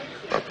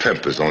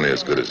pimp is only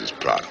as good as his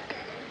product,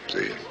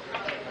 see?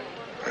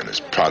 And his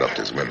product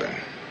is women.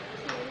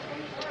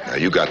 Now,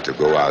 you got to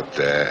go out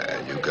there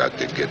and you got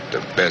to get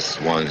the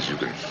best ones you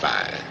can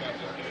find.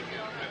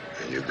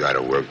 And you got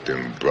to work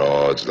them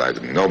broads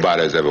like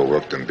nobody's ever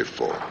worked them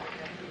before.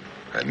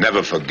 And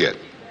never forget,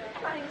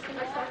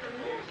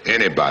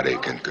 anybody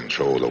can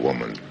control a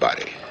woman's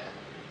body,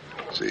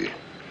 see?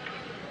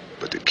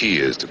 But the key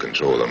is to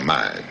control her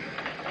mind.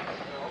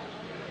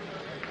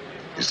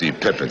 You see,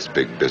 pimping's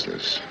big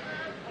business.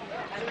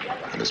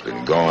 And it's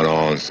been going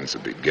on since the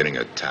beginning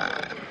of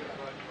time.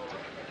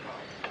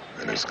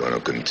 And it's going to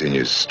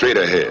continue straight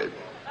ahead.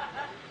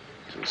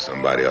 So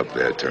somebody up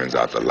there turns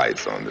out the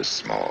lights on this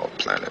small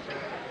planet.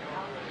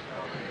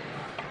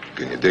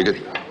 Can you dig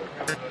it?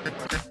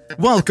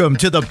 Welcome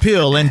to the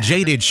Pill and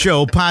Jaded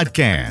Show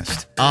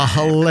podcast, a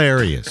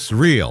hilarious,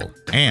 real,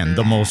 and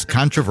the most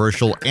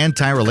controversial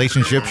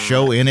anti-relationship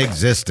show in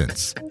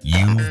existence.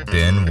 You've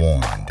been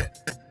warned.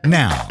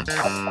 Now,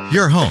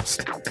 your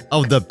host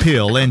of the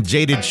Pill and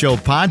Jaded Show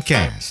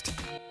podcast,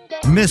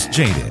 Miss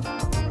Jaded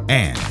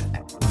and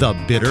the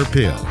Bitter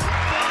Pill.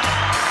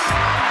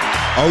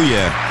 Oh,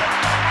 yeah.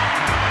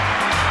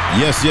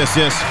 Yes.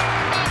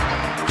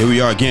 Here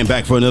we are again,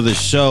 back for another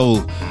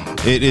show.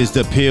 It is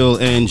the Pill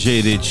and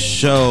Jaded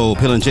Show.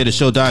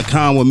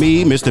 PillandJadedShow.com with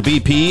me, Mr.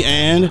 BP,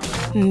 and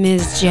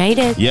Ms.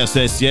 Jaded.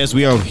 Yes.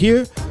 We are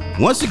here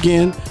once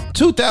again,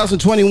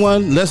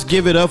 2021. Let's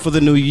give it up for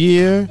the new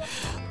year.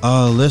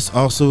 Let's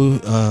also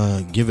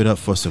give it up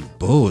for some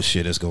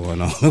bullshit that's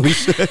going on.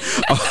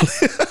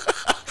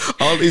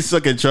 All these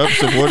sucking Trump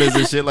supporters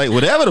and shit, like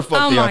whatever the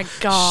fuck they are,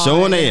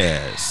 showing their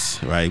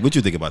ass. Right? What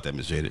you think about that,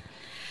 Ms. Jaded?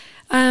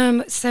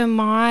 So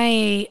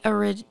my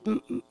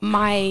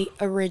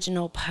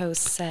original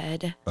post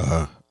said.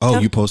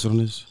 You posted on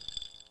this?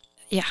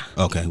 Yeah.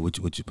 Okay. What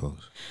you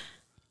post?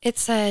 It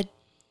said,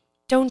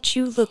 "Don't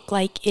you look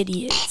like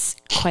idiots?" ?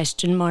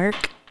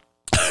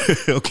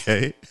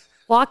 Okay.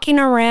 Walking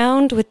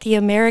around with the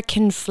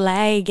American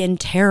flag and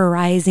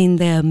terrorizing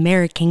the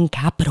American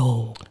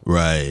Capitol.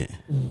 Right.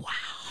 Wow.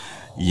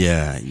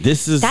 Yeah.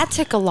 That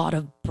took a lot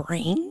of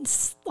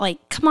brains.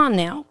 Like, come on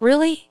now,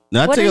 really?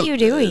 What are you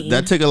doing?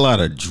 That took a lot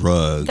of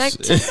drugs. That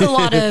took a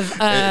lot of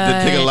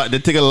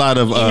that took a lot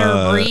of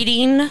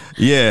interbreeding.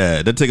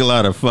 Yeah, that took a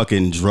lot of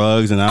fucking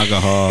drugs and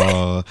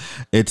alcohol.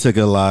 It took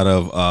a lot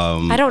of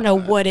I don't know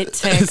what it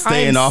took.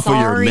 Staying off of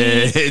your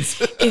meds.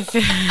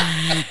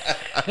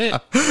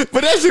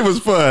 But that shit was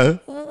fun.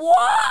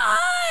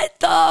 What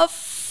the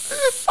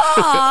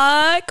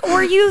fuck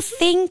were you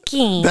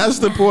thinking? That's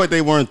the point.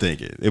 They weren't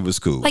thinking. It was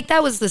cool. Like,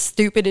 that was the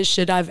stupidest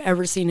shit I've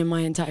ever seen in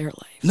my entire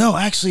life. No,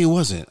 actually it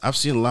wasn't. I've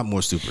seen a lot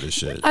more stupid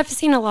shit. We've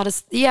seen a lot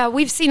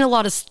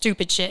of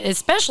stupid shit,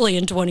 especially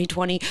in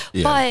 2020.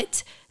 Yeah.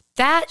 But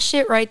that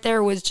shit right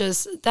there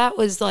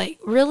was like,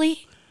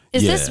 really?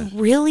 Is this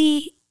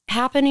really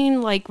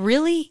happening? Like,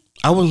 really?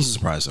 I wasn't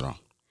surprised at all.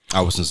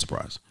 I wasn't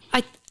surprised.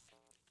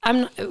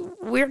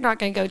 We're not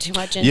going to go too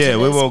much into this. Yeah,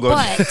 we won't go.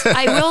 But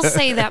I will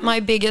say that my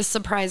biggest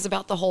surprise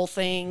about the whole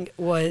thing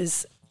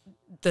was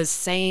the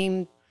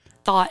same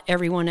thought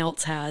everyone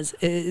else has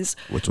is,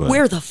 which one?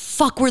 Where the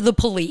fuck were the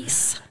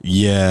police?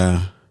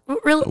 Yeah.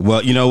 Really?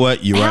 Well, you know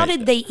what? You're right. How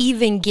did they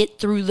even get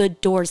through the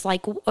doors?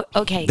 Like,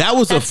 okay. That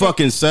was a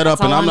fucking setup,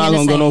 and I'm not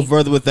going to go no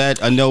further with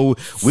that. I know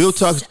we'll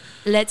talk.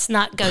 Let's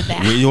not go there.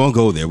 We won't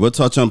go there. We'll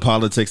touch on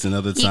politics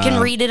another time. You can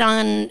read it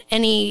on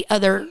any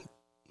other...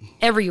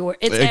 Everywhere.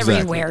 It's exactly.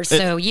 Everywhere.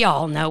 So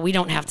y'all know we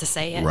don't have to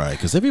say it. Right.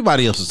 Because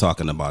everybody else is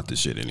talking about this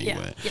shit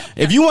anyway. Yeah.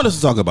 If you want us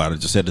to talk about it,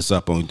 just hit us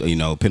up on,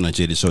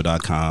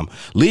 PillandJadedShow.com.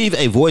 Leave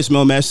a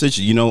voicemail message,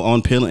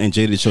 on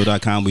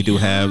PillandJadedShow.com. We do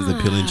have the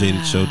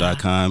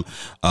PillandJadedShow.com.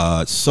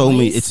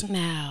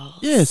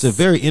 It's a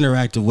very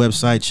interactive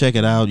website. Check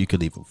it out. You can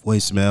leave a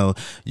voicemail.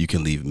 You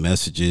can leave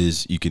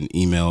messages. You can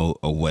email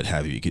or what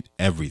have you. You get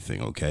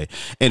everything, okay?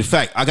 In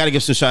fact, I got to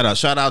give some shout-outs.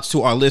 Shout-outs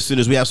to our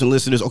listeners. We have some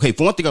listeners. Okay,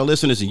 for one thing, our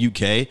listeners in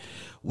UK.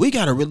 We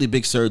got a really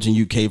big surge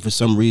in UK for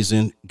some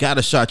reason. Got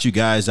to shout you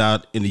guys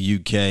out in the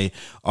UK,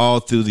 all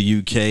through the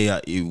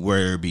UK,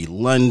 where it be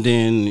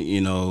London,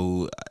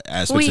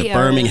 aspects of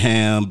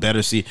Birmingham,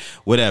 Battersea,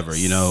 whatever,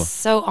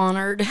 So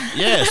honored.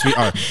 Yes, we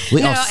are.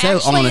 We are so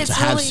honored to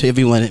have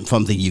everyone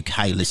from the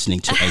UK listening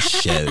to our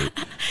show.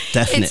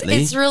 Definitely.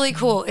 It's really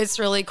cool. It's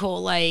really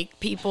cool. Like,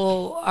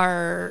 people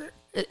are...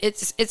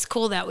 It's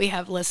cool that we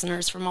have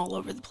listeners from all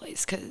over the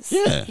place because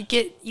you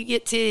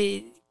get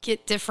to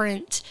get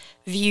different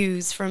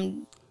views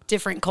from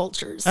different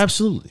cultures.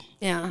 Absolutely.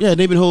 Yeah. Yeah,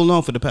 they've been holding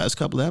on for the past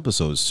couple of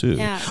episodes too.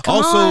 Yeah.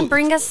 Come on,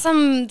 bring us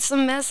some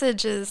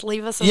messages.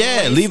 Leave us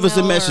a leave us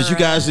a message. You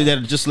guys that are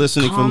just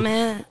listening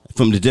comment.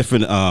 from the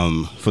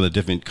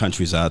different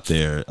countries out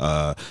there.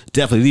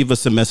 Definitely leave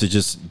us some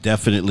messages.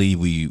 Definitely,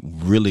 we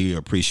really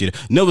appreciate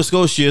it. Nova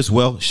Scotia as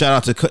well.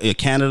 Shout out to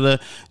Canada,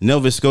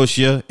 Nova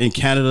Scotia in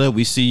Canada.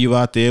 We see you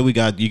out there. We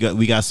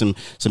got some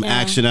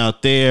action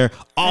out there.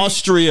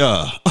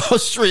 Austria.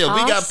 We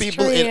got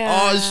people in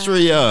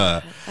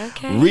Austria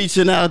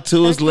reaching out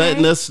to us,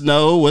 letting us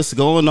know what's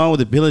going on with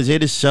the Bill and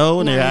Jada show,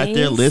 and they're out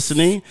there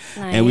listening.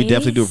 And we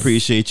definitely do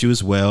appreciate you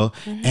as well.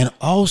 And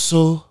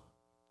also,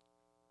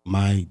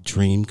 my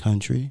dream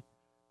country,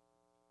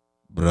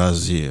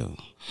 Brazil.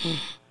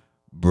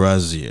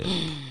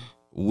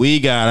 We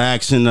got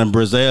action in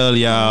Brazil,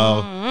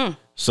 y'all.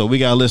 So we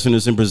got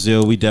listeners in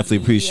Brazil. We definitely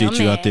appreciate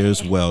you out there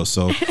as well.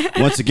 So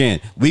once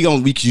again, we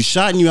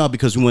shouting you out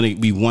because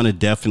we want to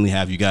definitely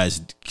have you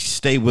guys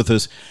stay with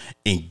us,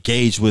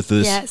 engage with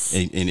us,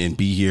 and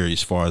be here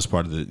as far as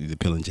part of the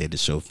Pill and Jada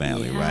show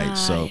family, right?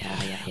 So,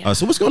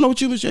 so what's going on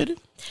with you, Miss Jada?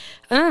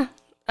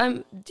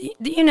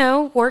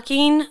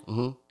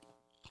 Working.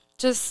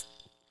 Just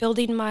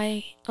building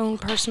my own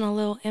personal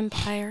little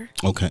empire.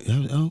 Okay.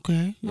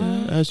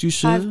 Yeah, as you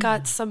should. I've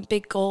got some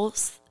big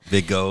goals.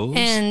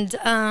 And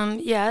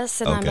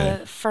yes, and I'm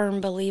a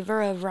firm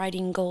believer of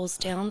writing goals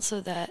down so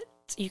that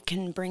you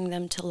can bring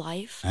them to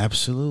life.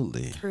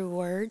 Absolutely. Through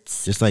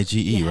words. Just like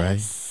GE,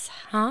 right?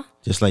 Huh?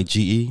 Just like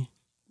GE.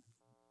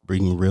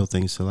 Bringing real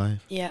things to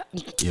life. Yeah.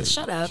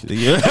 Shut up.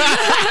 Yeah.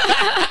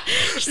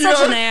 You're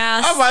such an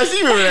ass. I might see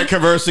you remember that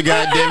commercial,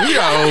 goddamn. You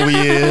know how old we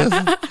is.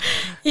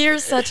 You're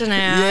such an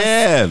ass.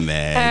 Yeah,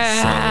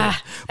 man.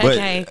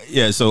 Okay.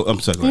 Yeah, so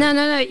I'm sorry.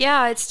 No.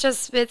 Yeah,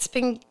 it's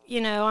been,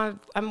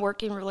 I'm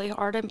working really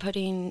hard. I'm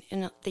putting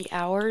in the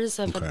hours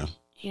of,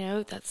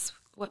 that's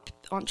what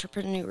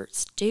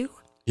entrepreneurs do.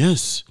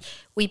 Yes.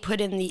 We put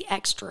in the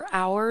extra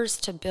hours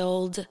to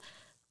build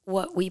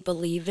what we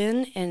believe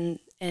in,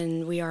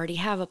 and we already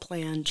have a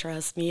plan.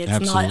 Trust me,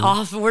 it's not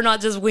off. We're not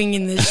just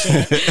winging this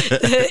shit.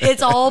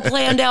 It's all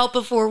planned out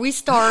before we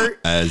start.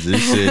 As it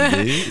should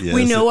be. Yes.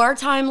 We know our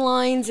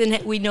timelines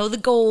and we know the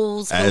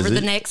goals over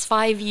the next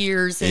 5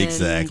 years. And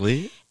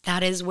exactly.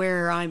 That is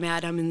where I'm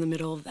at. I'm in the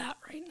middle of that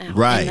right now.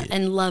 Right.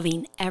 And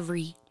loving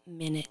every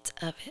minute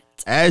of it.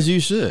 As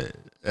you should.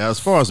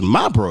 As far as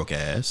my broke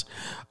ass,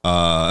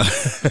 I'm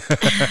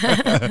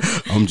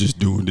just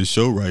doing this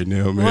show right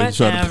now, man.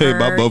 Trying to pay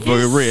my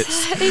motherfucking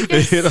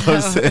rent. You know what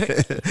I'm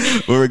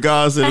saying? But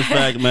regardless of the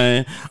fact,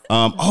 man.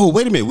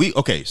 Wait a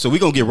minute. So we're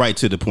gonna get right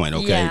to the point,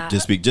 okay? Yeah.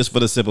 Just for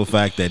the simple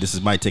fact that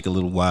this might take a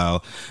little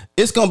while.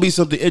 It's gonna be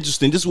something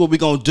interesting. This is what we're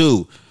gonna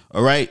do.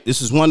 All right. It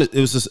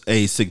was just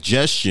a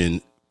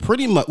suggestion,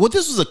 pretty much. Well,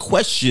 this was a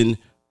question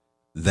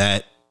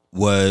that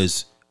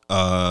was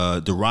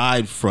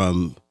derived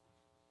from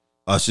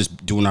us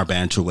just doing our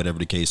banter, whatever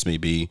the case may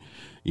be,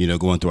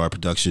 going through our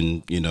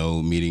production,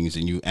 meetings,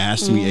 and you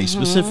asked me a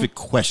specific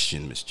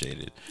question, Miss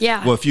Jaded.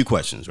 Yeah. Well, a few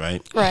questions,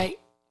 right? Right.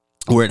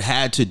 Where it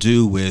had to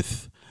do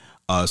with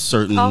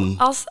certain.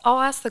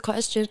 I'll ask the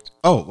question.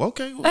 Oh,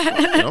 okay.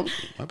 Well,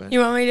 my bad. You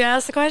want me to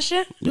ask the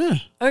question? Yeah.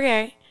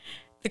 Okay.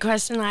 The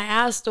question I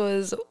asked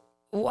was,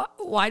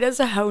 why does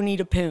a hoe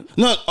need a pimp?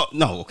 No.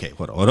 Okay,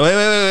 hold on.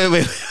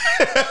 Wait.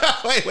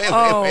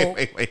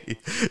 Wait.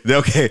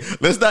 Okay,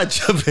 let's not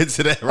jump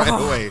into that right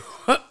away.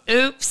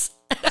 Oops.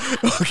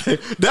 Okay,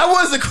 that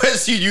was the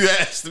question you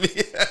asked me.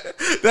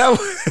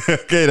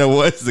 That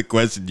was the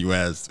question you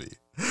asked me.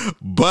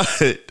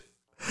 But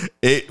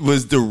it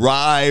was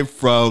derived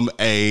from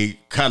a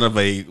kind of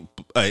a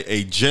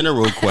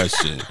general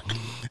question.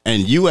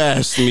 And you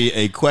asked me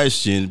a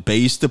question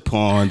based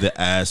upon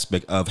the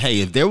aspect of,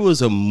 hey, if there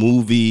was a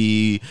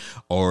movie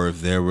or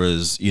if there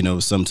was,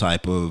 some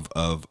type of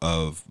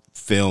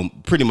film,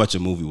 pretty much a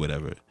movie,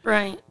 whatever.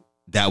 Right.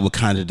 That would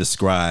kind of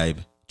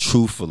describe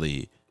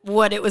truthfully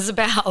what it was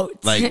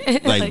about.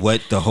 Like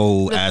what the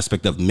whole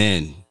aspect of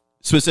men,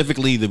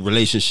 specifically the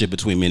relationship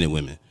between men and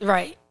women.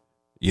 Right.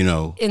 In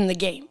the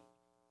game.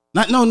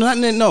 No,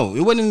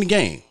 it wasn't in the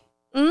game.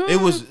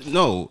 It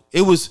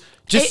was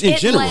just in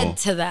general. It led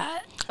to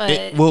that.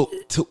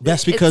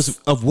 That's because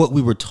of what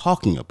we were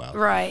talking about.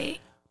 Right.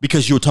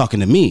 Because you were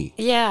talking to me.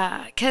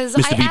 Yeah, because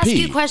I ask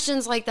you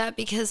questions like that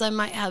because I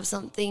might have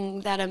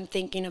something that I'm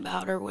thinking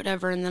about or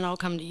whatever, and then I'll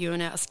come to you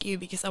and ask you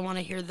because I want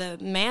to hear the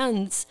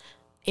man's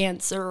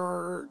answer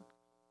or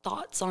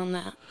thoughts on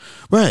that.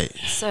 Right.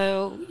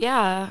 So,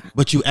 yeah.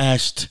 But you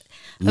asked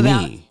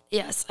me.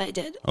 Yes, I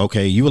did.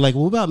 Okay, you were like,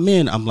 well, what about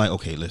men? I'm like,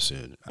 okay,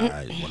 listen,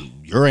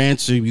 your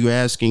answer, you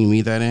asking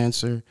me that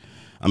answer?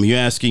 You're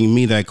asking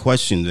me that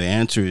question. The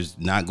answer is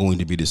not going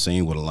to be the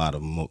same with a lot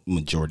of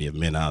majority of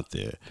men out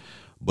there.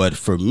 But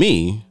for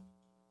me,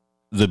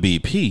 the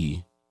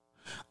BP,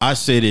 I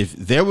said if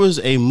there was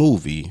a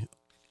movie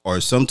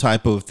or some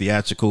type of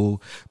theatrical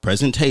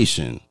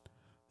presentation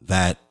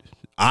that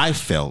I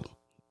felt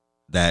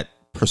that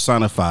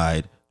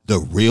personified the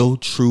real,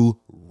 true,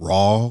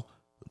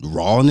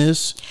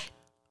 rawness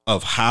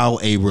of how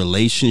a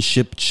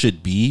relationship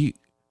should be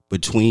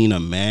between a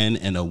man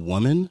and a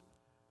woman,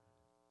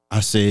 I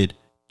said,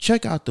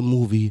 check out the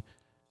movie,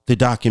 the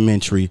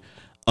documentary,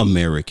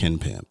 American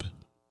Pimp.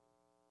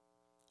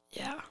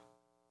 Yeah.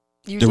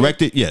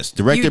 Directed.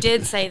 You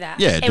did say that.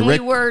 Yeah, and we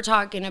were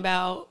talking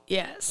about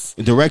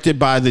directed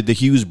by the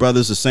Hughes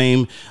brothers, the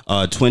same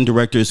twin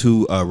directors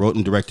who wrote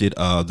and directed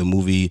the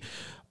movie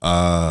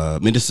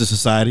Minister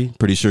Society.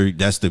 Pretty sure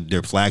that's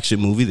their flagship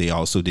movie. They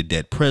also did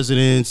Dead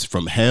Presidents,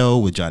 From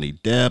Hell with Johnny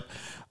Depp,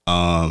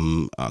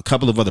 a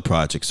couple of other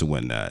projects and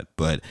whatnot.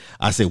 But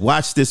I said,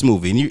 watch this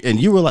movie, and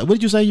you were like, what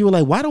did you say? You were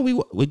like, why don't we?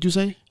 What did you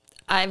say?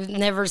 I've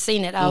never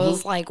seen it. I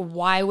was like,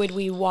 why would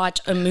we watch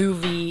a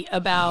movie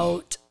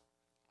about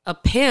a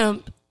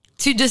pimp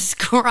to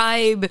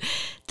describe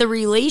the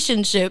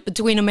relationship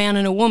between a man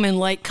and a woman?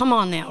 Like, come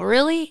on now,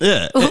 really?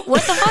 Yeah. What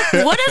the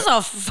fuck? What does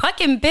a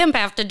fucking pimp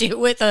have to do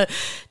with a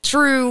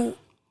true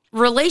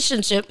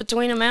relationship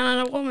between a man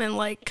and a woman?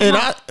 Like, come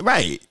on.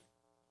 Right.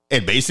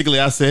 And basically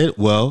I said,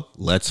 well,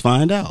 let's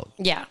find out.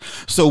 Yeah.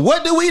 So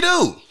what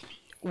do?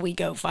 We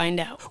go find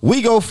out.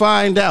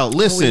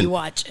 Listen. We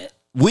watch it.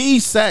 We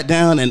sat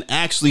down and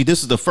actually,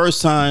 this is the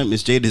first time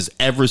Miss Jade has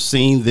ever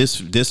seen this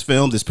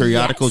film, this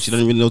periodical. Yes. She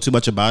doesn't really know too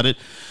much about it,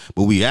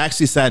 but we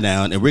actually sat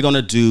down and we're going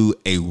to do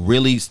I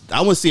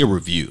want to see a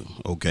review,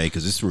 okay?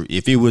 Because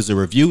if it was a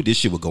review, this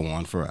shit would go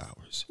on for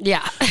hours.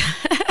 Yeah.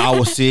 I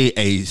will see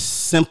a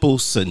simple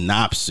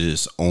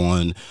synopsis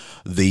on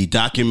the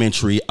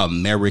documentary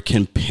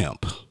American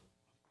Pimp.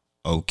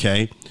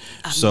 Okay,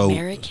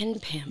 American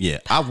Pimp. Yeah,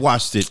 I've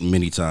watched it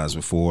many times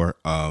before.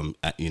 I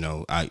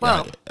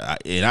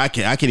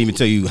can't even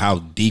tell you how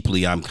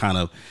deeply I'm kind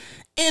of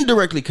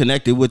indirectly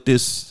connected with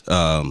this.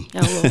 Lord.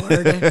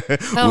 With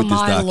this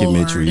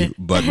documentary. Lord.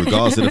 But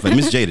regardless of the fact,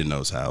 Miss Jada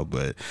knows how.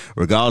 But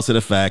regardless of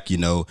the fact,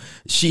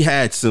 she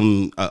had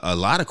a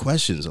lot of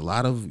questions, a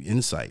lot of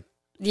insight.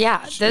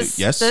 Yeah,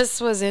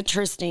 this was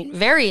interesting,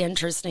 very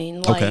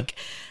interesting. Like,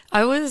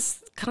 I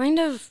was kind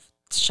of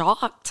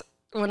shocked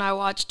when I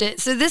watched it.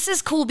 So this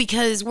is cool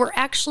because we're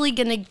actually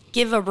going to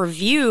give a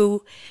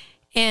review,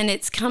 and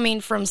it's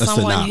coming from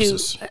someone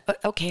synopsis.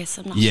 A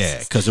synopsis. Yeah,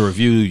 because a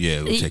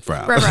review, would take 4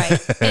 hours.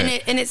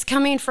 Right. and it's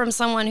coming from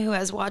someone who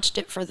has watched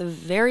it for the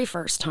very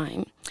first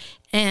time,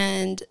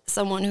 and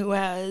someone who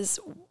has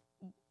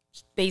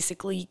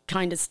basically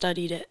kind of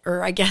studied it,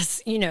 or I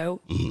guess,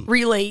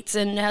 relates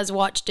and has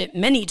watched it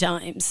many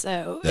times.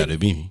 So that'd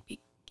be me.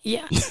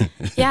 Yeah.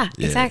 Yeah,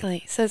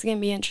 exactly. So it's going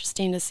to be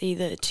interesting to see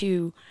the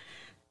two,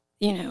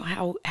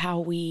 how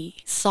we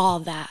saw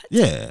that.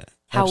 Yeah.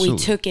 How absolutely. we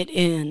took it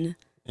in.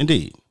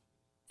 Indeed.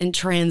 And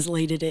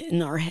translated it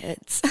in our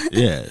heads.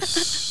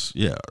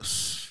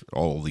 Yes.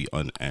 All the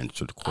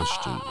unanswered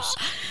questions.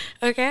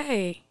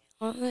 Okay.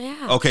 Well,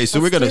 yeah. Okay, so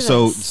we're gonna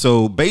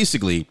so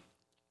basically,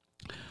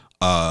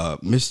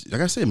 Miss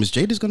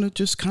Jade is gonna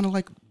just kind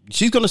of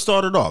she's gonna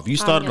start it off. You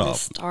start it off.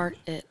 Start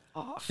it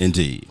off.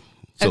 Indeed.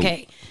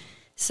 Okay.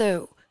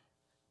 So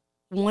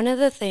one of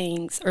the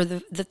things, or the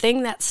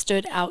thing that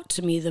stood out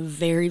to me the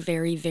very,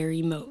 very,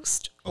 very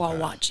most while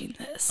watching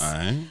this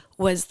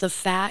was the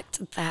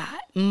fact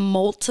that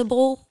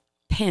multiple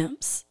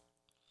pimps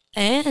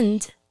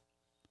and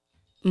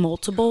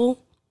multiple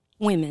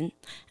women,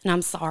 and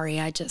I'm sorry,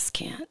 I just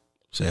can't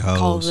say hoes.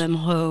 Call them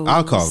hoes.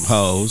 I'll call them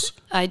hoes.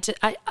 I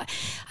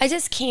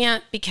just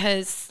can't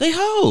because they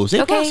hoes.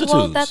 They prostitutes.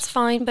 Well, that's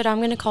fine, but I'm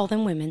going to call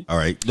them women. All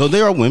right. No,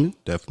 they are women,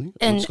 definitely.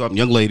 And let's call them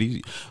young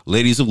ladies,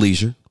 ladies of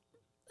leisure.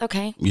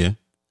 Okay. Yeah.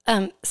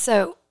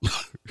 So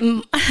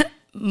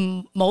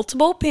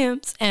multiple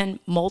pimps and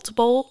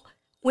multiple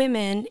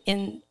women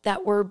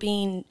that were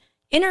being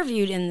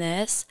interviewed in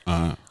this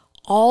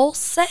all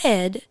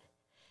said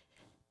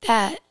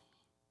that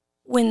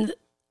when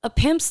a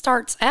pimp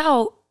starts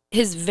out,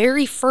 his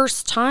very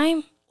first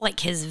time,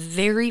 like his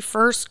very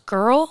first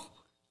girl,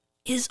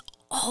 is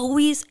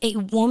always a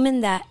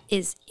woman that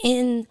is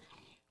in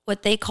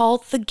what they call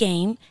the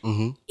game,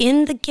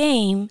 in the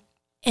game,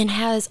 and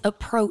has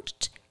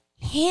approached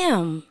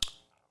him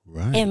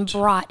and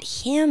brought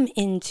him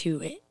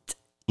into it.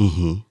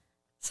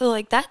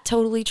 So that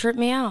totally tripped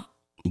me out.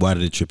 Why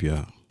did it trip you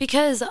out?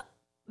 Because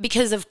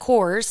of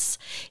course,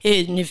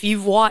 and if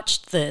you've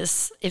watched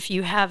this, if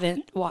you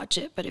haven't watched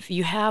it, but if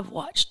you have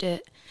watched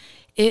it,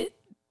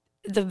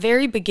 the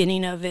very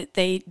beginning of it,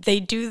 they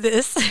do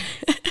this.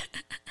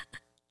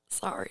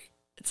 Sorry.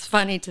 It's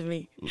funny to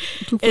me.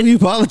 What are you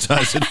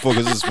apologizing for?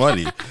 Because it's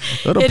funny.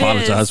 Don't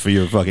apologize for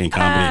your fucking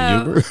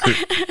comedy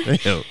and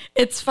humor.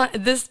 It's fun.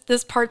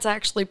 This part's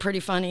actually pretty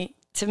funny.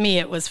 To me,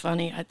 it was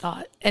funny, I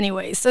thought.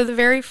 Anyway, so the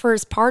very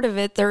first part of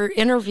it, they're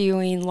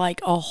interviewing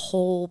a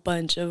whole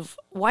bunch of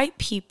white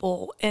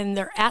people, and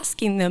they're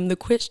asking them the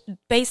question,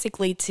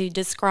 basically to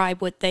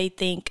describe what they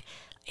think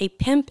a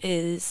pimp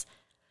is.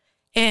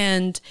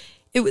 And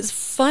it was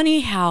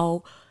funny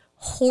how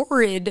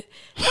horrid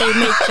they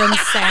make them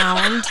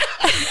sound.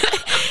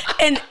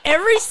 And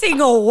every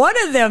single one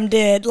of them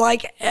did.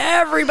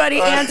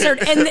 Everybody answered,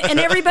 and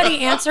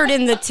everybody answered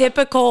in the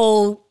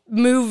typical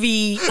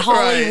movie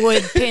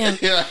Hollywood pimp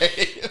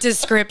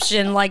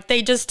description.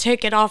 They just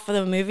took it off of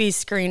the movie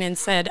screen and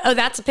said, "Oh,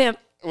 that's a pimp."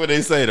 What did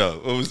they say though?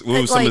 What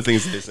was some of the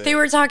things they said? They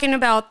were talking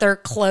about their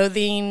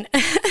clothing.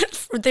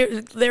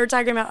 They were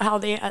talking about how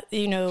they,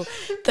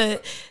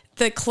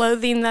 the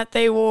clothing that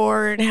they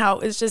wore and how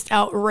it was just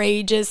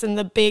outrageous, and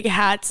the big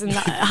hats and the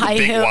high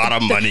big heels. wad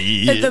of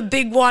money. The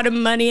big wad of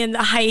money and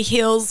the high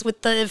heels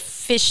with the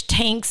fish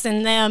tanks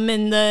in them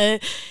and the,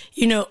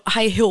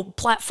 high heel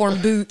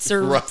platform boots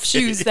or right.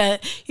 shoes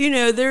that,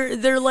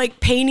 they're like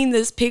painting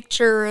this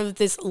picture of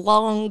this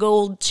long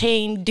gold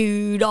chain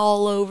dude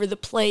all over the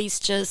place,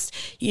 just,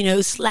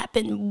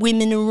 slapping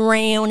women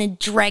around and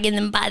dragging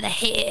them by the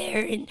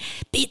hair and,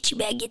 bitch, you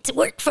better get to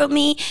work for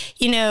me,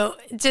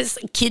 just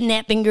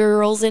kidnapping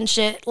girls and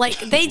shit. Like,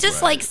 they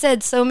just right.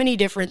 said so many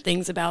different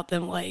things about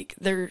them. Like,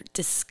 they're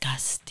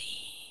disgusting.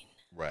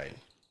 Right.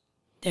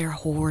 They're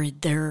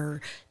horrid.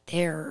 They're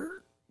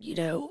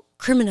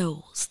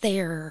criminals.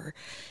 They're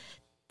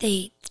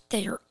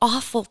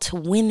awful to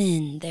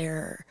women.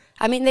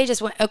 They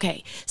just went,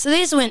 okay. So they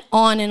just went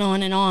on and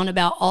on and on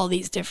about all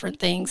these different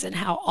things and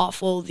how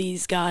awful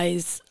these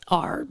guys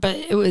are. But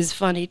it was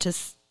funny to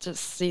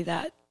see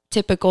that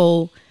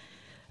typical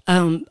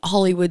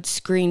Hollywood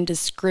screen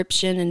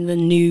description and the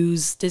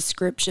news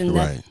description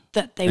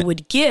that they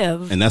would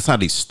give. And that's how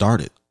they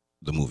started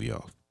the movie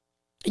off.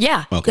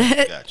 Yeah.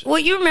 Okay, gotcha. Well,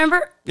 you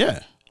remember?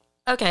 Yeah.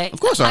 Okay. Of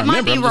course I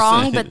might remember. be I'm just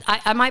wrong, saying.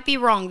 but I might be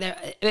wrong there.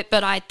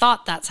 But I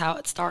thought that's how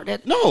it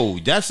started. No,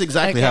 that's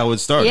exactly Okay. how it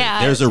started.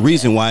 Yeah. There's a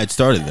reason why it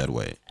started that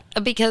way.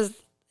 Because,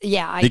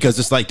 yeah. Because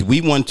it's like we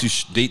want to.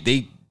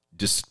 They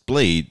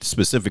displayed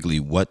specifically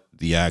what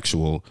the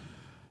actual,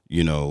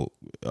 the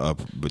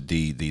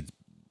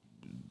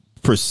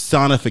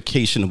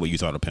personification of what you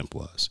thought a pimp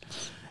was,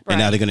 and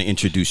now they're going to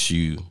introduce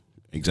you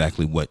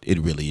exactly what it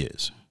really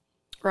is.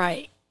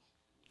 Right.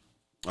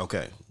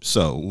 Okay,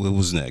 so what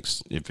was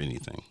next, if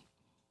anything?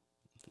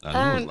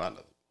 I know a lot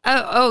of.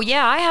 Oh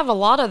yeah, I have a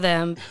lot of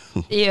them.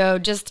 Really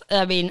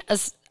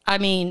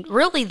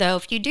though,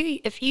 if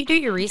you do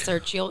your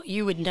research,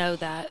 you would know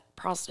that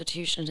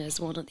prostitution is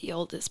one of the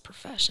oldest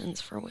professions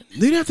for women.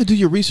 You don't have to do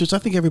your research. I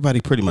think everybody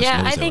pretty much knows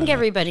that. Yeah, I think right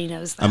everybody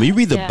knows that. I mean, you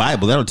read the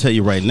Bible, that'll tell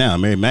you right now.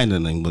 Mary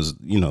Magdalene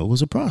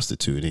was a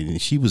prostitute,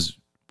 and she was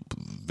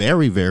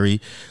very, very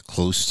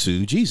close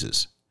to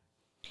Jesus.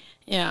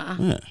 Yeah.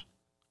 Yeah.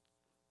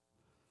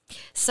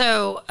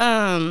 So,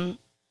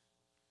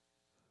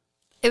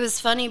 it was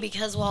funny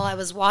because while I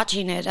was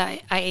watching it,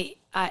 I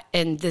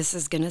and this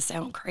is going to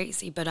sound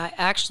crazy, but I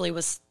actually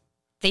was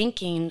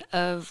thinking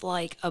of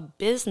like a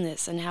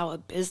business and how a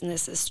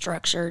business is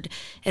structured.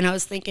 And I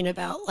was thinking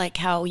about like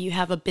how you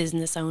have a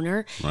business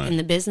owner and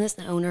the business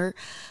owner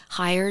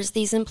hires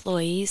these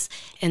employees,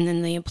 and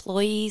then the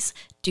employees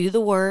do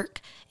the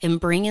work and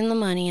bring in the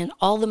money, and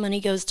all the money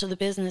goes to the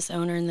business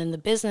owner, and then the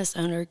business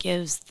owner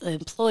gives the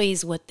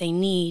employees what they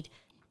need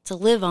to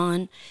live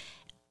on.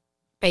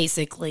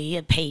 Basically,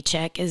 a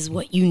paycheck is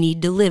what you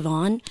need to live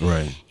on.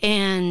 Right.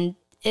 And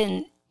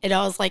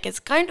I was like, it's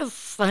kind of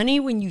funny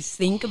when you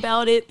think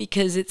about it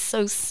because it's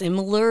so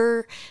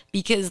similar,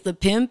 because the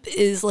pimp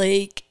is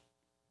like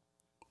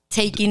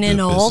taking in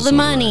all the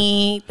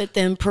money, but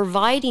then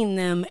providing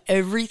them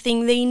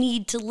everything they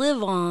need to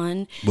live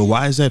on. But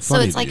why is that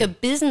funny? So it's like a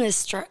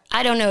business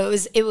I don't know.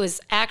 It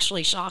was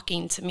actually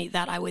shocking to me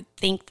that I would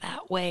think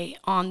that way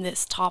on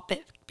this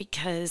topic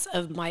because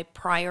of my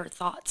prior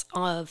thoughts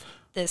of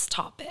this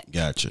topic.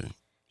 Gotcha.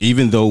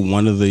 Even though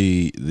one of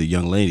the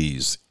young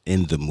ladies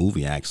in the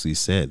movie actually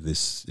said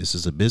this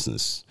is a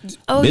business.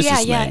 Oh,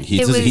 businessman.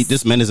 yeah.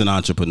 This man is an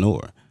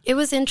entrepreneur. It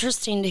was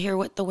interesting to hear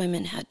what the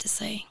women had to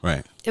say.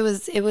 Right. It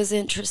was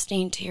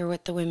interesting to hear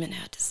what the women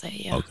had to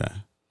say. Yeah. Okay.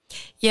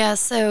 Yeah.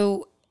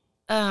 So,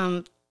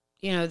 that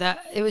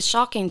it was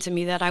shocking to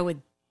me that I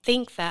would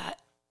think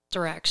that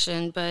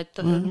direction, but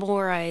the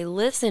more I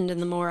listened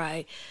and the more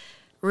I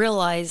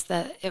realized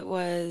that it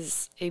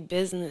was a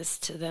business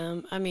to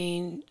them. I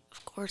mean,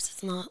 of course,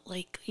 it's not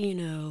like,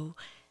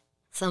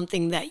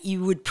 something that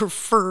you would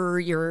prefer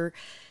your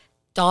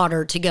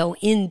daughter to go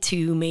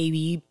into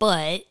maybe,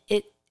 but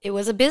it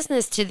was a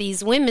business to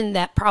these women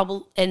that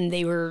and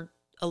they were,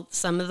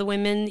 some of the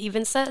women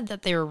even said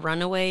that they were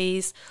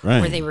runaways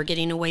or they were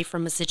getting away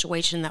from a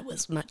situation that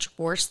was much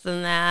worse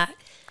than that.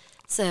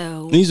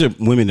 So these are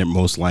women that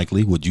most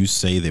likely, would you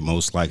say that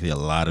most likely a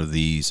lot of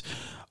these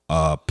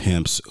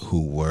pimps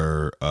who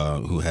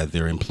had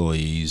their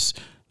employees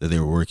that they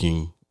were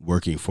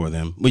working for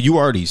them? Well, you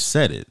already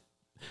said it.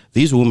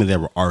 These were women that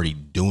were already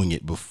doing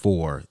it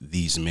before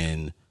these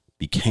men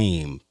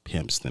became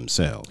pimps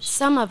themselves.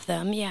 Some of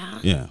them, yeah.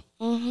 Yeah.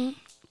 Mm-hmm.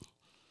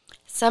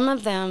 Some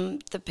of them,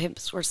 the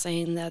pimps were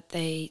saying that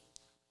they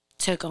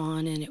took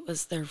on and it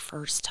was their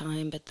first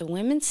time, but the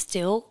women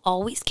still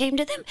always came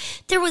to them.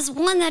 There was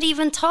one that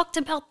even talked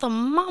about the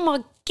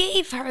mama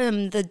gave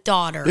him the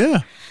daughter.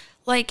 Yeah.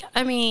 Like,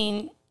 I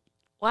mean,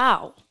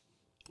 wow.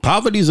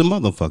 Poverty's a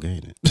motherfucker,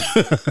 ain't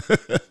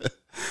it?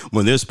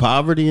 When there's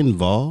poverty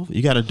involved,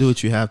 you got to do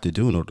what you have to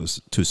do in order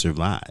to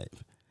survive.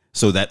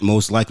 So that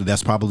most likely,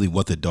 that's probably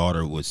what the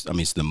daughter was. I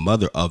mean, it's the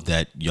mother of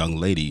that young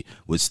lady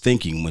was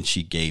thinking when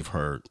she gave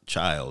her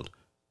child,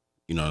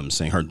 you know what I'm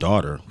saying, her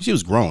daughter. She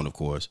was grown, of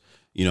course,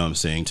 you know what I'm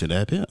saying, to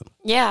that pimp.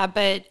 Yeah,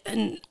 but,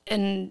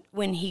 and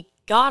when he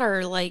got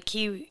her, like,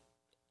 he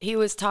he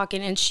was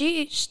talking, and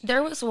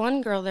there was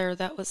one girl there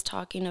that was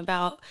talking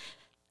about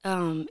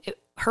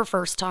her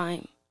first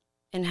time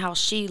and how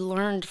she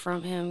learned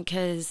from him,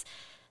 because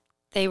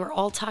they were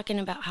all talking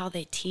about how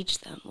they teach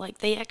them. Like,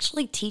 they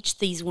actually teach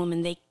these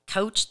women, they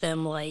coach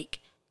them, like,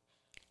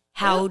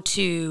 how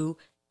to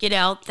get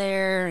out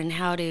there and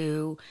how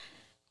to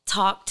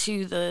talk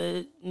to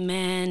the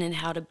men and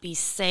how to be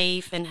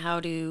safe and how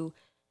to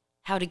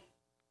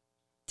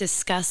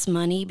discuss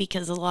money,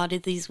 because a lot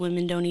of these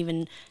women don't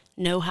even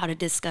know how to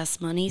discuss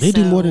money. They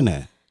do more than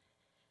that.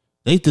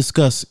 They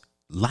discuss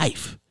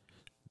life.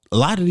 A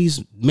lot of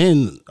these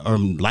men are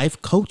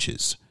life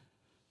coaches.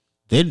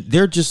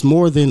 They're just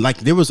more than, like,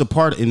 there was a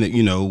part in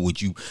the,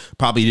 which you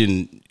probably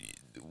didn't,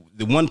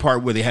 the one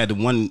part where they had the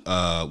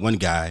one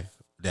guy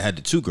that had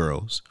the two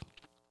girls.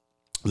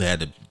 They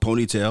had the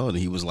ponytail, and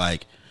he was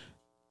like,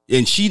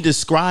 and she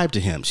described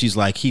to him, she's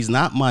like, he's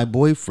not my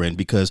boyfriend,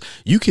 because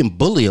you can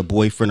bully a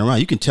boyfriend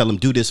around. You can tell him,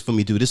 do this for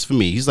me, do this for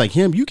me. He's like,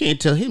 you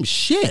can't tell him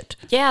shit.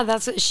 Yeah,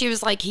 that's what she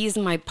was like. He's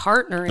my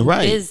partner in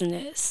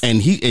business.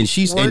 And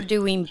we're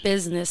doing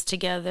business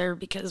together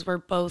because we're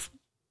both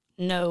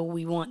know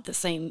we want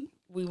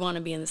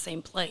to be in the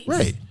same place.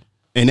 Right.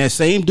 And that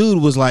same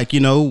dude was like,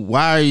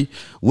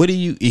 what do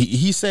you,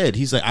 he's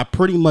like, I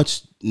pretty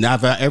much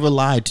never ever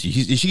lied to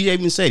you. She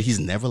even said he's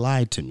never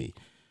lied to me.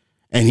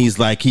 And he's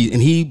like, when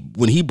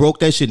he broke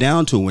that shit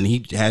down to her, when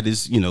he had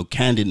this,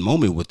 candid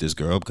moment with this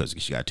girl, because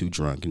she got too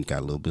drunk and got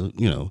a little bit,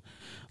 a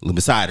little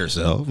beside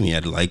herself, and he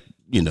had to, like,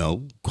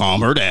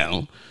 calm her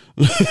down.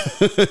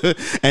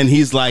 And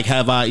he's like,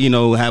 have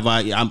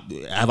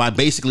I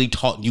basically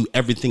taught you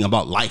everything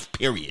about life,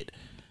 period?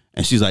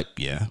 And she's like,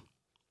 yeah,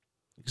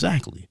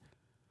 exactly.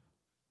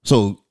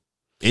 So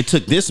it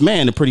took this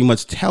man to pretty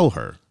much tell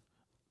her,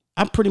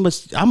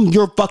 I'm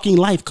your fucking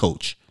life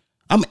coach.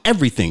 I'm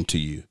everything to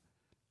you.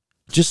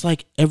 Just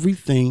like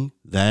everything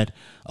that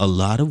a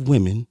lot of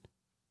women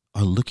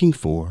are looking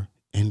for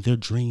in their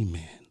dream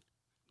man.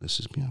 Let's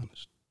just be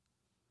honest.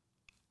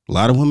 A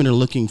lot of women are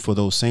looking for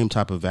those same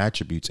type of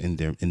attributes in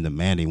the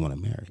man they want to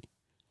marry.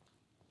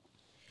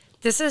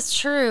 This is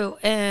true.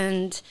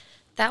 And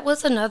that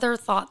was another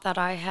thought that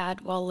I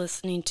had while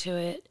listening to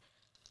it,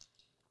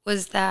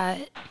 was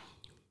that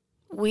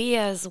we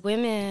as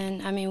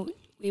women, I mean,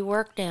 we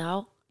work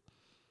now,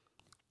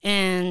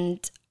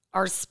 and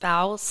our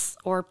spouse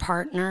or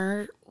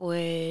partner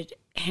would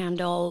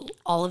handle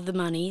all of the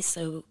money.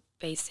 So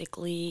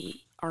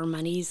basically our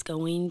money's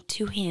going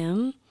to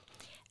him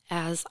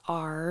as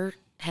our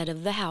head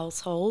of the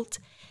household.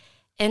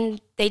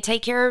 And they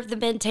take care of, the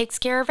man takes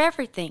care of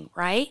everything,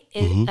 right?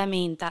 I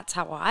mean, that's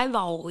how I've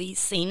always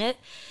seen it.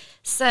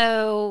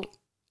 So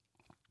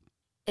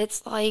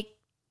it's like,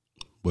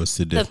 what's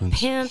the difference? The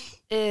pimp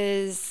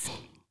is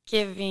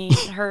giving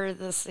her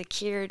the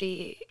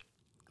security.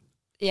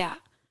 Yeah.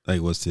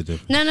 Like, what's the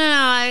difference? No.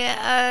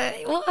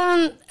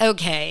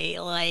 Okay.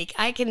 Like,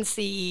 I can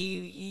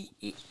see.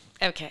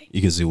 Okay.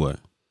 You can see what?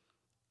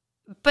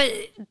 But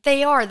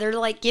they're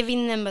like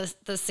giving them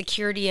the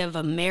security of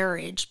a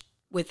marriage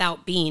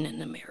without being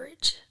in a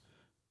marriage.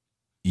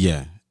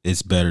 Yeah,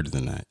 it's better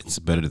than that. It's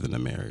better than a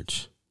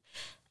marriage.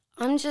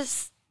 I'm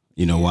just.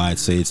 You know why I'd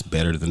say it's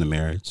better than a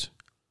marriage?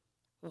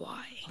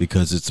 Why?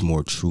 Because it's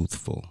more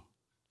truthful.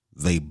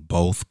 They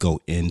both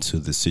go into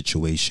the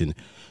situation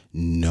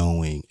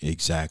knowing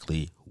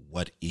exactly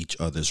what each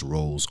other's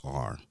roles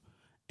are,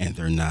 and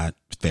they're not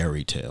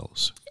fairy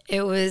tales.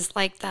 It was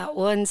like that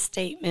one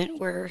statement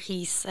where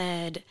he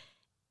said,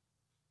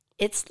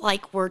 it's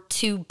like we're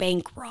two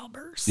bank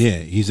robbers. Yeah,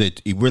 he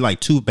said, we're like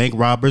two bank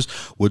robbers,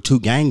 we're two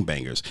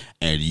gangbangers.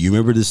 And you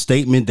remember the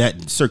statement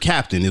that Sir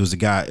Captain, it was a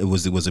guy, it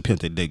was a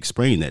pimp that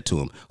explained that to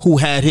him, who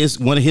had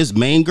one of his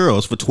main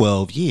girls for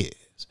 12 years.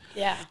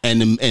 Yeah.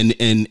 And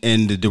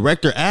the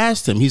director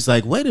asked him, he's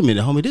like, wait a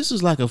minute, homie, this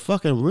is like a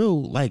fucking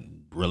real, like,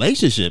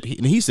 relationship.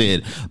 And he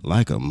said,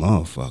 like a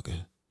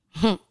motherfucker.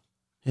 Hell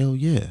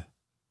yeah. It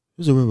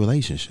was a real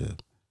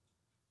relationship.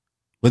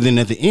 But then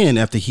at the end,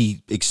 after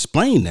he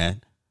explained that,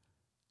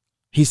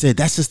 he said,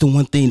 that's just the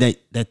one thing that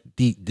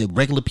the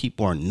regular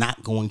people are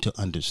not going to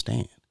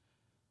understand.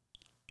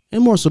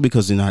 And more so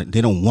because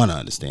they don't want to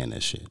understand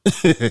that shit.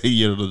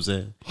 You know what I'm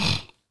saying?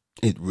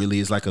 It really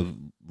is like a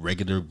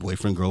regular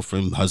boyfriend,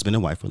 girlfriend, husband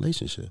and wife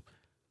relationship.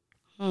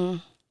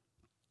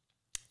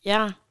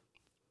 Yeah.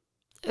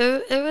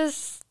 It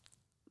was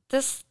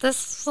this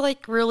was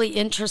like really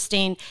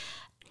interesting.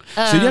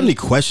 So do you have any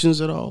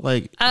questions at all?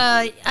 Like,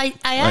 I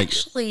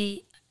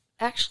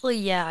actually,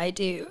 yeah, I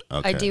do.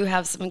 Okay. I do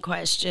have some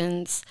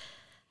questions.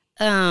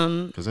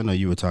 Because I know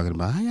you were talking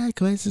about, I got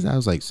questions. I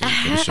was like, save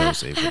for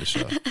the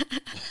show.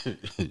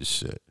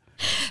 Shit.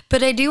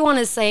 But I do want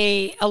to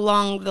say,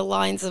 along the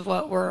lines of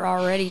what we're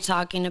already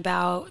talking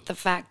about, the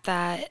fact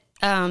that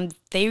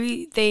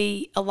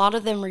they a lot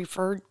of them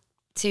referred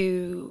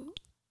to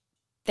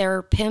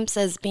their pimps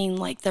as being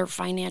like their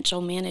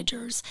financial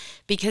managers,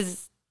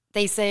 because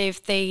they say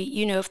if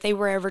they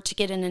were ever to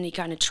get in any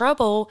kind of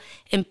trouble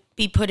and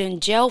be put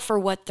in jail for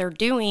what they're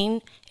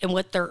doing and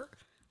what they're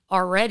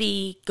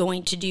already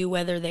going to do,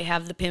 whether they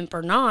have the pimp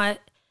or not,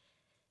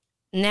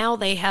 now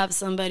they have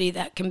somebody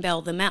that can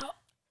bail them out.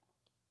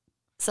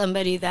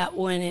 Somebody that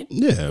wouldn't,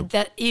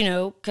 that, you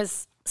know,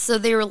 because, so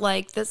they were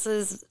like, this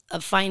is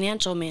a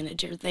financial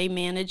manager. They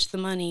manage the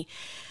money.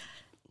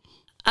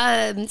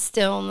 I'm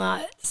still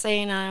not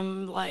saying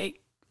I'm like,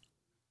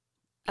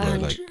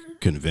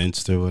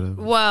 convinced or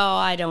whatever. Well,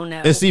 I don't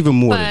know. It's even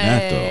more than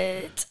that,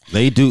 though.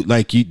 They do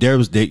like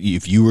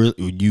if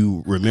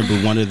you remember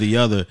one of the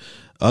other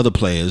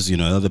players, you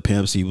know, other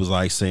pimps, he was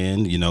like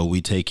saying, you know,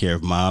 we take care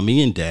of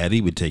mommy and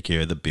daddy, we take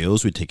care of the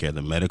bills, we take care of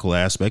the medical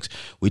aspects,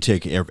 we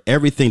take care of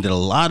everything that a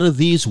lot of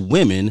these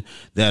women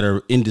that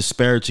are in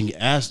disparaging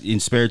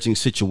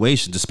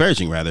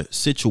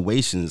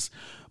situations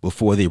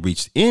before they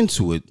reached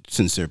into it,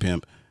 since they're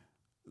pimp,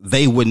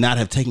 they would not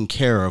have taken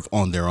care of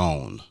on their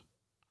own.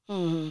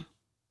 Mm-hmm.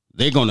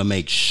 They're going to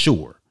make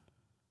sure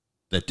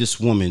that this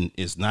woman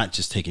is not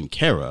just taken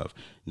care of,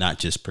 not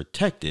just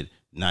protected,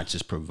 not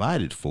just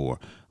provided for,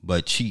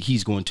 but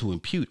he's going to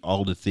impute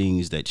all the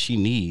things that she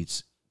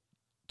needs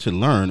to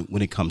learn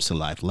when it comes to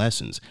life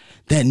lessons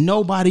that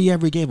nobody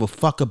ever gave a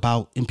fuck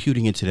about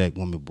imputing into that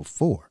woman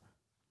before.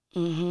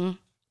 Mm-hmm.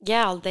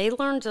 Yeah, they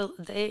learned.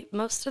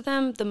 Most of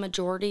them, the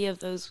majority of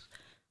those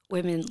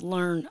women,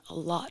 learn a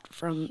lot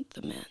from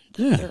the men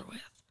that they're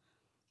with.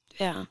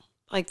 Yeah,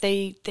 like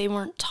they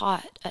weren't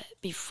taught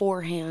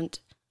beforehand.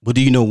 But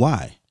do you know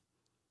why?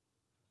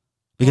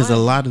 Because a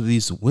lot of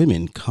these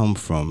women come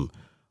from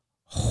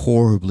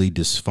horribly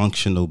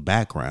dysfunctional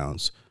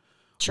backgrounds.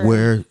 True.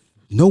 Where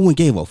no one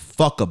gave a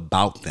fuck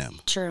about them.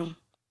 True.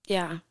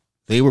 Yeah.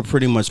 They were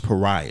pretty much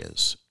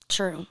pariahs.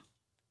 True.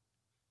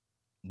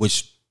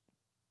 Which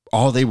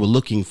all they were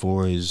looking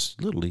for is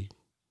literally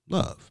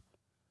love.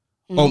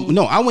 Mm-hmm. Oh,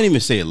 no, I wouldn't even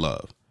say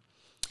love.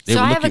 So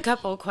I have a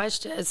couple of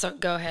questions. So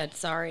go ahead.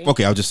 Sorry.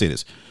 Okay, I'll just say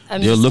this.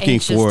 They're looking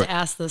to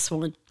ask this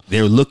one.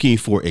 They're looking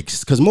for,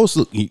 because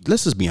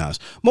let's just be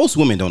honest, most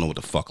women don't know what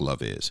the fuck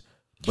love is.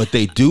 But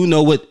they do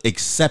know what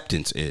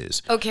acceptance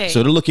is. Okay.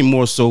 So they're looking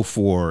more so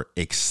for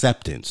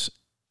acceptance.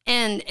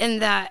 And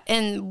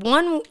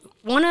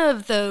one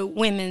of the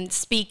women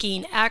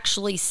speaking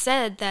actually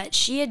said that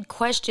she had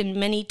questioned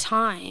many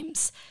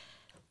times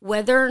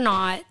whether or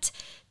not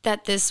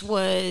that this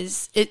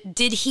was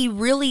did he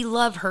really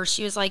love her?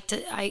 She was like,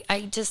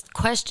 I just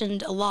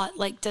questioned a lot,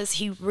 like, does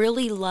he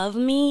really love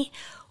me?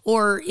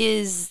 Or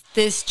is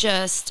this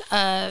just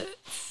a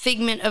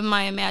figment of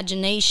my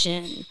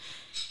imagination?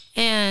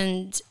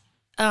 And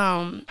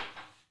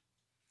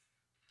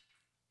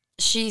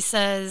she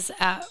says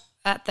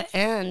at the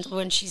end,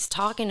 when she's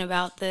talking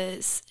about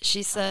this,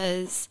 she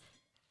says,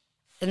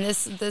 and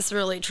this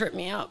really tripped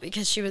me out,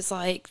 because she was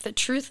like, the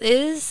truth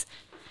is,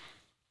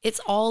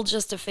 it's all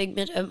just a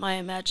figment of my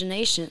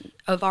imagination,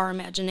 of our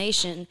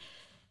imagination.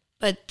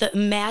 But the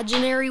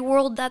imaginary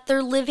world that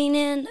they're living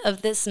in,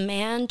 of this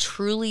man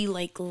truly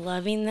like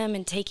loving them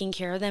and taking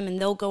care of them, and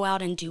they'll go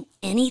out and do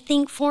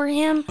anything for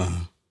him,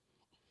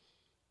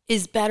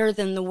 is better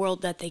than the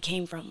world that they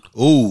came from.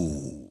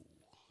 Ooh.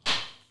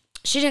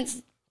 She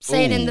didn't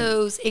say it in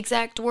those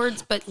exact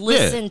words, but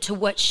listen to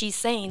what she's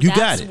saying.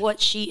 That's what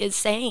she is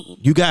saying.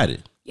 You got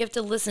it. You have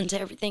to listen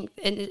to everything.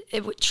 And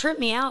it would trip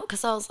me out,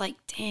 because I was like,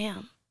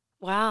 damn,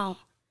 wow.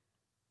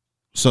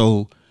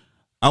 So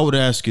I would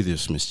ask you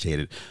this, Miss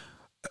Jaded.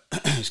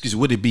 Excuse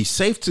me, would it be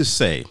safe to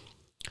say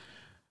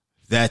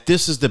that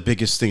this is the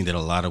biggest thing that a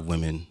lot of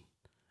women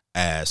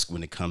ask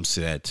when it comes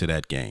to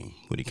that game,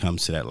 when it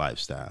comes to that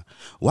lifestyle?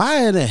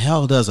 Why in the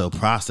hell does a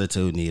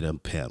prostitute need a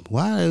pimp?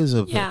 Why is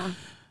a pimp?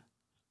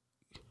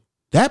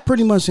 That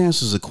pretty much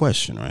answers the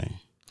question, right?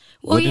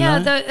 Well,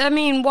 I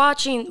mean,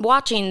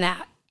 watching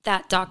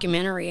that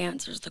documentary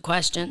answers the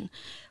question,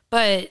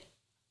 but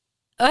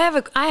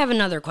I have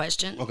another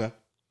question. Okay.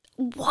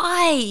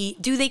 Why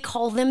do they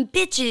call them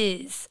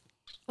bitches?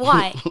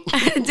 Why?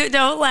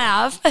 Don't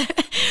laugh.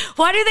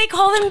 Why do they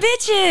call them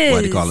bitches?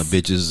 Why do they call them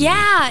bitches?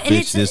 Yeah. And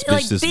bitch this,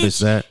 like,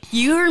 bitch that.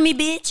 You heard me,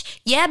 bitch.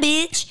 Yeah,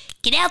 bitch.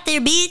 Get out there,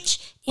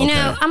 bitch. You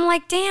know, I'm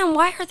like, damn,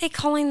 why are they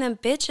calling them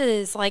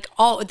bitches? Like,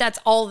 that's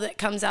all that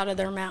comes out of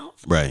their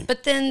mouth. Right.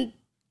 But then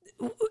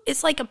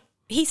it's like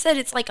he said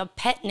it's like a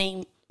pet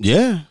name.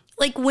 Yeah.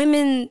 Like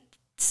women,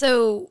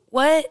 so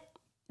what?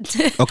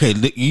 Okay,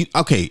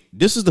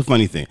 this is the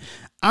funny thing.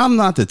 I'm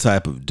not the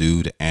type of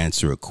dude to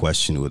answer a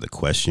question with a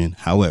question.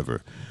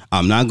 However,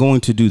 I'm not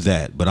going to do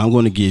that, but I'm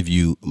going to give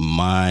you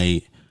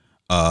my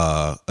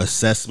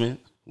assessment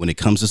when it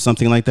comes to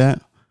something like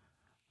that.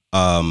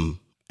 And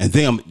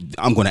then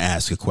I'm going to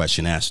ask a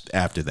question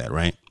after that,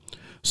 right?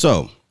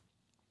 So,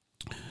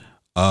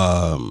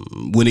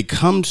 when it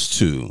comes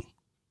to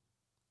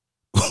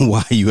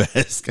why you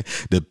ask,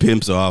 the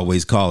pimps are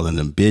always calling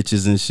them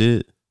bitches and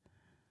shit.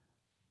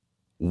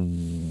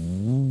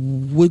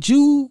 Would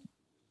you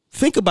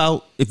think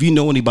about, if you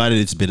know anybody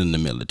that's been in the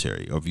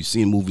military, or if you've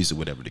seen movies or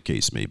whatever the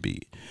case may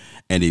be,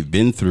 and they've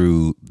been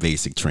through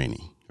basic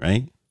training,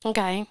 right?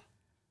 Okay.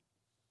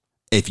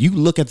 If you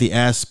look at the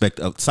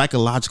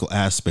psychological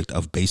aspect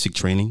of basic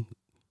training,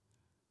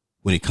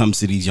 when it comes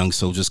to these young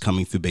soldiers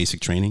coming through basic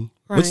training,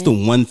 what's the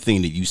one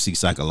thing that you see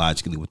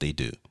psychologically what they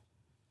do?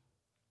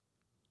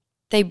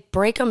 They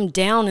break them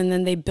down and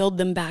then they build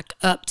them back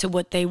up to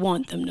what they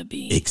want them to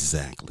be.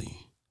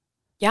 Exactly.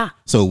 Yeah.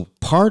 So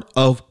part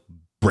of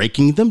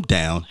breaking them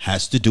down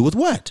has to do with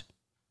what?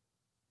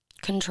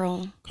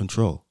 Control.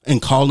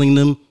 And calling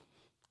them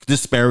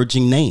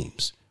disparaging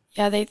names.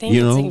 Yeah, they think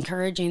it's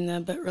encouraging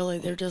them, but really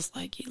they're just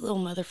like, you little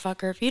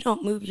motherfucker, if you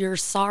don't move your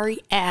sorry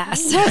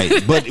ass.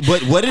 Right. But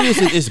what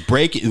it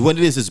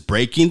is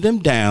breaking them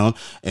down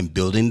and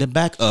building them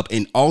back up,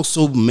 and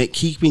also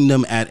keeping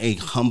them at a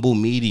humble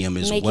medium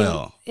as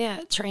well.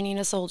 Yeah, training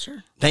a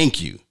soldier.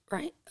 Thank you.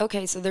 Right.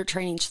 Okay, so they're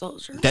training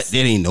soldiers. That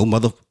ain't no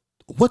mother.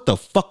 What the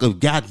fuck a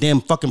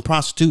goddamn fucking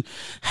prostitute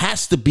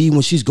has to be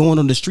when she's going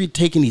on the street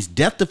taking these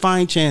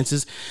death-defying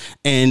chances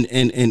and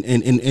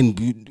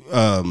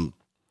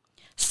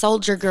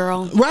soldier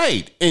girl.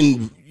 Right.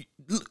 And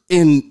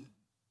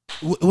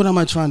what am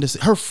I trying to say?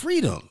 Her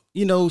freedom.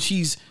 You know,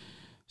 she's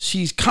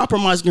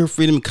compromising her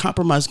freedom,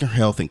 compromising her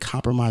health, and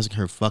compromising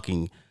her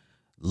fucking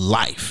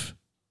life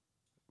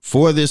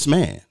for this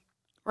man.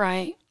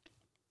 Right.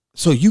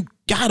 So you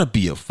gotta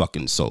be a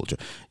fucking soldier.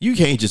 You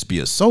can't just be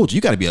a soldier.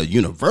 You gotta be a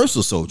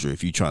universal soldier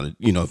if you try to,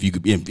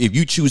 if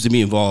you choose to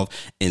be involved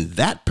in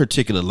that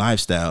particular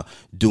lifestyle,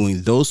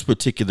 doing those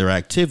particular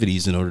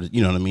activities in order to,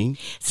 you know what I mean,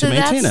 to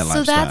maintain that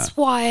lifestyle. So that's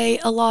why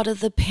a lot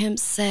of the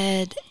pimps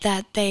said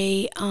that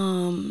they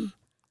how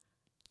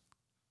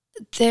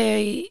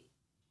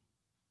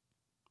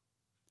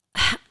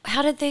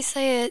did they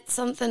say it?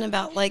 Something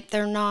about like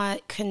they're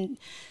not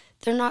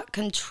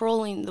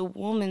controlling the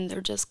woman,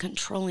 they're just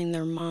controlling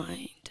their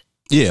mind.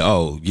 Yeah.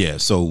 Oh, yeah.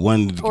 So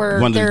one of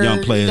the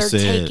young players said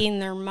they're taking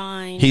their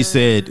mind. He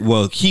said,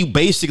 well, he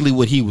basically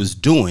what he was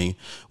doing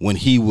when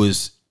he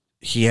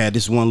had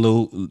this one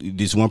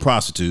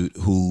prostitute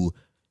who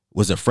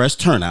was a fresh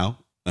turnout,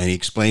 and he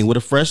explained what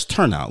a fresh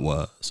turnout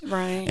was.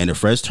 Right. And a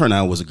fresh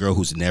turnout was a girl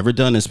who's never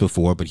done this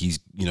before, but he's,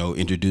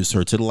 introduced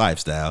her to the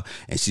lifestyle,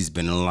 and she's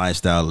been in the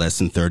lifestyle less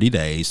than 30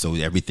 days. So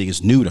everything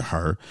is new to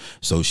her.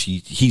 So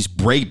he's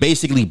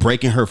basically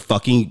breaking her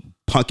fucking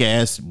punk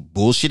ass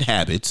bullshit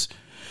habits,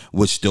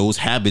 which those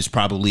habits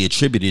probably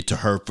attributed to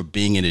her for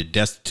being in a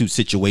destitute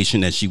situation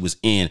that she was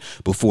in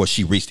before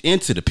she reached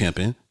into the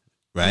pimping.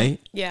 Right?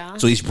 Yeah.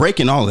 So he's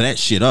breaking all of that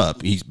shit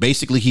up. He's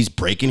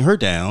breaking her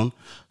down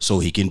so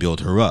he can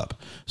build her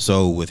up.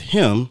 So with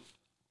him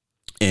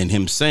and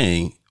him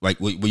saying, like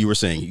what you were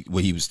saying,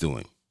 what he was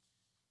doing.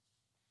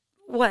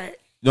 What?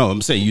 No,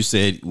 I'm saying you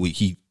said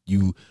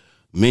you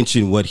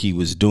mentioned what he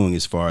was doing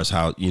as far as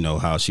how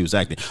she was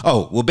acting.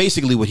 Oh, well,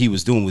 basically what he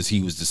was doing was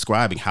he was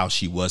describing how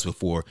she was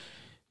before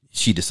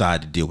she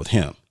decided to deal with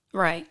him.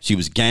 Right. She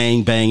was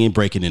gang banging,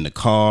 breaking into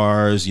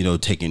cars,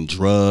 taking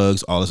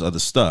drugs, all this other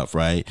stuff,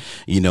 right?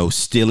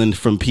 Stealing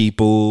from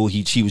people.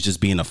 She was just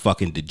being a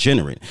fucking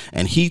degenerate.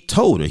 And he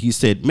told her, he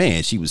said,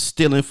 man, she was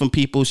stealing from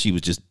people. She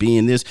was just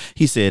being this.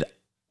 He said,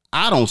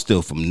 I don't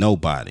steal from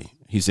nobody.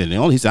 He said, I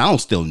don't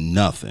steal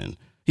nothing.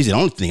 He said, the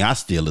only thing I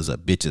steal is a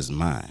bitch's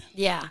mind.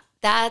 Yeah,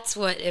 that's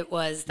what it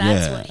was.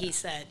 That's what he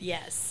said.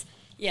 Yes.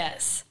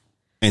 Yes.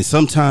 And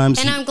sometimes...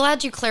 And I'm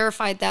glad you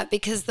clarified that,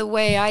 because the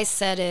way I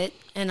said it,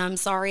 and I'm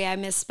sorry I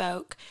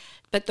misspoke,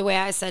 but the way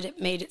I said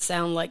it made it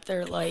sound like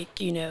they're like,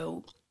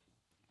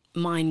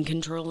 mind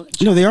controlling.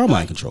 No, they are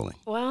mind controlling.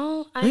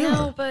 Well, I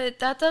know, but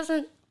that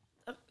doesn't...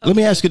 Okay. Let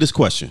me ask you this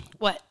question.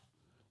 What?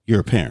 You're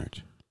a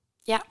parent.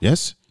 Yeah.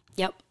 Yes?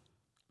 Yep.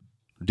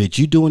 Did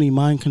you do any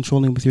mind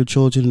controlling with your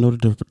children in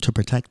order to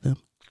protect them?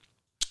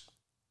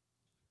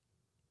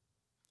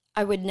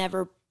 I would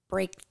never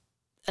break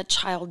a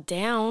child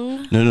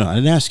down. No, I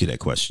didn't ask you that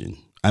question.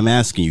 I'm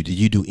asking you, did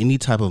you do any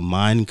type of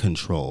mind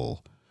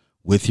control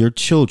with your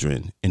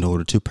children in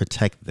order to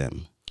protect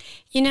them?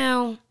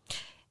 We're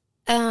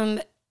not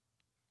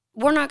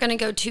going to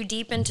go too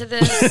deep into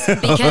this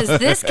because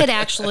this could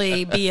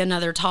actually be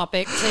another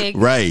topic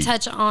to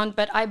touch on.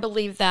 But I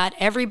believe that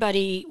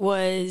everybody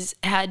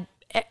I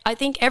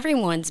think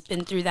everyone's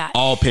been through that.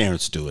 All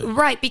parents do it.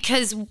 Right,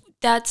 because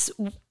that's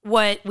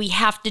what we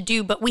have to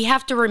do. But we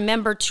have to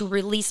remember to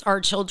release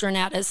our children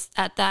at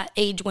that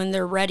age when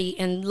they're ready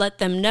and let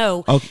them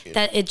know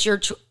that it's your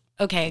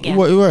Okay, again.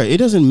 Right. It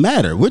doesn't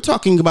matter. We're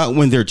talking about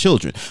when they're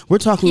children. We're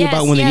talking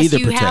about when they need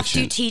the protection. You have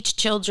to teach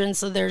children,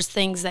 so there's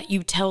things that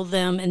you tell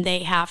them and they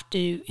have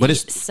to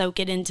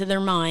soak it into their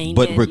mind.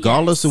 But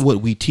regardless of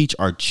what we teach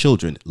our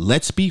children,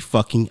 let's be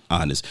fucking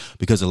honest,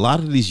 because a lot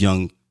of these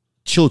young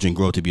children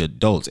grow to be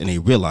adults and they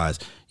realize,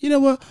 you know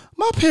what?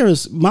 My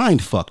parents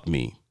mind fucked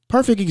me.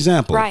 Perfect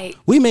example. Right.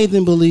 We made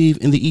them believe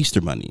in the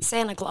Easter Bunny.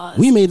 Santa Claus.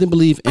 We made them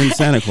believe in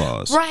Santa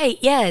Claus. Right.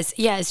 Yes.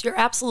 You're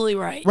absolutely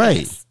right. Right.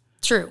 Yes.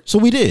 True. So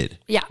we did.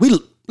 Yeah.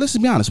 Let's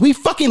be honest. We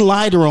fucking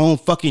lied to our own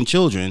fucking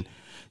children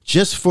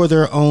just for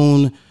their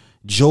own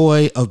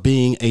joy of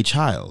being a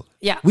child.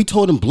 Yeah. We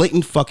told them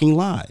blatant fucking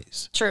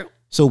lies. True.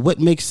 So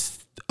what makes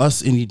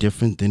us any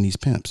different than these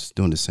pimps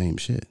doing the same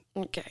shit?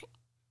 Okay.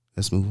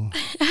 Let's move on.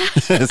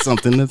 That's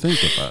something to think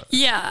about.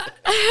 Yeah.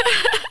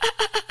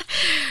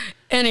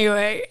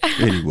 Anyway.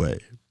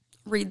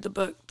 Read the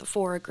book, The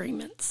Four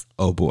Agreements.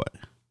 Oh boy.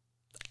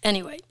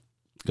 Anyway.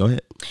 Go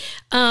ahead.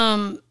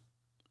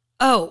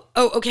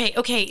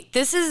 Okay.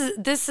 This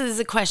is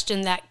a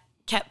question that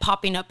kept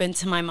popping up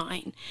into my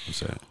mind.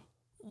 What's that?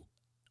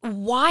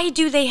 Why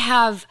do they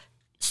have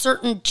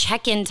certain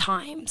check-in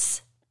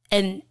times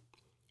and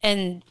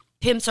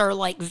pimps are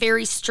like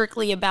very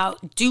strictly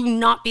about do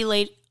not be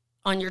late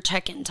on your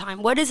check-in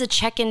time? What is a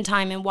check-in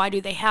time and why do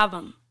they have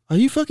them? Are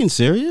you fucking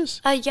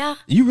serious? Yeah.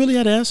 You really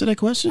had to answer that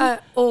question?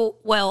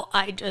 Well,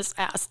 I just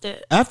asked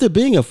it. After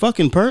being a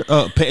fucking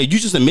you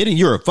just admitted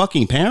you're a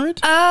fucking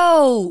parent?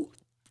 Oh,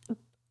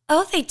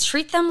 they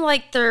treat them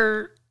like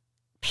they're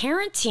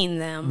parenting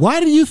them. Why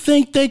do you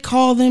think they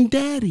call them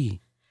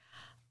daddy?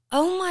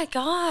 Oh my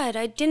God,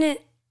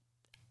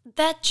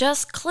 that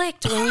just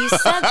clicked when you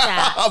said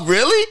that.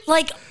 Really?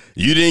 Like,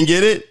 you didn't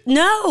get it?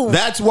 No.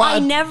 That's why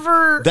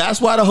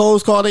That's why the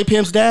hoes call their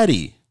pimps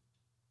daddy.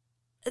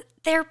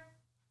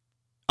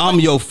 I'm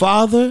your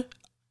father.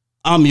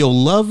 I'm your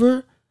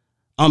lover.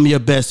 I'm your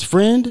best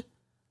friend.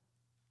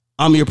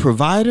 I'm your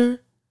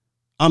provider.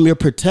 I'm your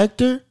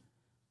protector.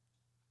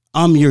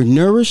 I'm your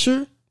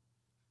nourisher.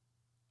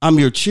 I'm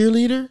your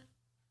cheerleader.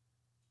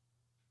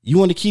 You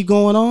want to keep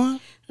going on?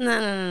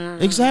 No.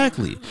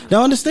 Exactly.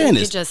 Now understand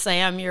this. You just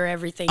say I'm your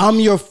everything. I'm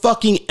your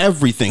fucking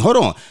everything. Hold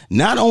on.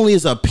 Not only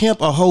is a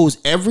pimp a hoe's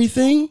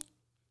everything.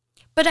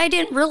 But I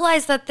didn't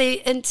realize that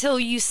until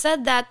you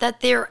said that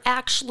they're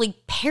actually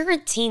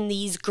parenting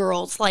these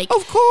girls. Like,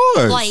 of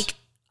course. Like,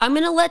 I'm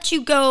going to let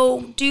you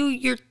go do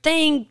your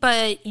thing,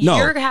 but you're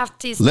going to have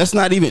to. Let's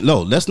not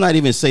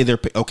even say they're,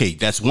 okay,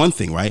 that's one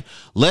thing, right?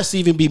 Let's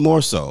even be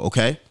more so,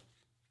 okay?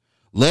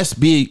 Let it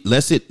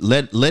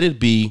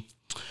be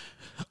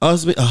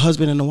a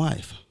husband and a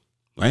wife,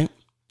 right?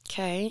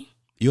 Okay.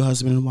 You're a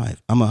husband and a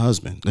wife. I'm a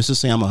husband. Let's just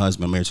say I'm a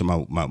husband. I'm married to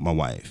my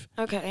wife.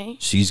 Okay.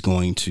 She's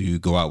going to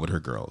go out with her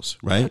girls,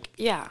 right? Okay.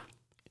 Yeah.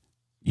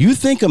 You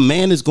think a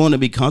man is going to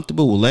be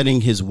comfortable with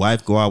letting his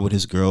wife go out with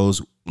his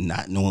girls,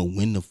 not knowing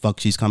when the fuck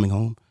she's coming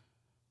home?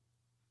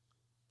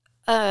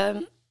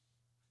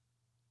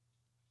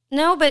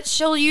 No, but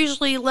she'll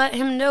usually let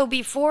him know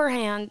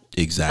beforehand.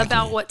 Exactly.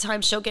 About what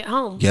time she'll get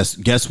home.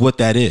 Guess what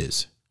that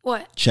is?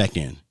 What?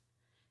 Check-in.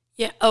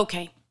 Yeah,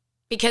 okay.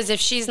 Because if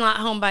she's not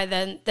home by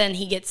then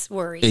he gets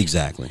worried.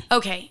 Exactly.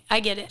 Okay, I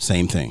get it.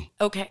 Same thing.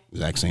 Okay.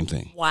 Exact same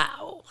thing.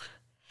 Wow.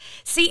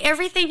 See,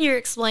 everything you're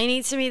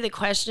explaining to me,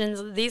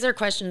 these are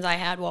questions I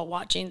had while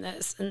watching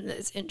this, and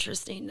it's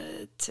interesting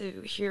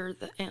to hear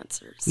the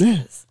answers.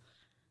 Yeah.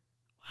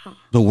 Wow.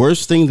 The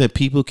worst thing that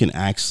people can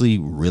actually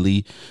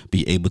really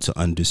be able to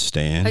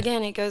understand.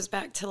 Again, it goes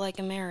back to like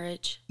a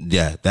marriage.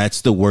 Yeah,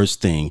 that's the worst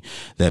thing,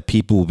 that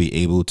people will be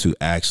able to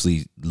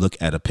actually look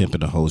at a pimp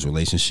and a hoe's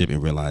relationship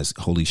and realize,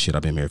 holy shit,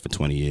 I've been married for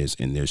 20 years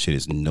and their shit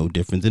is no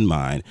different than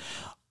mine.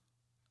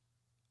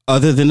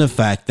 Other than the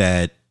fact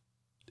that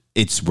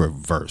it's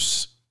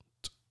reversed.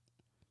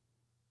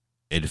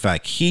 In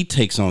fact, he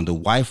takes on the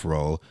wife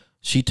role.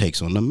 She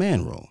takes on the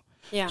man role.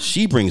 Yeah.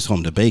 She brings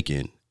home the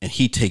bacon and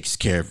he takes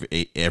care of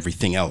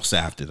everything else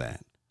after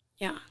that.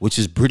 Yeah. Which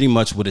is pretty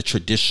much what a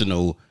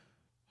traditional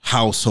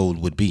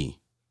household would be.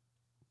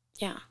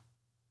 Yeah.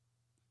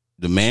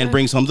 The man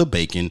brings home the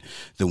bacon.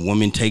 The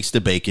woman takes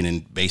the bacon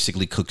and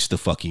basically cooks the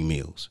fucking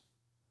meals.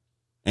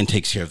 And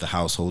takes care of the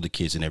household, the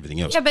kids, and everything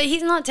else. Yeah, but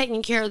he's not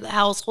taking care of the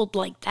household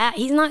like that.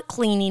 He's not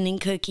cleaning and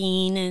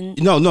cooking and.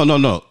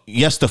 No.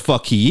 Yes, the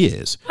fuck he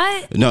is.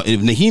 What? No,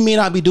 he may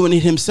not be doing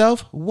it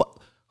himself. What?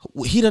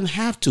 He doesn't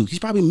have to. He's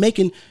probably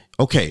making.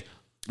 Okay,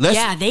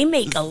 yeah, they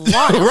make a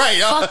lot of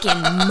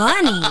fucking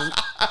money.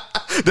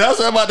 That's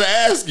what I'm about to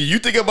ask you. You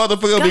think a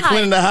motherfucker will be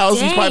cleaning the house?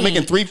 Dang. He's probably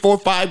making $3,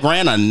 $4,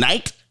 $5 a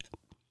night.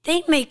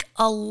 They make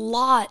a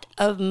lot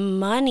of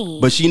money.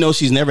 But she knows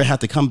she's never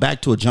had to come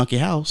back to a junky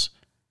house.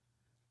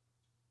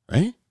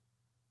 Right?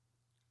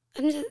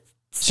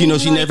 She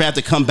knows she never had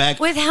to come back.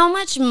 With how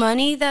much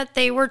money that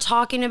they were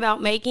talking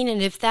about making, and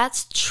if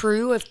that's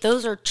true, if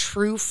those are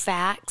true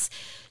facts,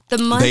 the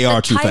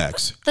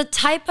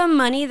type of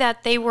money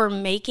that they were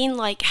making,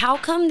 like, how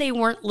come they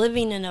weren't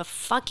living in a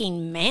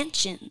fucking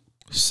mansion?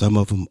 Some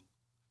of them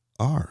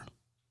are,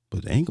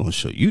 but they ain't gonna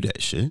show you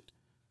that shit.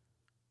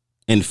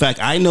 In fact,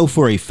 I know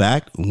for a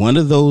fact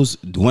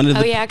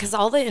yeah, because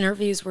all the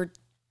interviews were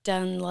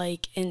done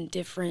like in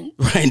different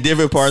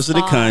parts of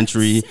the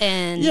country,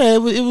 and yeah,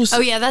 it was.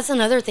 Oh yeah, that's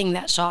another thing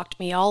that shocked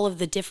me. All of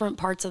the different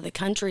parts of the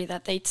country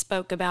that they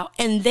spoke about,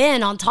 and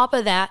then on top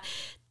of that,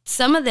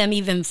 some of them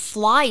even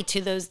fly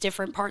to those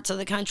different parts of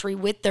the country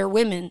with their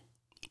women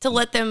to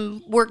let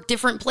them work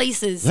different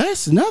places.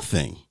 That's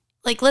nothing.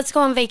 Like, let's go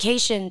on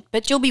vacation,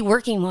 but you'll be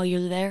working while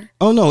you're there.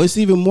 Oh no, it's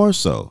even more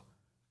so.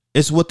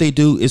 It's what they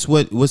do. It's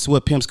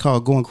what pimps call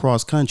going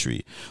cross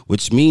country,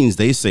 which means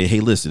they say, hey,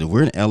 listen, if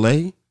we're in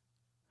LA,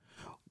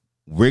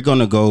 we're going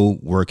to go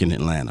work in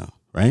Atlanta,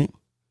 right?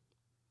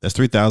 That's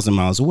 3,000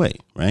 miles away,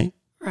 right?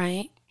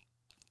 Right.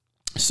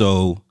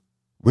 So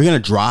we're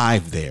going to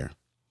drive there.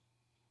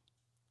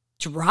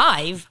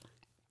 Drive?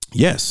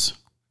 Yes.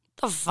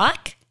 The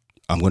fuck?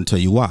 I'm going to tell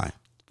you why.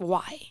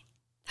 Why?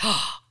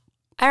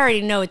 I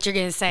already know what you're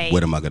gonna say.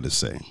 What am I gonna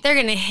say? They're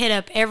gonna hit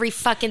up every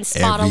fucking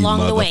spot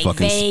along the way.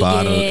 Vegas,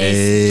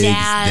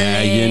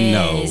 Dallas. You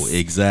know,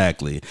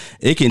 exactly.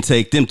 It can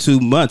take them 2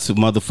 months to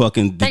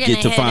motherfucking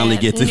finally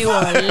get to New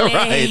Orleans.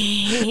 Right.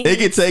 It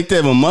can take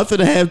them a month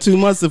and a half, 2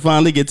 months to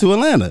finally get to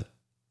Atlanta.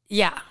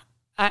 Yeah.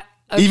 Okay.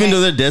 Even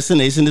though their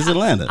destination is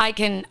Atlanta. I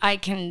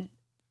can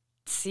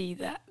see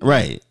that.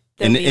 Right.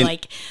 They'll be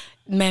like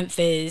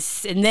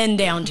Memphis and then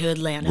down to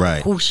Atlanta.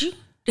 Right. Whoosh.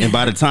 And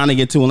by the time they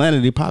get to Atlanta,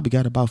 they probably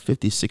got about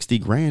 50, 60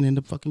 grand in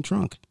the fucking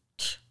trunk.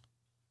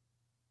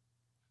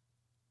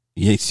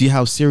 You see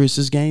how serious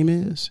this game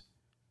is?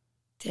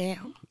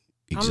 Damn.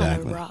 Exactly.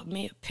 I'm gonna rob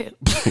me a pimp.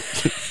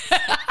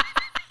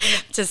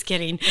 Just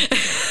kidding.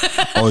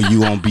 Or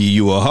you won't be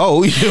you a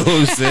hoe. You know what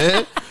I'm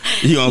saying?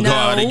 You gonna go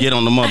out and get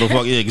on the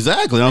motherfucker.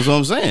 Exactly. That's what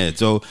I'm saying.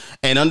 So,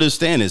 and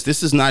understand this.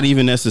 This is not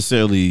even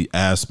necessarily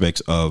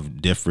aspects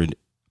of different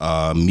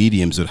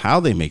mediums of how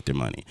they make their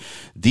money.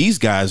 These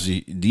guys,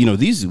 you know,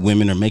 these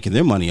women are making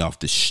their money off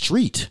the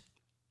street.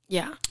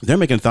 Yeah. They're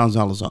making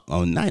 $1,000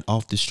 a night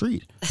off the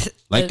street.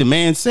 Like the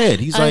man said,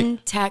 he's like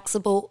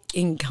untaxable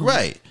income.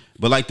 Right.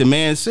 But like the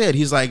man said,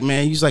 he's like,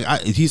 man, he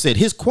said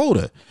his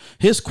quota,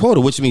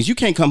 which means you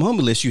can't come home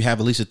unless you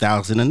have at least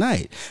 1,000 a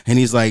night. And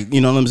he's like,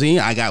 you know what I'm saying?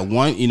 I got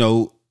one, you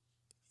know,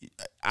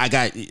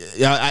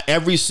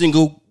 every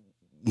single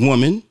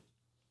woman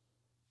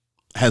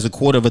has a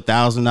quota of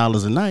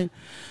 $1,000 a night.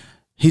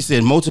 He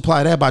said,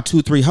 multiply that by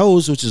 2-3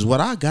 hoes, which is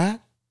what I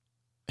got.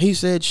 He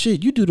said,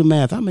 shit, you do the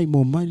math. I make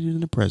more money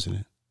than the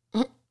president.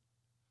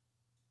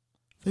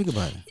 Think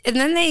about it. And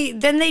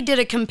then they did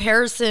a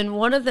comparison.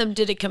 One of them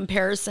did a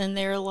comparison.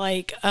 They're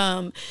like,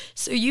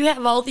 so you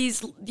have all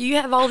these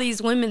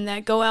women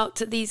that go out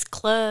to these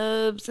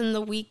clubs and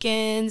the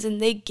weekends and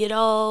they get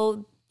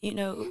all, you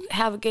know,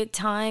 have a good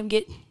time,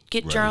 get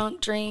right.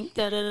 Drunk, drink,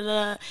 da da da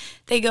da.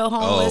 They go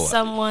home with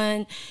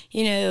someone,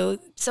 you know,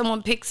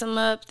 someone picks them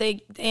up,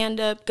 they end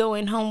up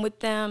going home with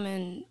them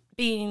and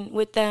being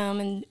with them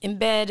and in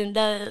bed and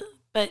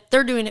but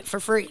they're doing it for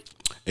free.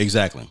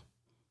 Exactly.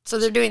 So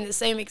they're doing the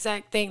same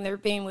exact thing. They're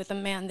being with a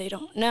man they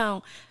don't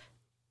know.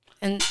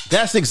 And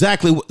that's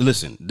exactly what,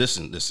 listen.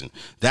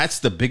 That's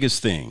the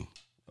biggest thing,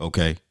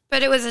 okay?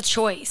 But it was a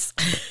choice.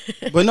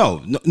 But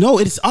no,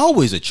 it's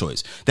always a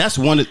choice. That's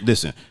one of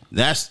the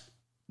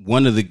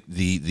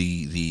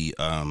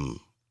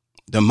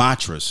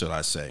mantras, should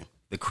I say,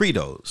 the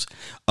credos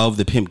of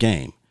the pimp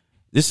game.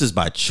 This is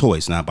by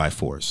choice, not by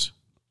force.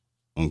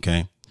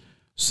 Okay?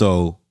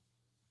 So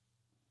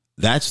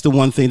that's the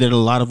one thing that a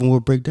lot of them will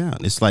break down.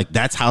 It's like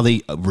that's how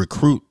they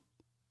recruit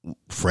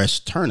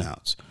fresh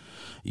turnouts.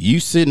 You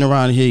sitting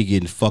around here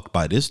getting fucked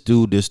by this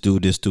dude, and this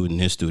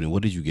dude, and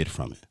what did you get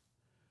from it?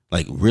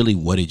 Like, really,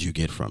 what did you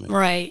get from it?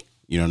 Right.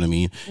 You know what I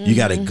mean? Mm-hmm. You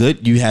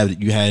got you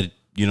had,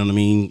 you know what I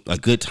mean, a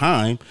good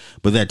time,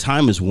 but that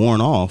time is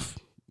worn off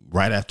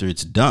right after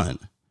it's done.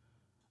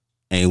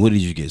 And what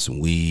did you get? Some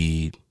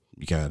weed.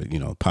 You got, you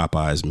know,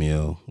 Popeye's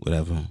meal,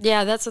 whatever.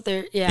 Yeah, that's what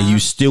they're, yeah. And you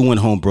still went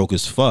home broke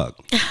as fuck.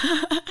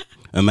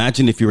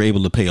 Imagine if you're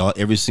able to pay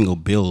every single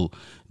bill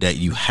that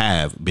you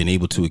have been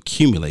able to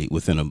accumulate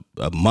within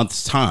a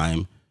month's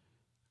time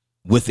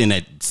within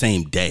that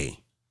same day.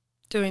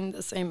 Doing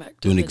the same activity.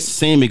 Doing the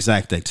same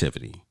exact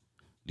activity.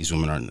 These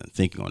women aren't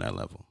thinking on that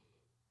level.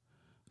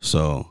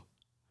 So,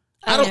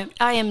 I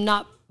am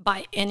not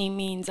by any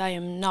means, I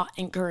am not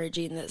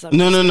encouraging this.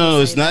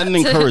 No. It's not an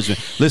encouragement.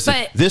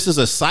 Listen, this is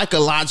a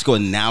psychological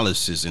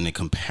analysis and a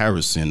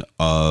comparison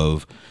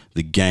of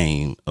the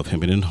game of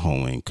pimping and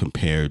hoeing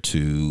compared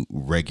to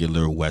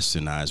regular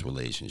westernized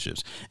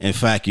relationships. In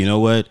fact, you know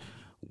what?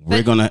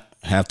 We're going to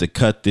have to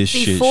cut this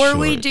shit short. Before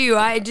we do,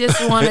 I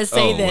just want to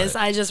say this.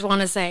 What? I just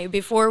want to say,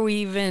 before we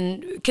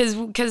even,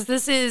 because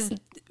this is,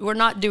 we're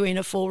not doing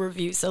a full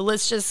review, so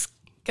let's just,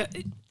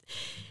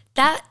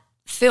 that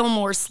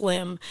Fillmore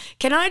Slim.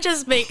 Can I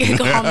just make a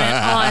comment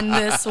on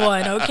this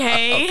one,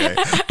 okay?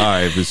 All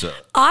right, for sure.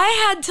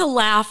 I had to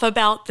laugh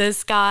about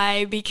this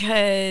guy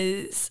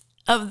because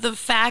of the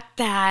fact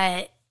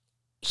that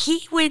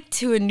he went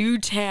to a new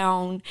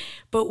town,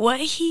 but what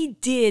he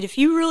did, if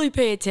you really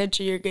pay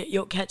attention,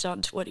 you'll catch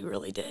on to what he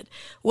really did.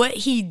 What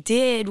he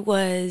did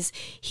was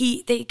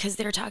because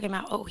they're talking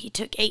about,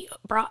 he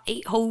brought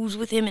 8 hoes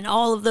with him, and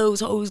all of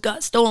those hoes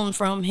got stolen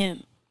from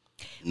him.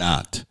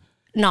 Not.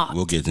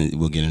 We'll get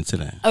into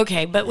that.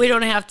 Okay, but we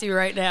don't have to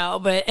right now.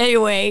 But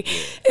anyway,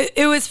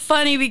 it was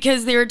funny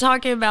because they were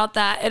talking about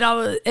that,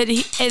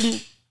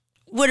 and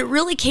what it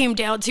really came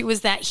down to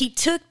was that he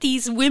took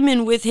these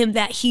women with him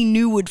that he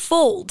knew would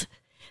fold,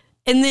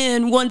 and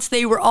then once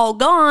they were all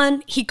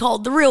gone, he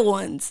called the real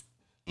ones,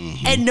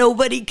 and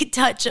nobody could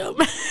touch them.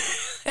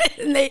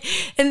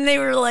 and they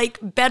were like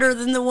better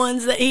than the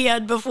ones that he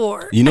had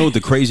before. You know what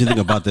the crazy thing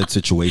about that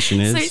situation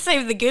is? So he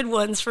saved the good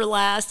ones for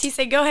last. He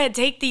said, "Go ahead,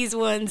 take these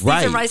ones.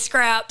 Right. These are my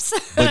scraps."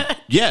 But,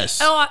 yes.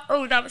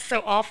 Oh, that was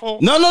so awful.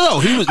 No.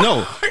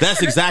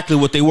 That's exactly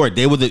what they were.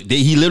 They were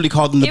he literally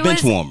called them the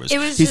bench warmers. It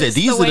was he just said,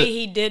 these the are way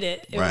he did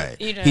it. Right.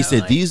 Was, he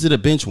said, these are the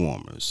bench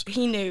warmers.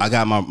 He knew. I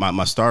got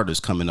my starters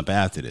coming up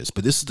after this.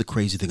 But this is the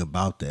crazy thing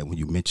about that when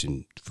you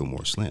mentioned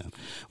Fillmore Slim.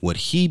 What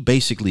he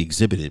basically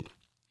exhibited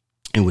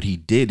and what he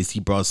did is he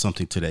brought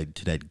something to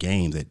that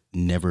game that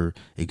never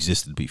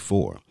existed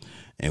before.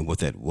 And what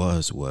that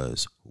was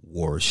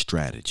war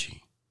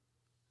strategy.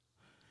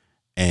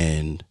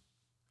 And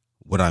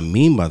what I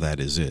mean by that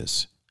is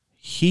this.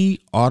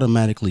 He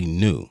automatically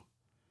knew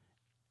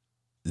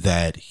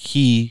that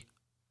he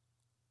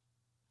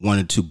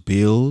wanted to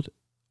build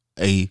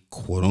a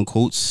quote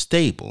unquote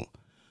stable,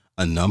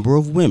 a number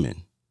of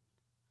women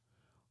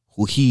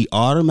who he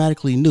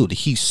automatically knew that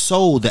he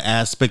sold the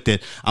aspect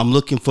that I'm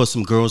looking for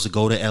some girls to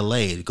go to LA.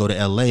 You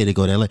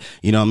know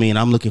what I mean?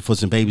 I'm looking for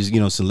some babies,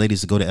 some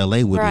ladies to go to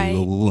LA with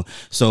me.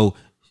 So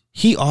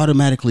he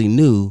automatically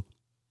knew,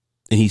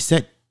 and he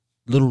set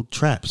little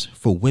traps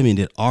for women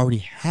that already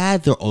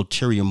had their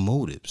ulterior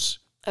motives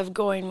of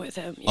going with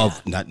him. Yeah.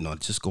 Of not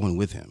just going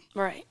with him.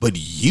 Right. But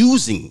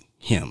using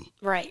him.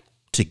 Right.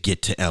 To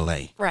get to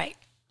LA. Right.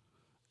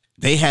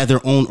 They had their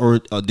own or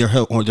their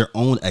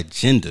own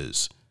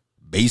agendas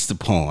based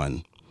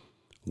upon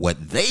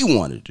what they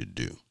wanted to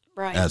do,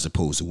 right, as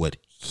opposed to what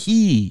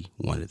he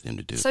wanted them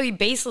to do. So he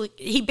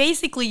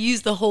basically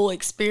used the whole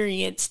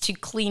experience to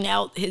clean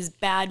out his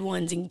bad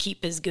ones and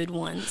keep his good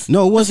ones.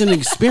 No, it wasn't an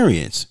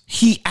experience.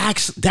 He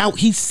set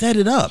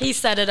it up. He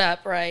set it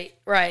up, right.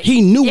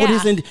 He knew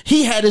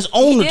he had his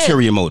own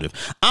ulterior motive.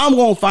 I'm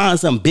gonna find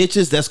some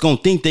bitches that's gonna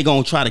think they're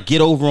gonna try to get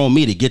over on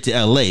me to get to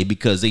LA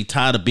because they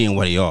tired of being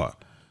where they are.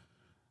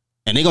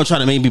 And they're going to try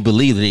to make me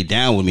believe that they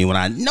down with me when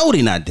I know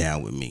they're not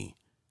down with me.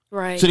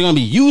 Right. So they're going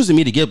to be using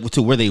me to get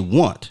to where they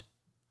want.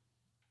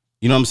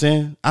 You know what I'm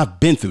saying? I've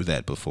been through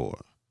that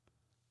before.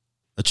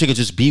 A chick will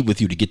just be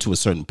with you to get to a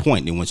certain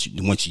point. And once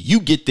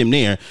you get them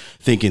there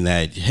thinking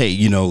that, hey,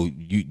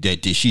 that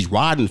she's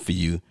riding for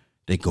you,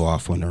 they go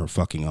off on their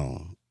fucking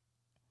own.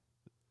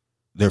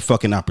 They're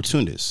fucking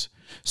opportunists.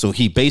 So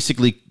he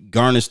basically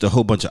garnished a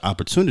whole bunch of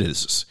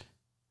opportunists,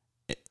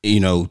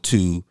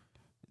 to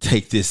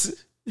take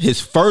this...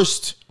 his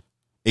first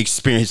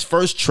experience, his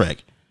first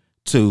trek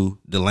to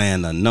the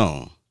land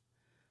unknown.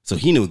 So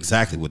he knew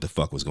exactly what the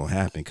fuck was going to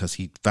happen because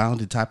he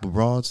found the type of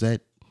broads that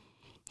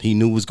he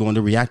knew was going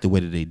to react the way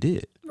that they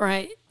did.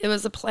 Right. It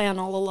was a plan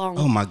all along.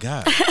 Oh my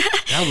God.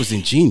 That was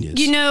ingenious.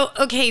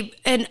 Okay,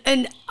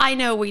 and I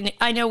know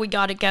we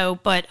got to go,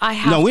 but I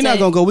have No, we're not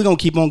going to go. We're going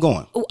to keep on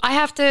going. I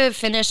have to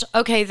finish.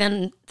 Okay,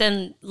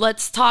 then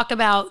let's talk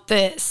about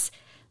this.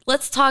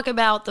 Let's talk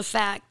about the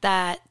fact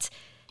that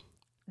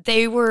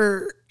they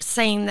were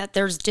saying that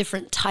there's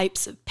different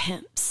types of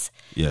pimps.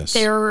 Yes.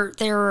 There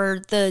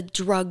are the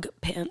drug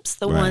pimps,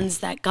 the ones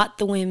that got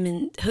the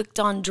women hooked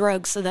on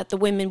drugs so that the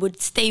women would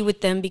stay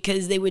with them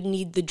because they would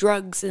need the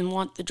drugs and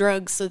want the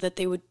drugs so that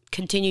they would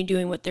continue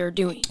doing what they're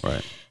doing.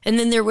 Right. And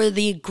then there were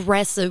the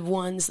aggressive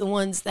ones, the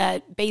ones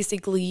that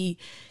basically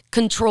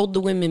controlled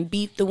the women,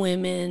 beat the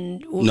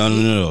women. No.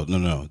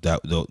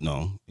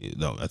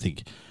 No, I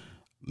think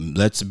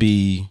let's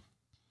be...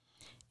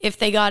 If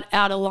they got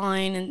out of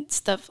line and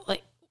stuff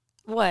like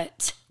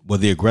what? Well,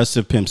 the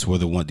aggressive pimps were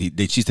the one.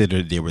 She said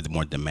they were the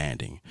more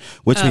demanding,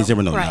 which means there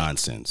were no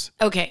nonsense.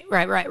 Okay,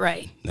 right.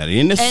 Now they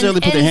didn't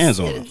necessarily put their hands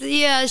on them.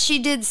 Yeah, she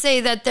did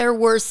say that there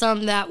were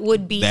some that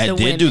would beat the women.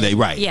 That did do they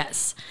right?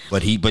 Yes,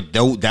 but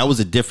that was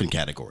a different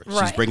category.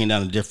 Right. She's breaking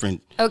down a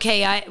different.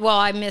 Okay,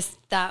 I missed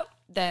that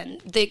then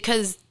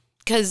because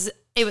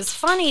it was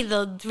funny.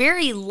 The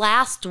very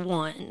last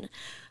one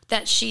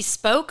that she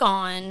spoke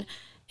on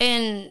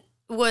and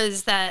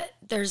was that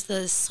there's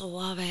the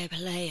suave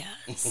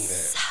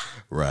players.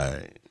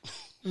 Right.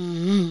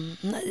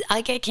 Mm-hmm.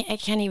 I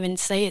can't even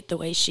say it the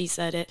way she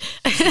said it.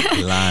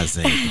 Blase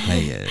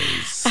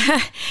players.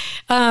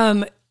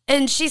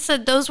 And she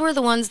said those were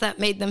the ones that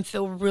made them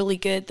feel really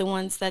good, the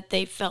ones that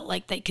they felt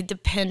like they could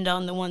depend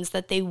on, the ones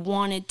that they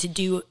wanted to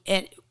do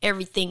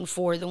everything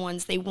for, the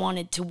ones they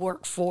wanted to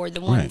work for, the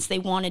ones they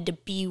wanted to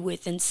be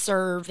with and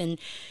serve and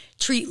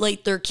treat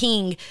like their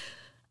king.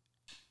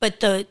 But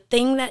the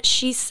thing that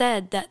she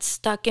said that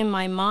stuck in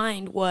my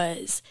mind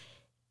was,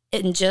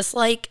 and just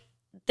like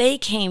they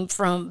came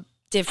from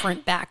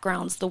different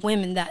backgrounds, the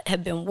women that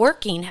have been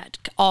working had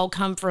all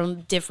come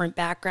from different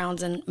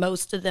backgrounds, and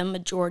most of them,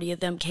 majority of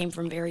them, came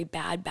from very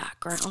bad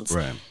backgrounds.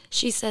 Right.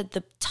 She said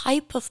the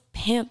type of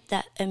pimp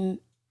that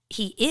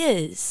he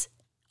is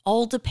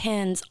all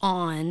depends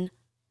on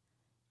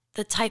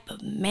the type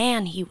of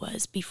man he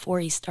was before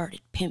he started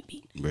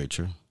pimping. Very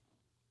true.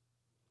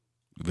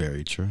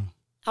 Very true.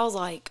 I was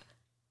like,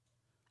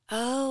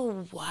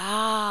 oh,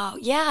 wow.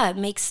 Yeah, it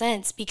makes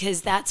sense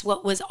because that's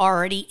what was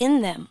already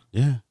in them.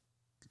 Yeah.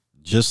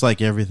 Just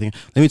like everything.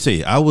 Let me tell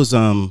you, I was,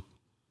 I've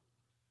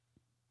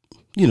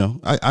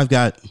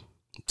got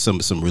some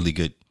really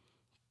good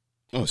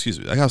Oh, excuse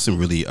me. I got some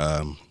really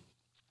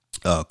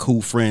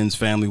cool friends,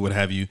 family, what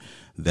have you,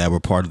 that were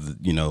part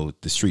of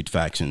the street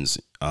factions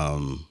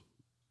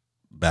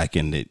back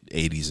in the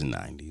 80s and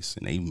 90s,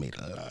 and they made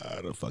a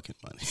lot of fucking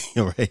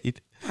money,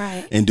 right?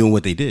 And doing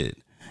what they did.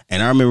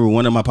 And I remember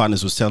one of my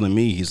partners was telling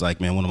me, he's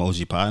like, man, one of my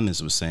OG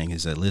partners was saying, he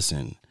said,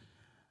 listen,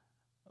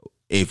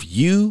 if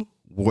you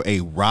were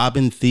a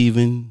robbing,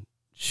 thieving,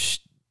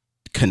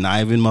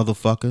 conniving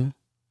motherfucker,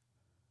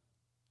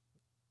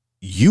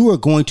 you are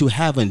going to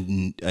have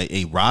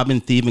a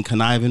robbing, thieving,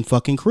 conniving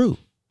fucking crew.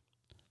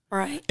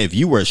 Right. If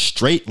you were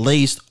straight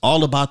laced,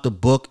 all about the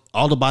book,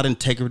 all about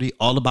integrity,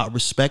 all about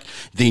respect,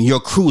 then your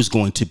crew is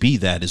going to be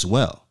that as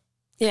well.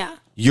 Yeah.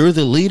 You're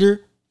the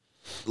leader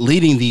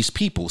leading these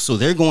people. So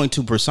they're going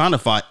to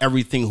personify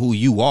everything who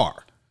you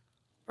are.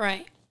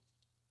 Right.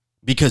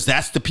 Because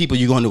that's the people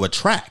you're going to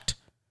attract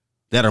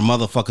that are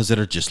motherfuckers that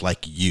are just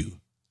like you.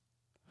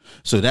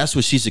 So that's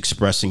what she's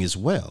expressing as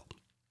well.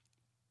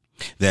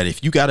 That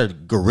if you got a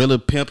gorilla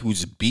pimp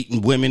who's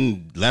beating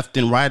women left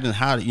and right and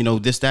how,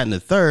 this, that, and the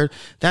third,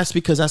 that's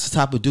because that's the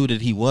type of dude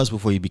that he was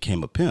before he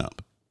became a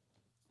pimp.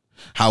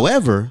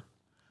 However,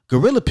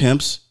 gorilla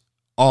pimps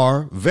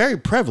are very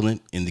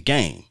prevalent in the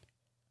game.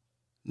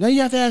 Now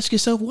you have to ask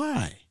yourself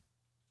why.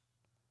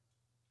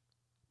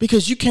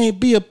 Because you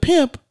can't be a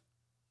pimp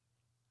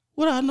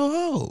without no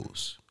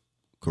hoes.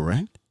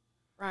 Correct?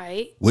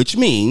 Right. Which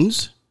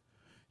means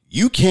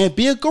you can't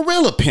be a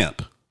gorilla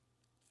pimp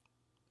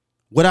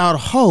without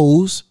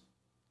hoes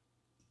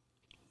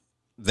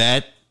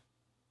that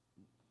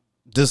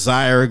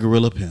desire a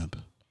gorilla pimp.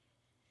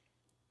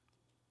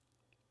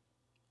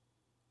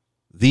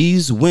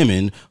 These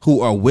women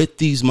who are with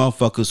these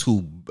motherfuckers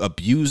who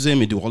abuse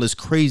them and do all this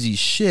crazy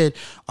shit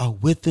are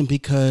with them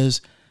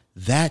because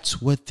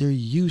that's what they're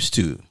used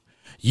to.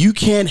 You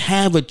can't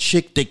have a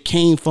chick that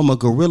came from a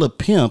gorilla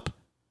pimp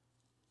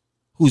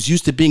who's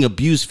used to being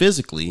abused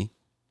physically,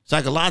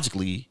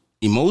 psychologically,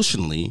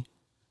 emotionally,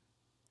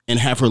 and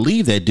have her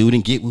leave that dude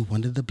and get with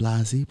one of the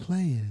blasé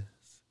players.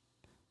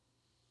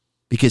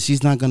 Because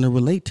she's not going to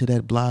relate to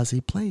that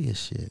blasé player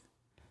shit.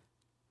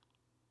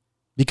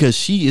 Because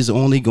she is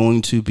only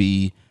going to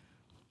be,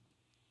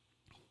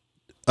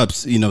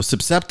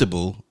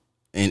 susceptible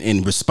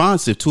and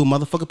responsive to a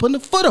motherfucker putting a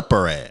foot up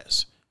her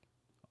ass.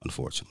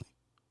 Unfortunately.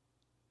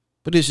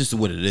 But it's just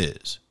what it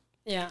is.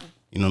 Yeah.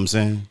 You know what I'm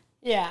saying?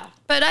 Yeah.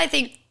 But I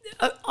think,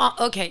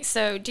 okay,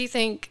 so do you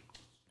think,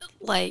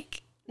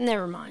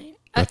 never mind.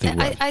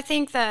 I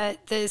think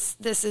that this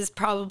is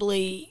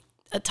probably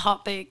a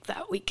topic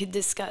that we could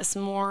discuss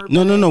more.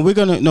 No. We're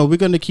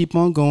gonna keep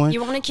on going.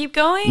 You want to keep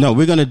going? No,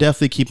 we're gonna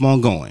definitely keep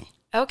on going.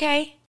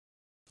 Okay.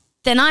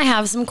 Then I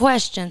have some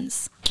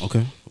questions.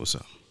 Okay. What's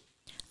up?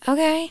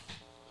 Okay.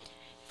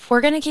 If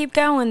we're gonna keep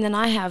going, then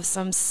I have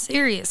some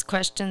serious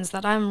questions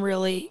that I'm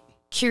really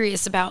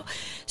curious about.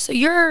 So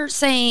you're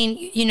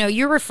saying,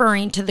 you're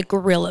referring to the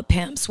gorilla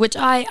pimps, which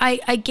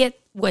I get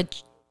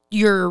what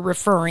you're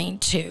referring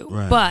to,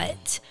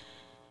 right.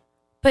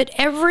 But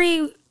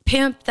every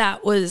pimp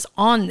that was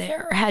on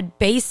there had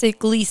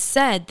basically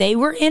said, they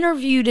were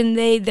interviewed and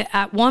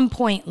at one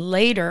point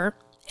later,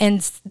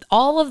 and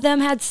all of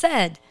them had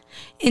said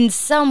in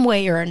some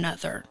way or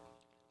another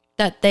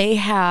that they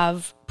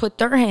have put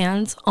their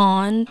hands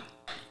on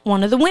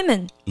one of the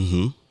women.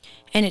 Mm-hmm.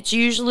 And it's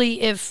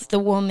usually if the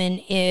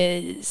woman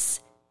is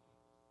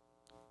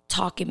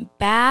talking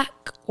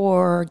back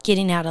or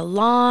getting out of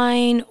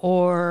line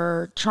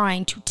or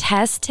trying to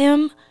test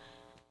him.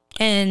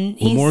 And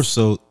more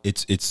so,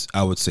 it's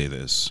I would say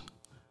this.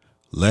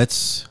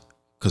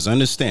 Because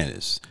understand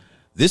this.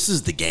 This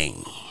is the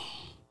game.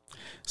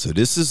 So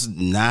this is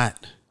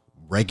not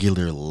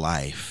regular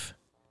life.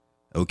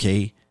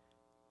 Okay?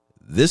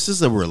 This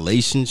is a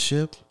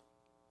relationship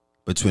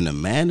between a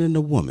man and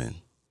a woman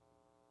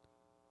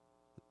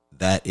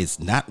that is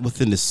not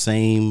within the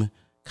same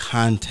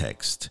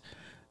context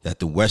that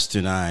the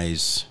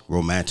westernized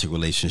romantic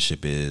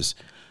relationship is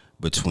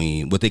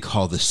between what they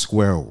call the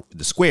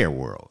square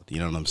world. You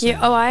know what I'm saying?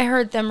 Yeah. Oh, I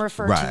heard them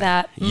refer to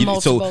that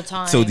multiple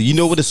times. So do you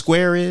know what a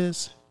square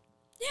is?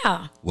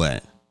 Yeah.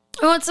 What?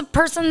 Well, it's a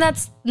person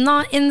that's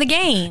not in the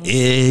game.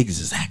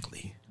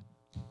 Exactly.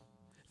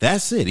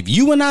 That's it. If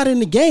you are not in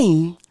the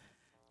game,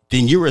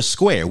 then you're a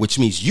square, which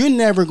means you're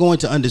never going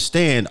to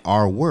understand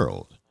our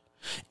world.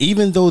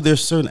 Even though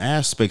there's certain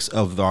aspects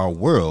of our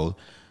world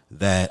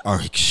that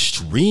are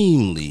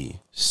extremely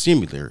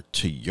similar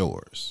to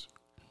yours.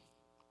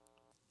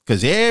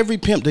 Because every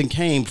pimp then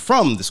came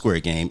from the square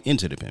game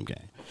into the pimp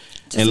game.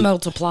 Just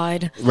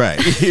multiplied. Right.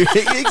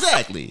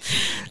 Exactly.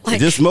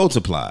 Just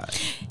multiplied.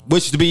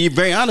 Which, to be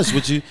very honest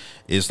with you,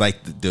 is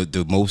like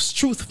the most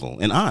truthful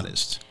and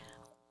honest.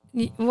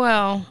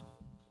 Well,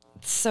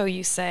 so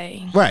you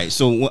say. Right.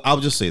 So I'll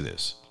just say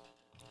this.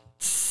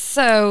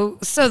 So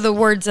the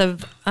words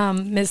of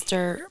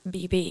Mr.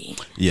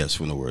 BB. Yes,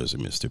 from the words of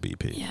Mr.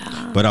 BP.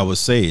 Yeah. But I would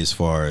say, as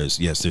far as,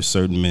 yes, there's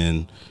certain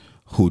men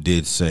who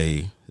did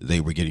say they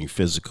were getting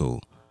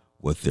physical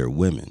with their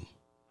women.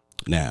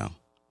 Now,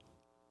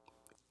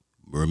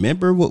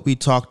 remember what we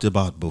talked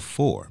about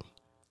before.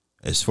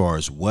 as far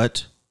as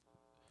what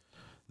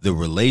the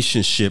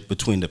relationship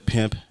between the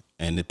pimp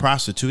and the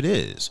prostitute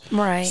is.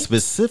 Right.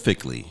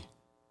 Specifically,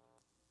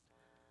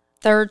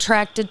 they're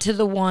attracted to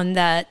the one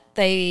that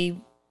they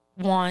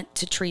want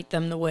to treat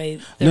them the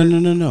way.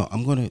 No.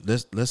 I'm gonna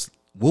let's.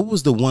 What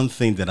was the one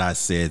thing that I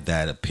said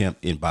that a pimp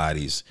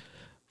embodies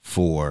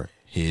for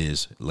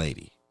his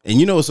lady? And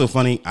you know what's so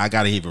funny? I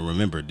gotta even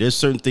remember. There's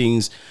certain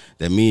things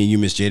that me and you,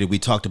 Miss Jada, we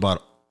talked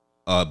about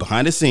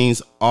behind the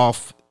scenes,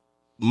 off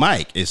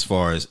mic, as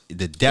far as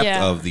the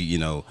depth of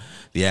the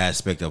the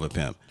aspect of a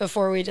pimp.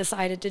 Before we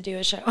decided to do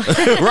a show.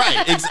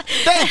 Right.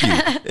 Thank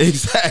you.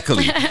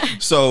 Exactly.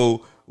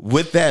 So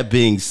with that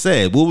being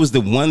said, what was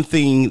the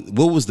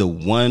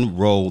one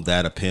role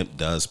that a pimp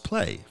does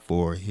play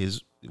for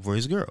his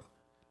girl?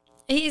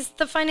 He's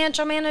the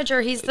financial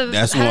manager. He's the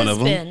That's husband. One of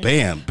them.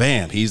 Bam,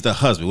 bam. He's the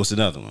husband. What's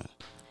another one?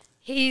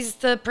 He's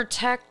the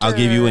protector. I'll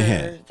give you a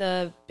hint.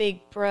 The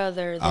big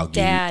brother, the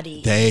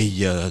daddy. There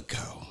you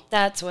go.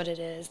 That's what it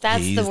is.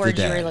 That's the word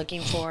you were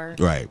looking for.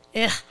 Right.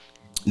 Ugh.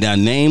 Now,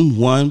 name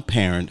one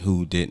parent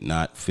who did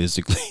not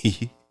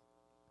physically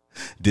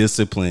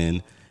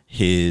discipline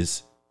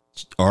his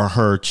or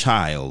her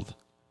child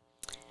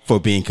for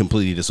being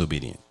completely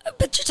disobedient.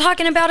 But you're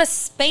talking about a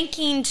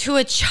spanking to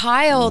a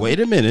child. Wait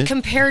a minute.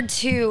 Compared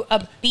to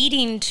a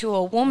beating to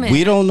a woman.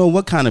 We don't know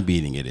what kind of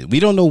beating it is. We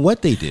don't know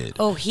what they did.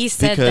 Oh, he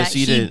said that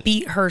he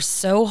beat her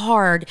so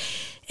hard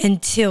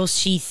until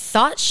she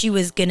thought she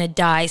was going to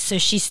die. So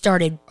she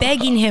started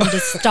begging him to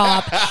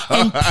stop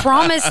and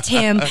promised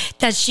him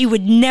that she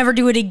would never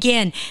do it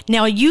again.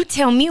 Now, you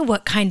tell me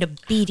what kind of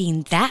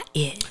beating that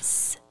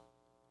is.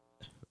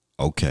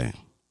 Okay.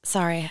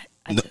 Sorry.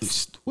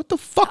 What the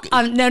fuck?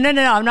 No.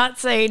 I'm not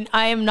saying,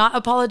 I am not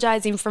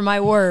apologizing for my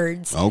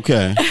words.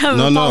 Okay. I'm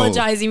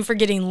apologizing for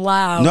getting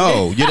loud.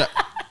 No, you're not.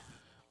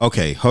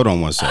 Okay, hold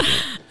on one second.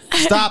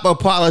 Stop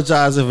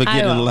apologizing for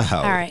getting loud.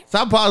 All right.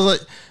 Stop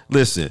apologizing.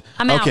 Listen.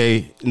 I'm out.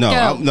 Okay.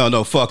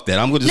 No, fuck that.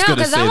 I'm just going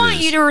to say this. No, because I want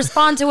you to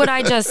respond to what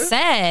I just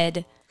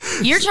said.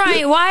 You're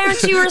trying. Why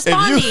aren't you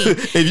responding?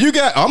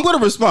 I'm going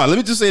to respond. Let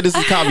me just say this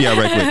is caveat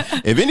right quick.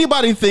 If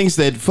anybody thinks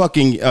that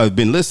fucking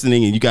been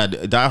listening and you got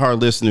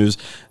diehard listeners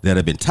that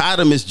have been tired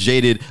of Miss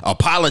Jaded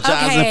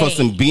apologizing for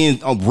some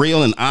being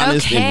real and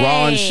honest and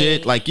raw and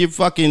shit, like you're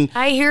fucking.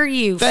 I hear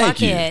you.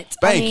 Thank you. It.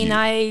 Thank you.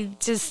 I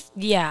just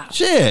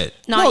Shit.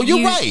 No,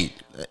 you're right.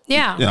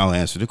 Yeah. Then I'll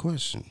answer the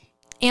question.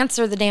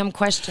 Answer the damn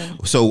question.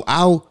 So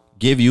I'll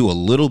give you a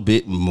little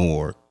bit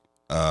more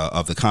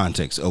of the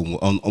context,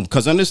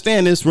 because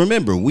understand this.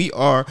 Remember, we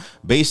are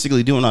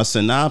basically doing our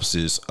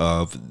synopsis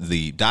of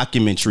the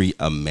documentary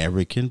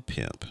American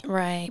Pimp.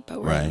 Right,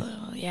 but we're a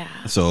little,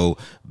 So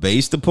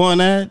based upon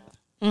that,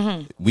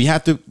 we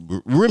have to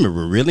remember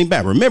we're reeling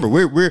back. Remember,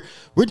 we're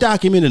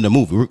documenting the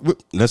movie.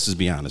 Let's just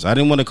be honest. I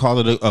didn't want to call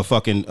it a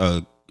fucking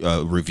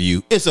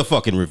review. It's a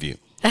fucking review.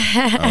 All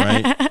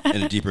right,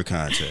 in a deeper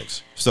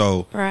context.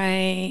 So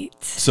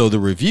So the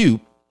review.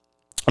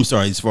 I'm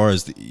sorry, as far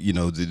as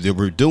that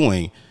we're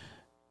doing,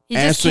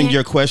 answering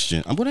your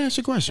question. I'm going to answer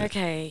your question.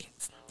 Okay.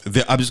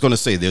 I'm just going to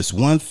say there's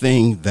one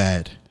thing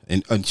that,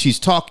 and she's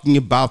talking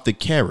about the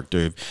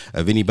character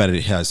of anybody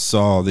that has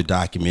saw the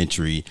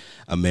documentary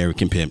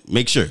American Pimp.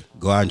 Make sure,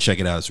 go out and check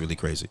it out. It's really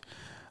crazy.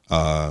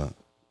 And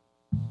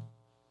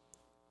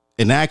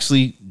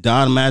actually,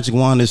 Don Magic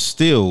Wand is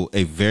still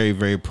a very,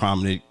 very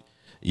prominent,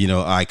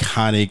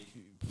 iconic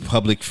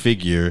public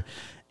figure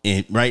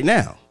right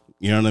now.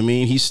 You know what I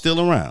mean? He's still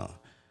around.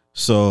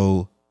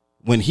 So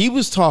when he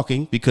was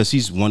talking, because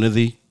he's one of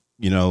the,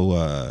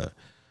 the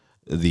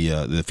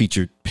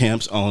featured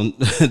pimps on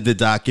the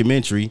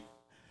documentary,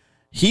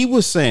 he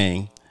was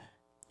saying,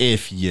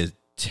 if you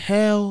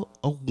tell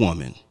a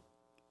woman,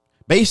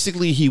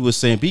 basically he was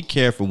saying, be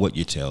careful what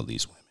you tell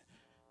these women.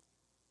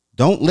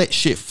 Don't let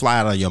shit fly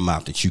out of your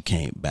mouth that you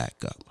can't back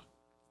up.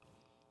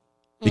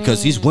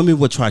 Because these women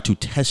will try to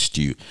test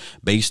you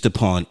based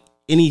upon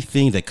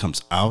anything that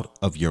comes out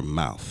of your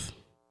mouth.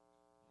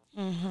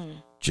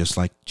 Just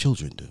like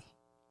children do.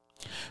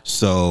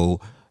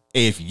 So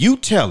if you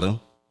tell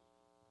them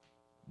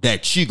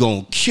that you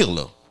gonna kill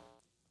her,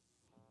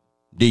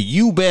 then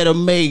you better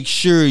make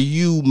sure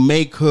you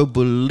make her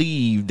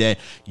believe that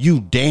you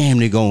damn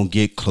near gonna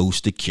get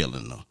close to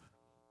killing her,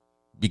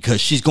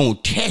 because she's gonna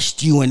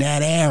test you in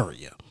that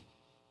area.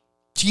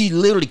 She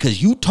literally,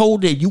 because you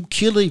told her you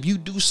kill her if you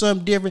do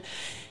something different.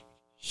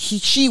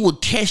 She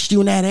would test you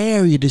in that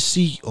area to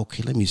see,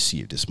 okay, let me see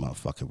if this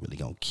motherfucker really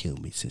gonna kill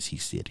me, since he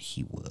said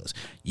he was.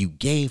 You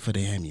gave her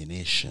the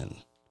ammunition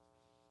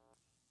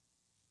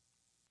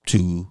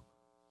to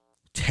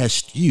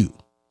test you.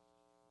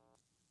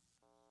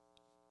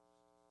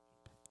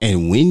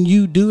 And when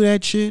you do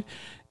that shit,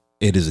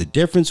 it is a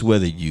difference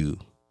whether you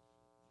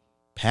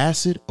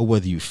pass it or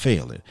whether you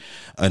fail it.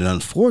 And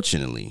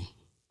unfortunately,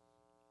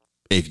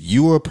 if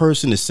you are a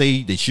person to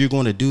say that you're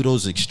going to do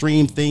those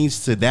extreme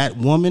things to that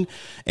woman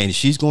and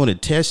she's going to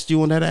test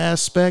you on that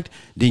aspect,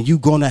 then you're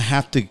going to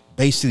have to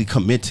basically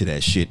commit to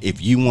that shit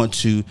if you want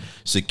to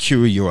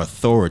secure your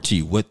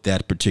authority with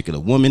that particular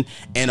woman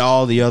and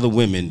all the other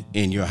women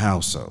in your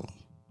household.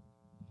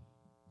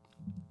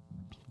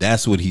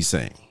 That's what he's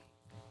saying.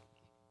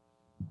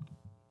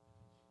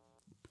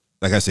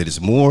 Like I said,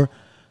 it's more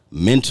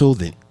mental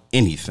than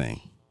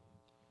anything.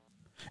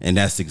 And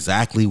that's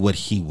exactly what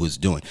he was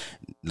doing.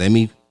 Let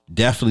me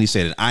definitely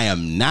say that I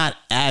am not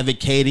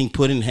advocating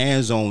putting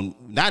hands on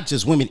not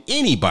just women,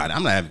 anybody.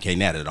 I'm not advocating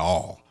that at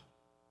all.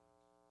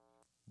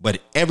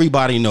 But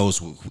everybody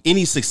knows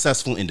any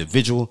successful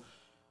individual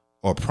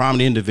or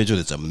prominent individual,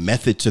 there's a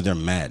method to their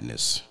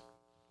madness.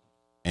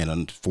 And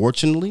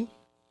unfortunately,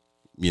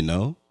 you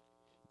know,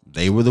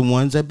 they were the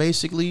ones that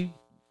basically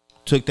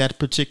took that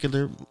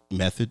particular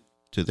method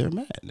to their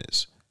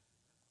madness.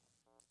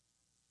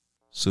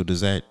 So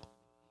does that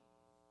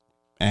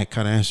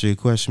kind of answer your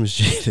question, Ms.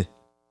 Jada?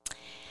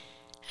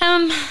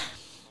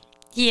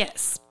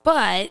 Yes,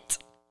 but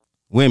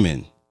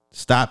women,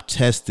 stop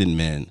testing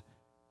men.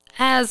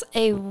 As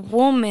a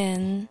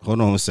woman,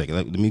 hold on a second.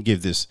 Let me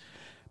give this.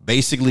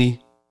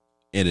 Basically,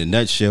 in a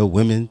nutshell,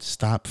 women,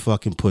 stop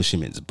fucking pushing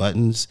men's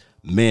buttons.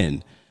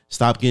 Men,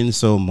 stop getting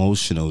so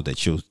emotional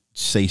that you'll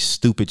say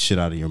stupid shit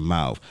out of your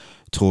mouth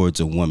towards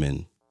a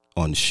woman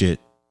on shit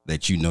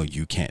that you know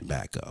you can't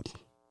back up.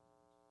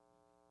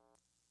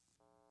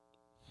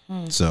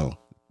 So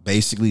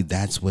basically,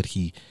 that's what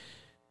he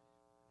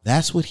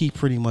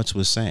pretty much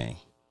was saying.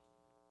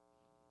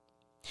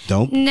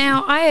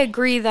 Now, I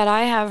agree that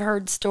I have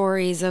heard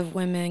stories of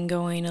women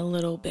going a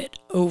little bit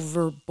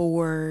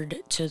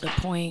overboard to the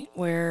point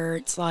where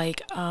it's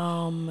like,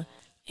 and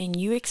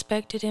you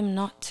expected him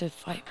not to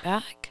fight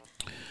back?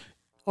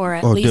 Or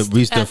at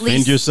least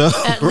defend yourself?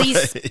 At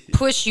least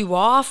push you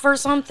off or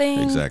something?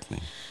 Exactly.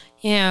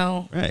 You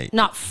know, right.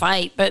 Not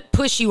fight, but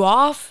push you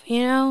off,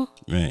 you know?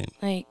 Right.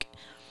 Like,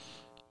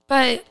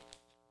 but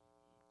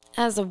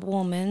as a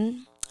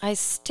woman, I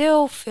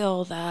still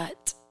feel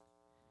that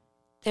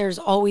there's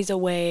always a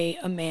way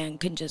a man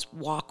can just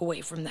walk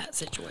away from that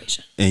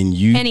situation. And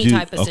any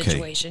type of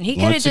situation. He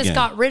could have just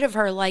got rid of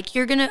her. Like,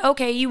 you're going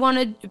to, you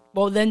want to,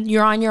 well, then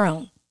you're on your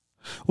own.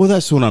 Well,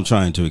 that's what I'm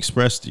trying to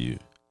express to you.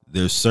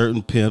 There's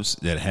certain pimps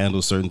that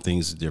handle certain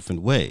things in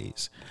different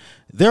ways.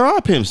 There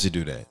are pimps that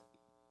do that.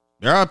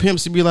 There are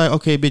pimps that be like,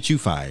 okay, bitch, you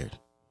fired.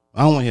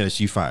 I don't want to hear that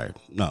you fired.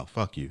 No,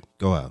 fuck you.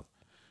 Go out.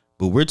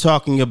 But we're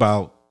talking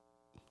about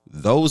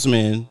those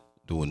men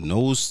doing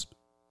those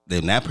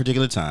in that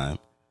particular time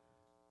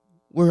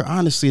where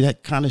honestly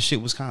that kind of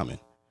shit was common.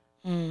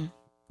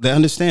 They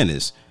understand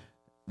this.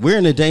 We're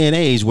in a day and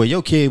age where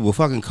your kid will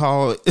fucking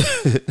call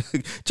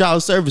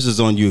child services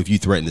on you if you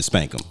threaten to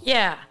spank them.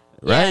 Yeah.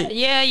 Right?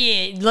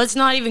 Yeah. Let's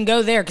not even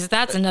go there because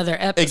that's another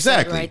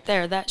episode right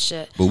there. That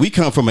shit. But we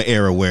come from an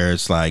era where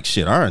it's like,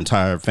 shit, our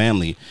entire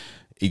family,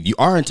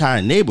 our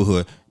entire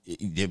neighborhood,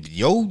 if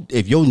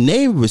your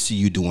neighbor see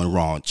you doing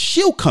wrong,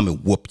 she'll come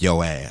and whoop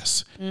your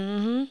ass.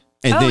 Mm-hmm.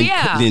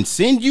 And then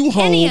send you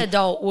home. Any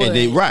adult would. And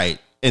then, right.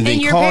 And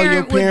then your call parent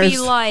your parents.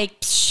 Would be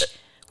like,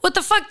 what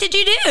the fuck did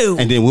you do?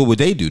 And then what would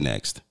they do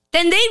next?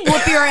 Then they'd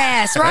whoop your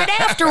ass right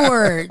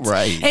afterwards.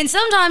 Right. And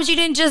sometimes you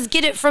didn't just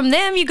get it from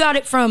them. You got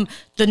it from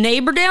the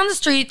neighbor down the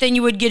street. Then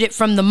you would get it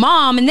from the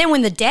mom. And then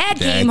when the dad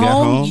came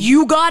home,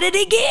 you got it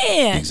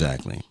again.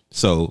 Exactly.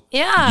 So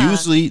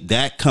usually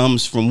that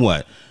comes from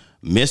what?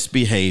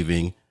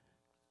 Misbehaving,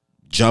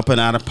 jumping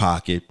out of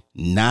pocket,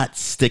 not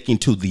sticking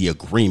to the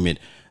agreement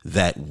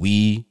that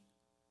we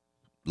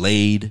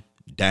laid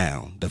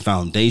down, the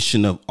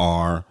foundation of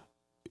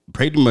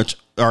pretty much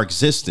our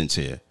existence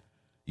here.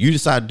 You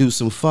decide to do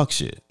some fuck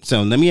shit.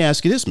 So let me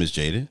ask you this, Miss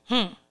Jada.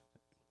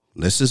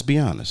 Let's just be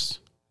honest.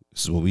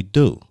 This is what we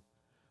do.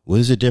 What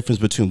is the difference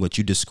between what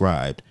you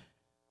described,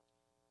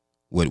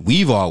 what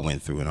we've all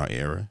went through in our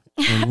era,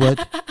 and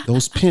what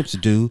those pimps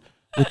do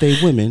with their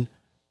women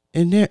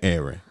in their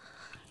era?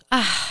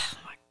 Oh,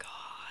 my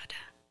God.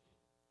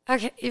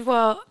 Okay,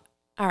 well,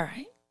 all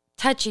right.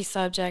 Touchy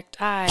subject.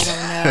 I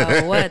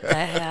don't know. What the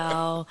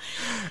hell?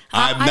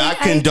 I'm not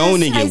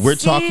condoning it. We're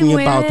talking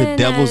about the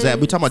devil's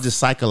advocate. We're talking about just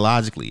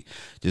psychologically.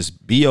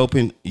 Just be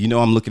open. You know,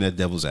 I'm looking at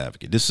devil's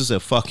advocate. This is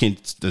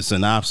the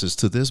synopsis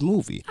to this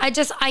movie. I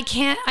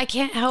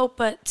can't help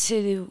but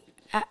to,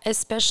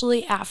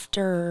 especially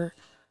after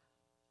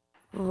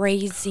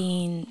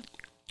raising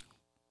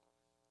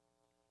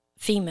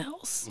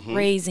females,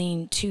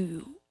 raising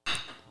two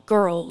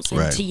girls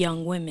into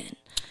young women.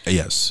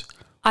 Yes.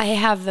 I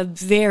have a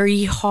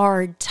very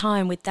hard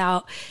time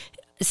without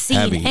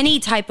seeing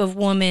any type of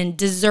woman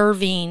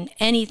deserving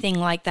anything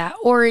like that,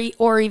 or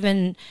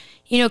even,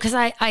 you know, because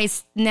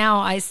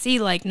I see,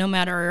 like, no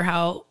matter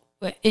how,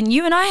 and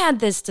you and I had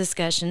this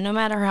discussion, no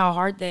matter how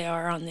hard they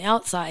are on the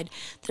outside,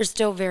 they're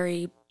still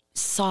very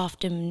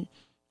soft and,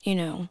 you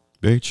know.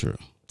 Very true.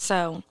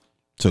 So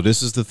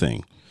this is the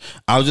thing.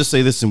 I'll just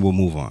say this and we'll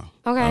move on.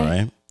 Okay. All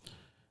right.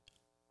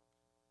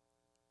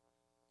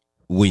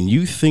 When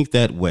you think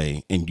that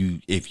way,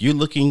 and if you're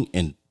looking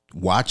and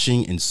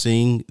watching and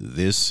seeing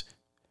this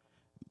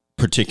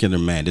particular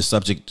man, this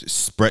subject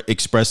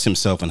express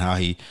himself and how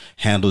he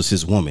handles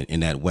his woman in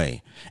that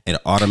way, it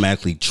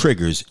automatically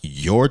triggers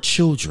your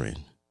children,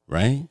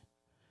 right?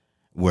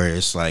 Where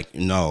it's like,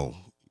 no,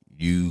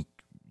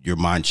 your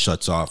mind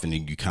shuts off and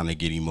then you kind of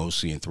get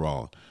emotionally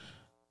enthralled.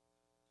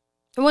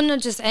 Well, not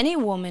just any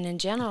woman in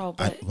general,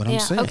 but I'm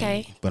saying,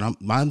 okay. But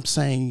I'm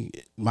saying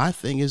my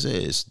thing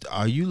is,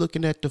 are you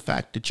looking at the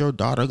fact that your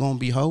daughter gonna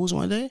be hoes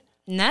one day?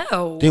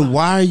 No. Then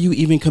why are you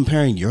even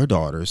comparing your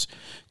daughters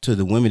to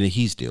the women that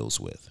he deals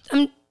with?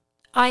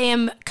 I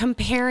am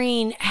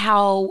comparing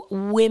how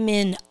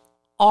women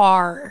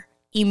are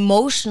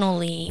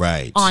emotionally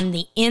on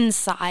the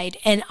inside,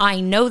 and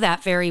I know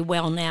that very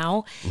well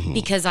now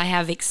because I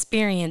have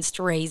experienced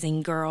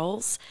raising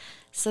girls.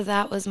 So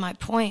that was my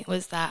point,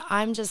 was that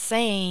I'm just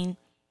saying,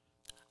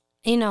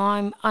 you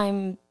know,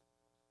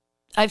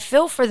 I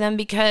feel for them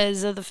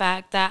because of the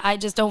fact that I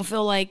just don't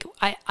feel like,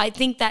 I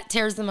think that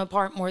tears them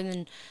apart more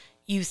than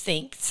you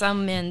think.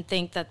 Some men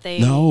think that they...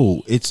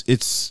 No,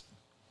 it's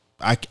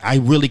I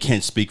really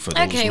can't speak for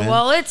those men.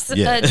 Well, it's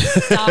a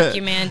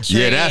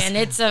documentary and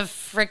it's a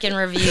freaking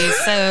review,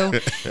 so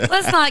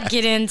let's not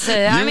get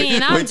into. I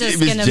mean, I'm just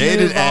gonna move on.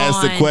 Jaden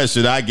asked the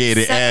question, I gave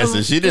the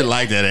answer. She didn't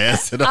like that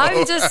answer. Though.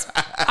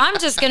 I'm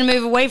just gonna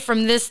move away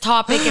from this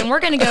topic, and we're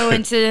gonna go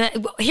into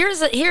here's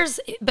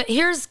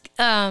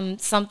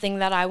something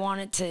that I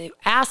wanted to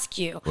ask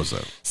you. What's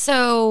up?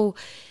 So,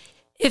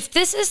 if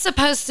this is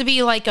supposed to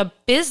be like a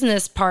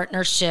business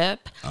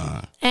partnership,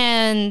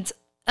 and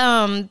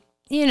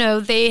you know,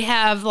 they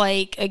have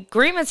like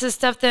agreements and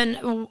stuff,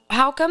 then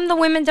how come the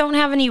women don't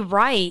have any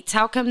rights?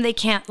 How come they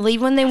can't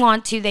leave when they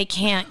want to? They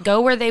can't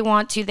go where they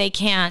want to. They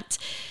can't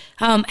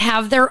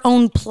have their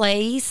own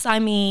place. I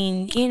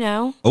mean, you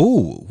know.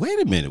 Oh,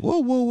 wait a minute.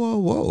 Whoa.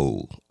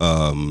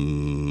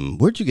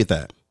 Where'd you get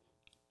that?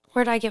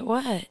 Where'd I get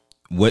what?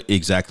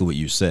 Exactly what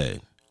you said.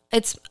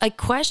 It's a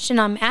question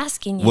I'm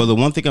asking you. Well, the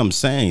one thing I'm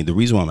saying, the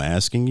reason why I'm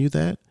asking you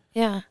that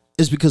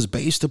is because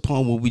based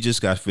upon what we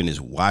just got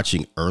finished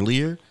watching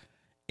earlier,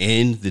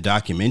 in the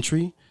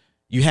documentary,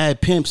 you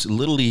had Pimps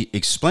literally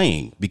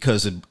explain,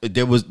 because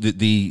there was the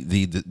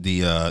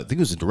I think it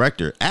was the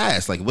director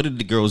asked, like, what did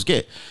the girls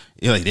get?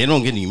 You're like, they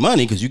don't get any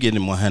money because you get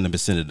them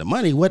 100% of the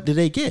money. What did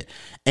they get?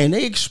 And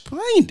they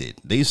explained it.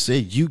 They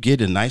said, you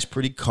get a nice,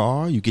 pretty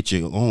car. You get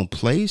your own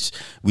place.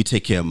 We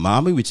take care of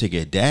mommy. We take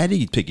care of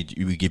daddy.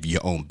 We give you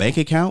your own bank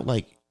account.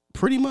 Like,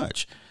 pretty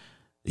much.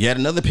 Yet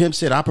another pimp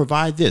said, I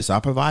provide this, I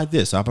provide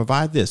this, I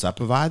provide this, I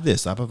provide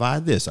this, I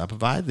provide this, I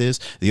provide this.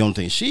 The only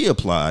thing she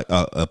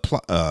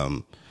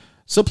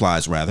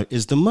supplies rather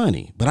is the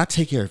money, but I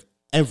take care of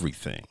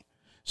everything.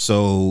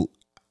 So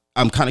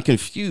I'm kind of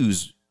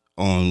confused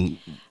on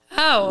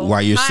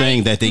why you're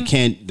saying that they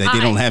can't, that they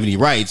don't have any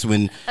rights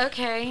when,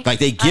 like,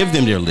 they give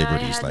them their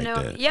liberties like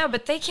that. Yeah,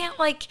 but they can't,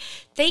 like,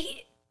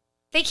 they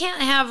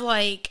can't have,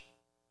 like,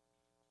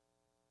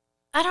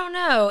 I don't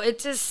know. It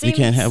just seems. They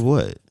can't have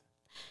what?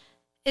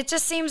 It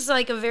just seems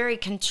like a very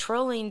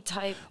controlling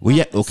type. Well,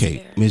 yeah,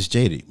 okay, Ms.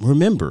 JD.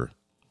 Remember,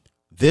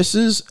 this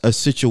is a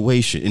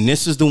situation, and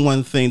this is the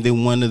one thing that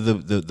one of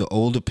the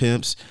older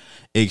pimps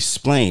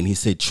explained. He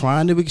said,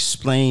 trying to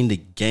explain the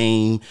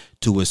game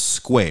to a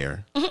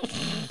square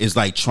is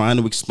like trying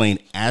to explain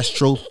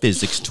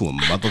astrophysics to a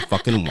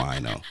motherfucking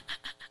wino.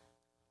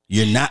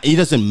 You're not. It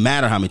doesn't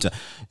matter how many times.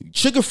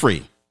 Sugar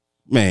free.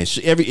 Man,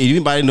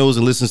 everybody knows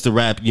and listens to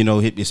rap, you know,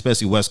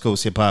 especially West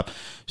Coast hip hop.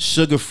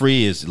 Sugar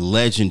Free is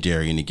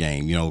legendary in the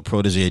game. You know,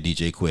 protege of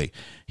DJ Quick.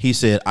 He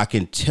said, I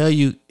can tell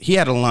you, he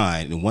had a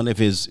line in one of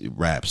his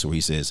raps where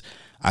he says,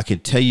 I can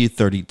tell you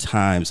 30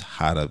 times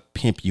how to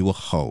pimp you a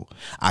hoe.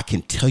 I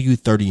can tell you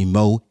 30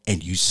 more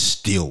and you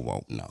still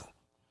won't know.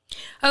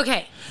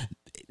 Okay.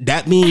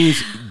 That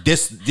means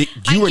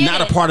you are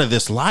not a part of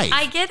this life.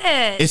 I get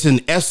it. It's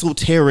an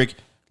esoteric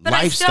but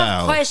lifestyle. I still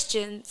have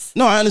questions.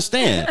 No, I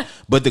understand.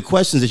 But the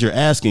questions that you're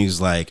asking is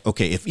like,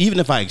 okay, even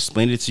if I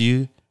explain it to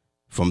you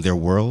from their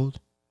world,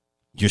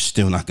 you're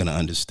still not going to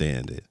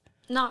understand it.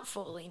 Not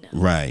fully, no.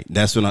 Right.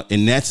 That's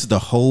that's the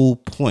whole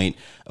point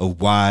of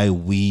why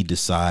we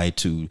decide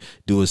to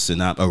do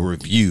a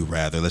review,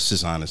 rather. Let's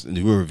just honest,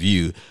 do a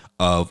review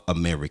of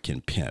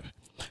American Pimp.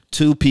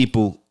 Two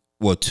people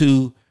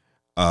that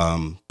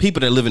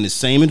live in the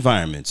same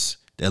environments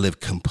that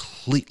live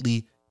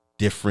completely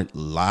different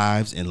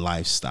lives and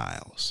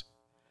lifestyles,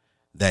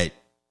 that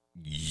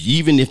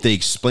even if they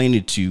explain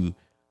it to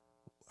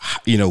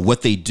you know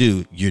what they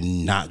do, you're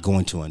not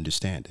going to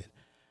understand it.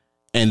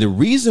 And the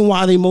reason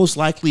why they most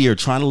likely are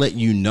trying to let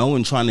you know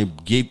and trying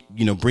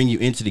to bring you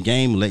into the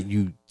game and let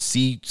you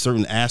see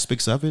certain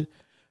aspects of it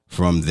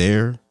from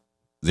their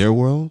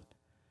world,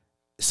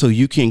 so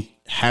you can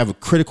have a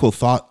critical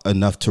thought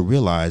enough to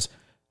realize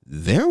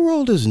their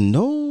world is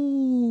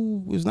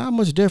not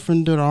much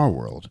different than our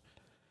world.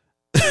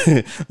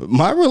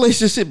 My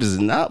relationship is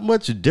not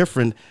much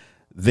different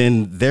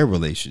than their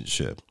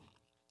relationship.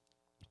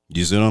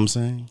 You see what I'm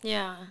saying?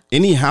 Yeah.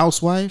 Any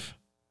housewife,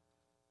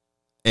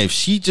 if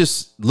she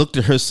just looked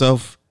at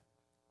herself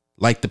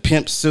like the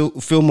pimp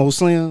Philmo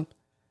Slim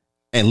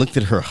and looked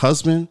at her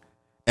husband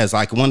as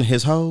like one of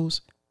his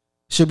hoes,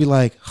 she'll be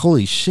like,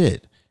 holy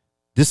shit,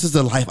 this is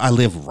the life I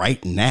live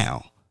right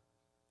now.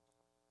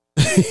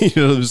 You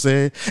know what I'm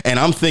saying? And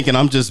I'm thinking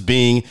I'm just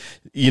being,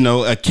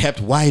 a kept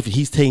wife.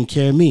 He's taking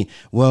care of me.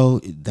 Well,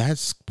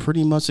 that's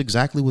pretty much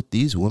exactly what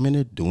these women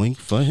are doing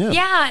for him.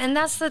 Yeah, and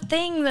that's the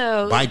thing,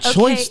 though. By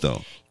choice,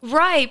 though.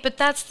 Right, but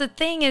that's the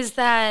thing is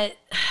that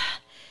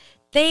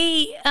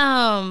they're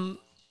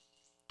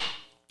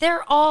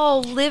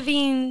all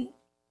living.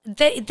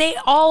 They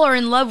all are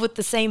in love with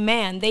the same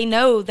man. They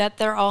know that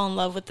they're all in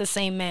love with the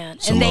same man,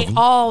 and they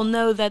all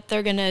know that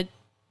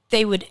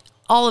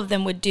all of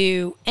them would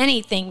do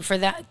anything for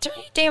that. Turn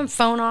your damn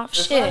phone off.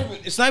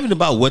 It's not even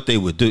about what they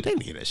would do. They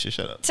didn't hear that shit.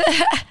 Shut up.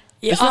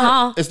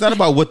 Yeah, it's not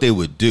about what they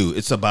would do.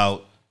 It's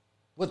about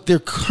what they're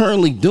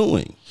currently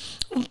doing.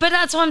 But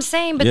that's what I'm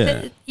saying.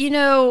 But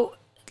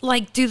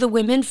do the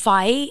women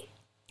fight?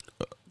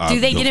 Do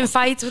they get in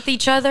fights with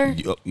each other?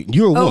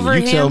 You're a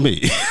woman. You tell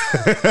me.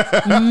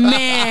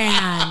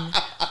 Man.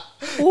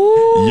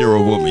 Ooh. You're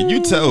a woman.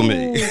 You tell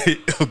me.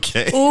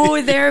 Okay.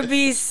 Ooh, there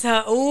be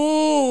so.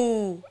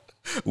 Ooh.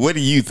 What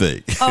do you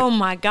think? Oh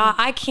my God,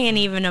 I can't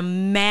even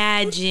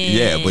imagine.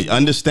 Yeah, but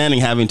understanding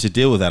having to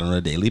deal with that on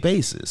a daily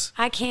basis.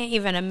 I can't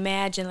even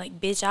imagine, like,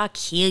 bitch, I'll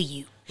kill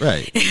you.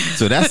 Right.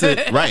 So that's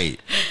it. Right.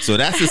 So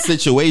that's a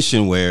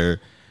situation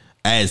where,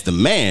 as the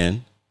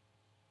man,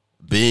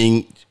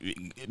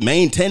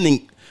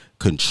 maintaining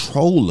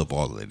control of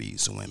all of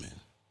these women,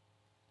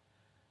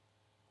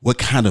 what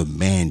kind of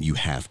man you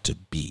have to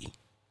be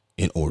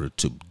in order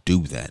to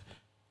do that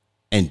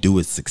and do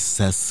it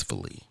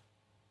successfully.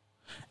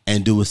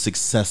 And do it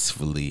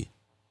successfully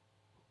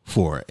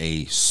for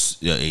a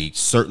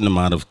certain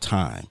amount of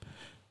time.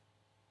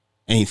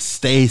 And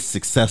stay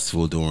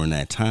successful during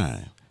that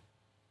time.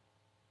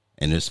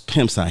 And there's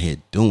pimps out here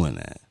doing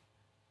that.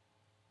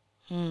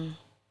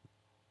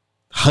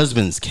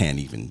 Husbands can't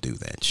even do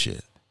that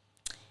shit.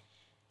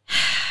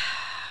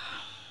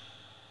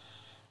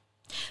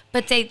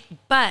 But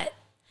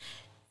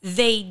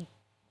they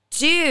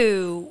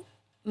do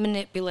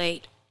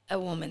manipulate a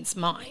woman's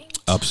mind.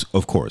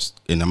 Of course.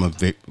 And how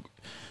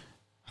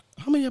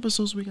many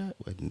episodes we got?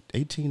 What,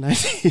 18,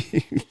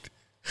 19?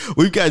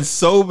 We've got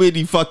so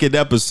many fucking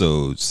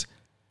episodes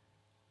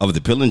of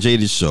the Pill and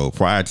Jaded show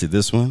prior to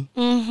this one,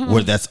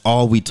 where that's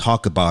all we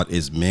talk about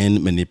is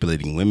men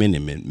manipulating women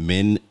and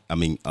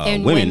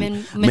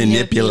women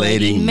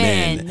manipulating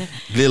men.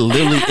 There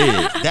literally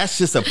is. That's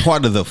just a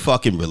part of the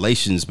fucking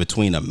relations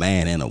between a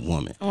man and a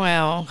woman.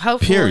 Well,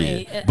 hopefully.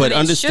 Period. But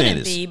understand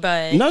it this. Be,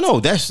 but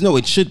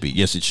it should be.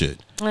 Yes, it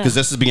should. Because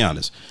let's just be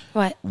honest.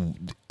 What?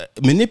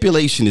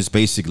 Manipulation is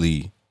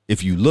basically,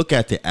 if you look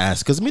at the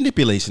ass, because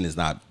manipulation is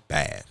not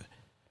bad.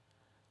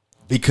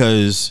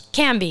 Because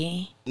can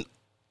be.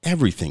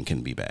 Everything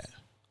can be bad.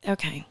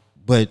 Okay.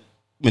 But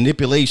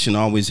manipulation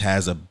always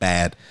has a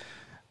bad,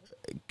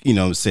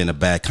 a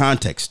bad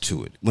context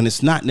to it when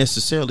it's not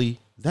necessarily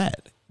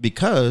that.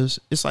 Because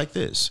it's like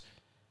this.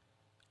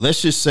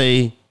 Let's just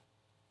say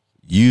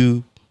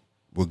you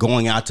were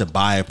going out to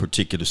buy a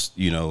particular,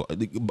 you're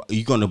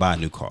going to buy a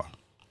new car.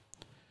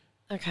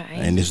 Okay.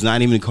 And it's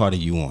not even the car that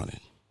you wanted.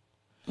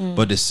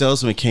 But the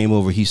salesman came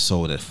over, he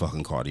sold that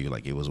fucking car to you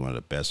like it was one of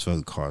the best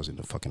fucking cars in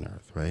the fucking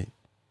earth, right?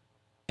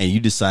 And you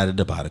decided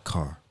to buy the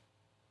car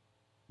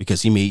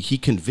because he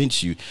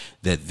convinced you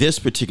that this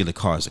particular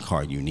car is a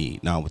car you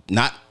need. Now,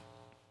 not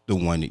the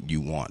one that you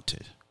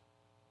wanted.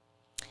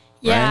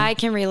 Yeah, right? I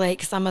can relate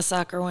because I'm a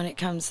sucker when it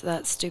comes to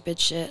that stupid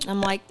shit. And I'm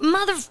like,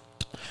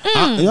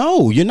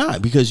 no, you're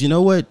not, because you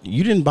know what?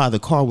 You didn't buy the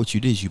car. What you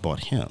did is you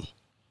bought him.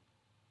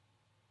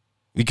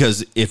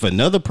 Because if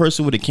another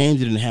person would have came,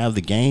 didn't have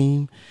the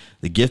game,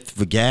 the gift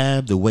for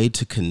gab, the way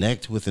to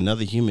connect with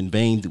another human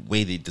being, the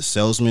way that the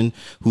salesman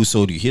who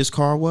sold you his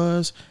car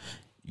was,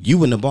 you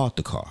wouldn't have bought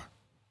the car.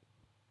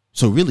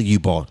 So really, you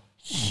bought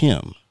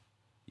him.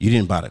 You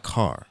didn't buy the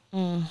car.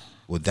 Well,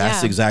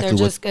 that's exactly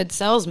they're just good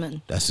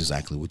salesmen. That's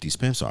exactly what these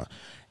pimps are.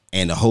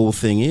 And the whole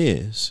thing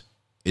is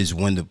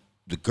when the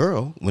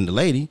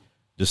lady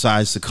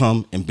decides to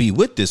come and be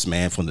with this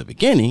man from the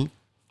beginning.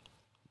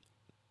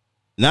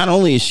 Not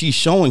only is she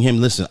showing him,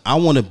 listen, I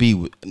want to be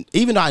with,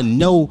 even though I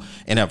know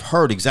and have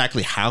heard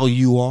exactly how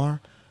you are,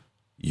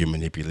 you're a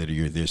manipulator,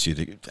 you're this, you're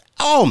the,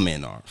 all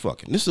men are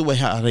fucking. This is the way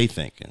how they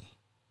thinking.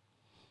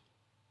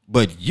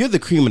 But you're the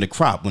cream of the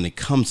crop when it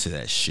comes to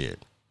that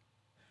shit.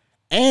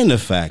 And the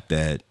fact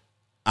that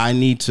I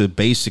need to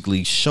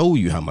basically show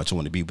you how much I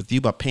want to be with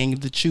you by paying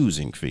the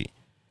choosing fee.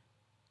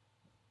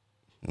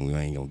 And we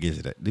ain't gonna get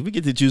to that. Did we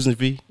get to choosing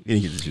fee? We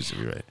didn't get to choosing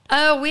fee, right?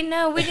 Oh, we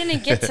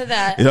didn't get to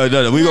that. No.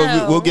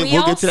 We'll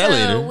get to that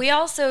later. We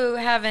also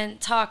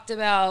haven't talked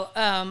about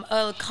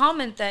a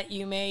comment that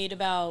you made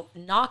about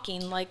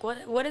knocking. Like,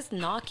 what is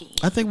knocking?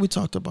 I think we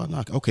talked about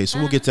knocking. Okay, so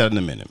we'll get to that in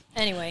a minute.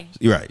 Anyway,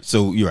 you're right.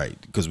 So you're right,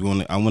 because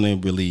I want to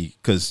really,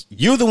 because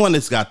you're the one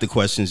that's got the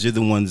questions. You're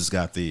the one that's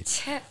got the.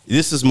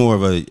 This is more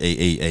of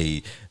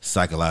a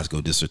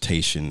psychological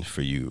dissertation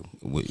for you.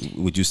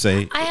 Would you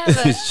say? I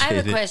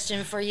have a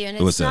question for you,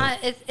 and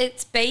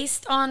it's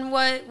based on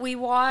what we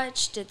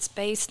watched. It's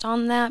based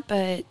on that,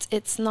 but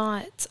it's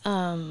not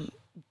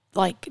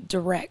like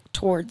direct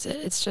towards it.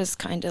 It's just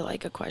kind of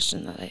like a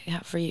question that I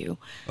have for you.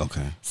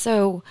 Okay.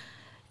 So,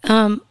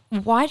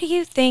 why do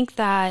you think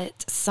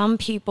that some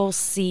people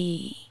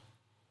see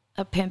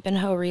a pimp and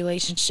hoe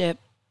relationship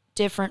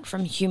different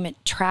from human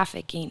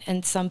trafficking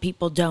and some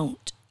people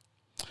don't?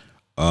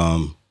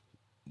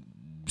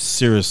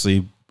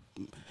 Seriously,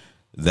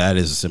 that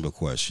is a simple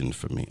question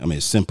for me. I mean,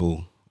 it's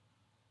simple.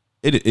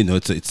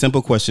 It's a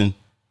simple question,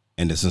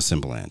 and it's a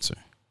simple answer,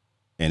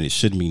 and it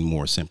should mean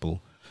more simpler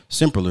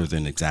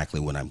than exactly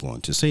what I'm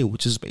going to say,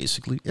 which is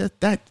basically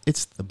that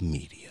it's the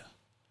media.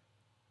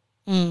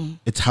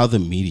 It's how the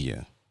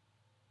media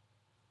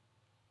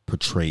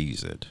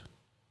portrays it,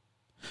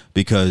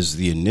 because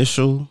the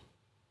initial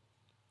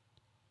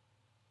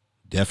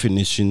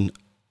definition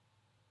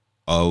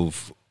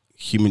of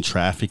human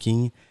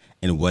trafficking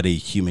and what a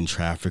human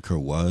trafficker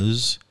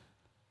was,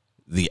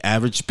 the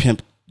average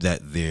pimp that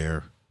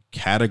they're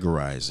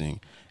categorizing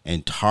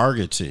and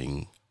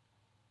targeting,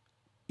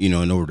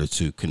 in order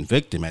to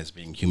convict them as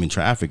being human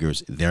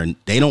traffickers,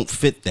 they don't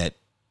fit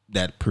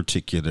that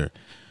particular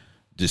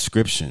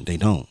description. They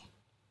don't.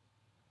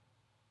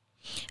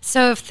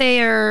 So if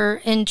they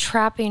are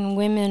entrapping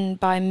women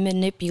by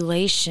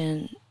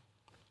manipulation,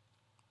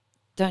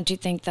 don't you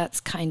think that's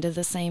kind of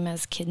the same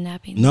as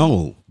kidnapping?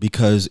 No,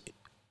 because,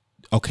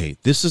 okay,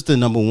 this is the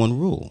number one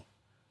rule.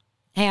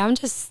 Hey, I'm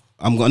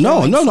going.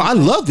 No. I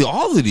love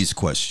all of these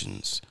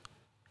questions,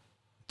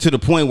 to the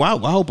point where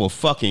I hope a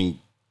fucking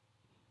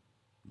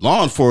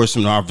law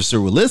enforcement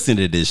officer will listen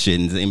to this shit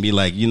and be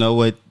like, you know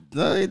what?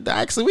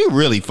 Actually, we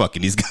really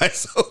fucking these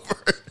guys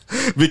over,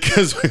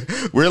 because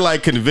we're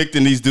like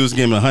convicting these dudes,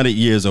 giving 100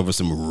 years over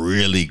some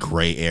really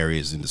gray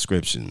areas and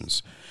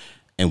descriptions,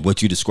 and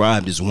what you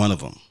described is one of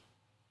them.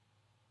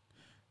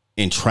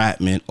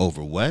 Entrapment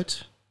over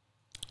what?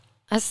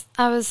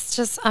 I'm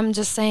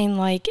just saying,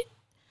 like.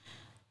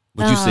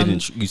 But you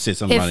said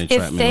something about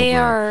entrapment. If they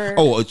are,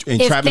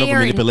 entrapment over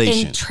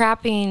manipulation.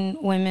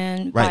 Entrapping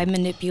women by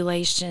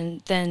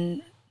manipulation,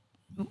 then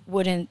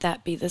wouldn't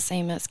that be the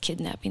same as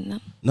kidnapping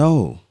them?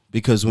 No,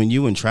 because when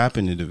you entrap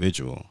an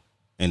individual,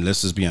 and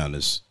let's just be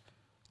honest,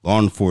 law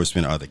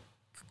enforcement are the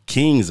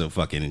kings of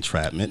fucking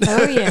entrapment.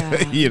 Oh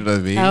yeah. You know what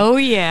I mean? Oh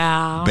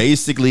yeah.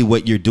 Basically,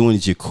 what you're doing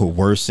is you're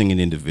coercing an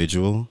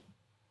individual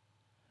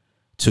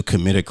to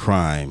commit a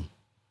crime,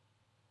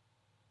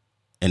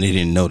 and they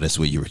didn't know that's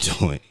what you were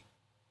doing.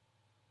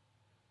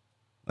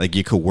 Like,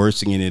 you're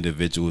coercing an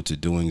individual to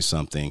doing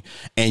something,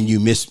 and you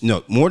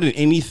more than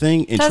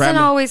anything. It doesn't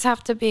always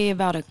have to be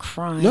about a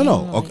crime.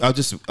 No. Like,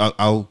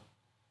 I'll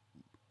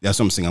that's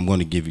what I'm saying. I'm going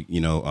to give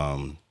you,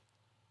 I'm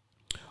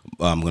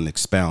going to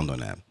expound on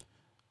that.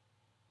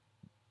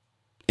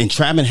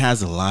 Entrapment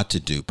has a lot to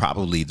do,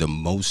 probably the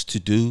most to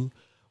do,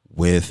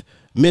 with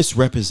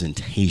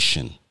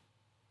misrepresentation.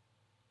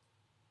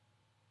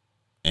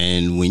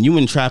 And when you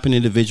entrap an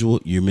individual,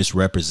 you're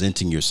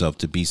misrepresenting yourself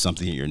to be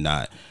something that you're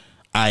not.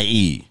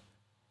 I.e.,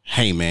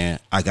 hey man,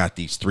 I got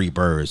these 3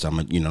 birds.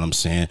 You know what I'm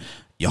saying?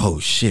 Yo,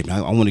 shit,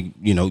 man, I want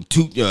to,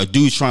 two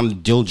dudes trying to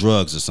deal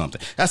drugs or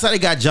something. That's how they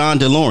got John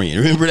DeLorean.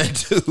 Remember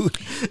that dude?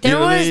 There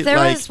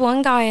was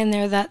one guy in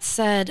there that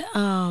said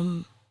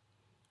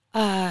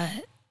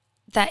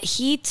that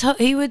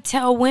he would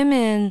tell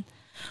women,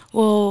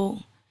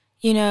 well,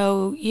 you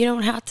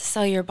don't have to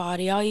sell your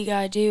body. All you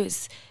gotta do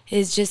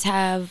is just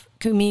have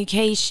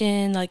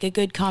communication, like a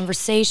good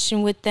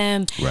conversation with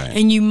them, right?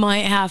 And you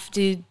might have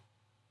to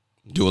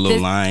do a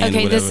little line.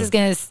 Okay, this is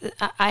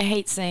I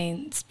hate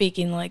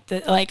speaking like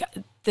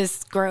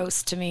this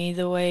gross to me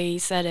the way he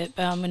said it,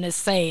 but I'm gonna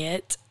say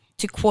it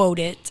to quote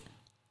it.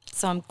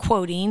 So I'm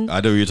quoting. I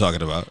know what you're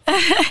talking about.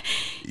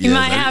 You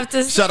might have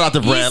to shout out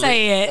to Bradley. You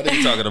say it. I know what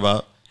you're talking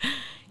about.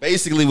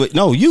 Basically,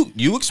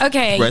 you express.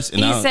 Okay,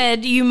 he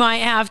said you might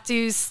have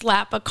to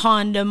slap a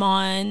condom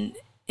on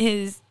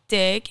his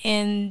dick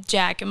and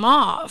jack him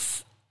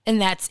off, and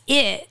that's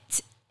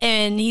it.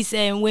 And he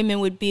said women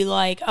would be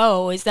like,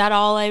 oh, is that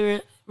all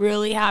I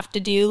really have to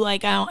do?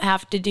 Like, I don't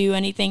have to do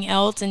anything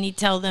else? And he'd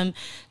tell them,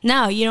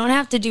 no, you don't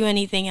have to do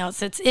anything else.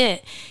 That's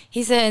it.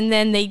 He said, and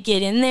then they'd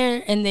get in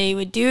there and they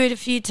would do it a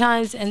few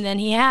times, and then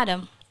he had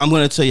them. I'm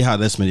going to tell you how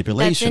that's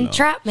manipulation. That's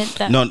entrapment,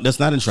 though. No, that's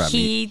not entrapment.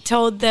 He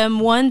told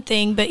them one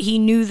thing, but he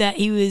knew that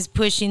he was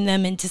pushing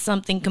them into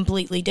something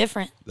completely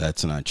different.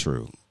 That's not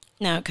true.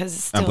 No, because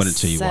it's still a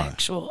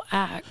sexual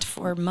act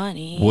for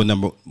money.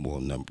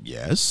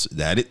 Yes,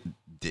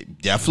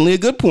 definitely a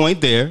good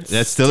point there.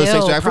 That's still a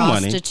sexual act for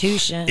money.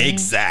 Prostitution.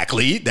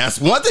 Exactly. That's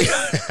one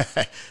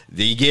thing.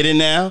 Do you get it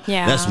now?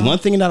 Yeah. That's one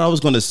thing that I was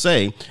going to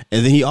say.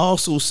 And then he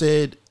also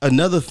said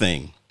another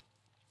thing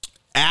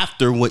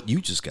after what you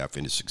just got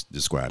finished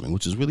describing,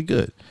 which is really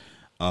good.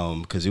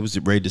 Because it was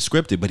very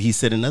descriptive. But he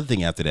said another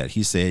thing after that.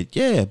 He said,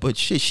 yeah, but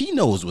shit, she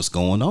knows what's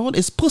going on.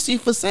 It's pussy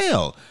for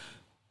sale.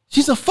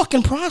 She's a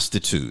fucking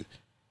prostitute.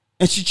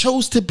 And she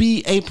chose to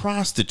be a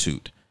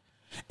prostitute.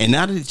 And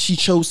now that she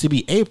chose to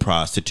be a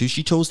prostitute,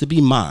 she chose to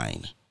be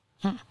mine.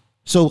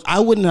 So I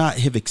would not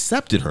have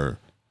accepted her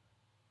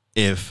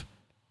if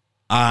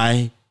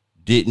I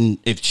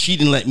if she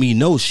didn't let me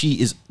know,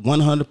 she is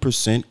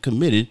 100%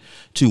 committed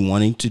to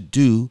wanting to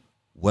do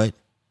what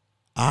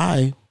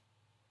I,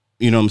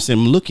 you know what I'm saying,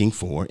 I'm looking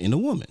for in a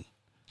woman.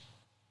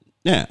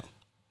 Now,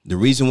 the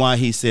reason why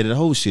he said the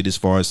whole shit as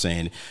far as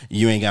saying,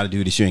 you ain't got to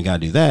do this, you ain't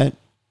got to do that.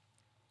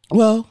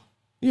 Well,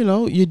 you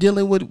know, you're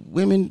dealing with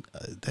women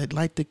that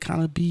like to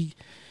kind of be,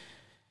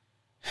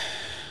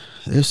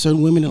 there's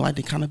certain women that like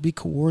to kind of be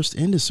coerced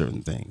into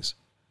certain things.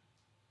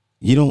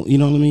 You know what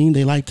I mean?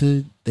 They like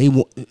to, they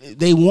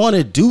want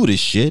to do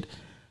this shit,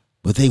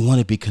 but they want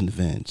to be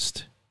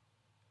convinced.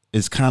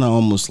 It's kind of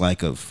almost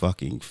like a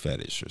fucking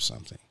fetish or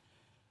something.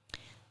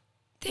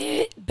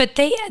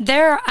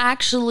 They're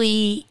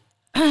actually,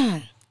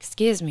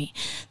 excuse me,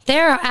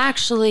 there are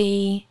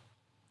actually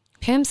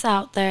pimps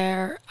out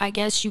there, I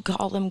guess you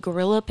call them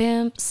gorilla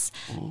pimps,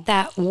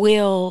 that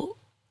will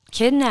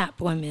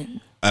kidnap women.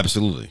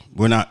 Absolutely.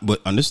 We're not,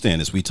 but understand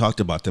this, we talked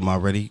about them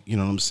already, you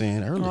know what I'm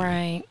saying, earlier.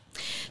 Right.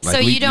 Like so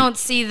you don't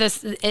see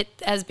it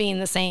as being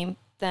the same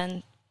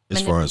then?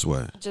 As far as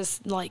what?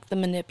 Just like the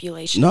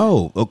manipulation.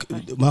 No.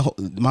 Okay.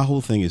 My whole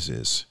thing is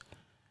this.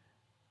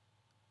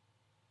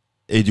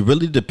 It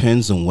really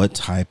depends on what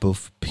type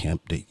of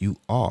pimp that you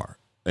are.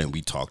 And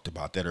we talked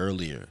about that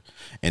earlier.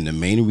 And the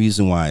main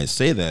reason why I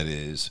say that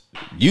is,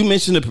 you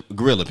mentioned a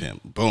gorilla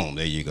pimp. Boom,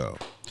 there you go.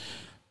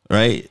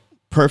 Right?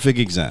 Perfect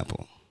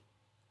example.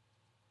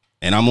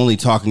 And I'm only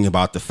talking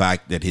about the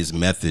fact that his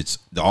methods,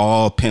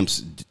 all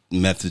pimps'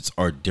 methods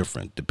are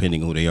different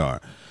depending who they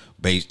are,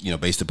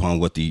 based upon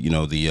what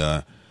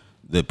the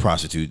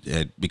prostitute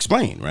had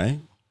explained, right?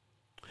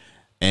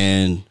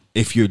 And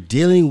if you're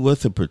dealing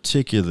with a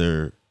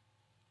particular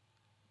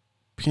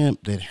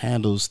pimp that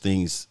handles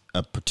things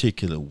a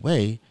particular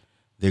way,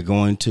 they're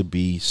going to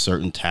be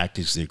certain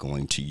tactics they're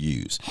going to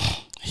use.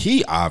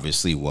 He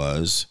obviously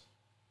was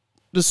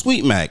the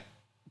Sweet Mac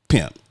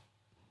pimp.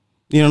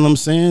 You know what I'm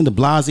saying? The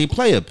blasé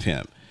player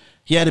pimp.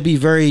 He had to be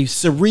very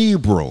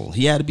cerebral.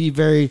 He had to be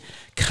very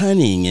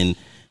cunning, and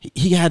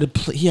he had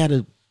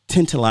to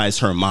tantalize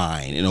her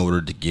mind in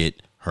order to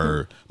get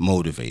her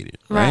motivated,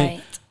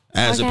 right?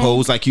 As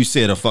opposed, like you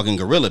said, a fucking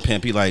gorilla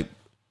pimp. He like,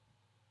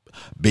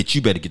 bitch,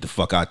 you better get the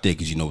fuck out there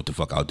because you know what the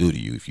fuck I'll do to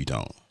you if you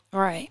don't.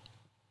 Right.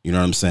 You know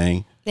what I'm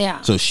saying?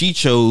 Yeah. So she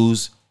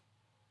chose,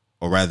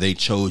 or rather they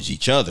chose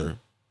each other,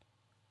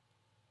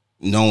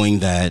 knowing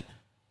that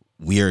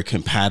we are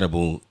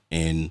compatible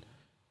in,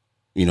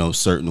 you know,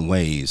 certain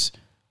ways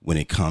when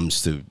it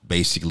comes to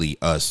basically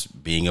us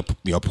being a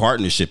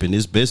partnership in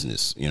this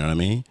business. You know what I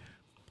mean?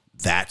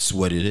 That's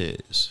what it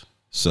is.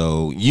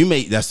 So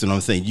that's what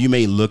I'm saying. You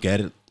may look at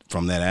it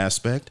from that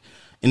aspect,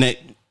 and that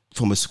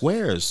from a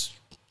squares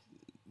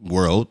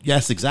world,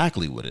 that's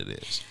exactly what it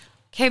is.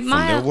 Okay, from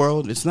their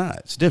world, it's not.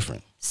 It's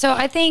different. So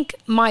I think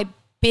my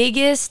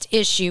biggest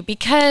issue,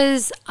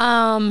 because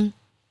some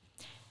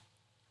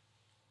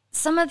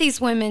of these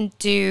women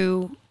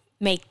do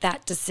make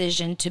that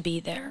decision to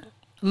be there.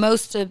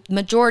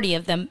 Majority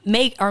of them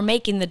are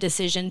making the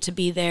decision to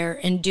be there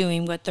and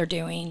doing what they're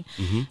doing.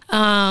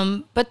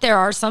 Mm-hmm. But there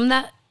are some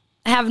that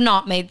have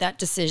not made that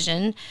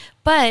decision.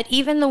 But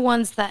even the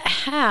ones that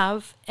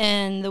have,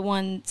 and the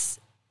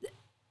ones,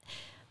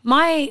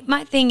 my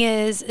thing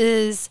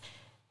is,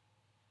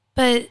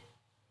 but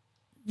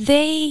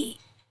they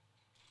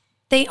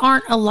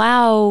aren't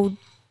allowed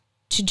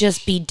to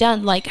just be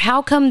done. Like,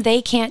 how come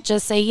they can't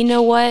just say, you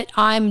know what,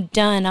 I'm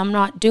done. I'm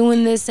not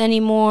doing this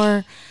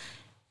anymore.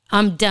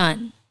 I'm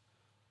done.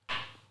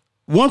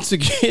 Once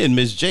again,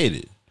 Miss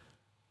Jaded,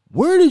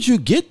 where did you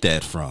get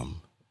that from?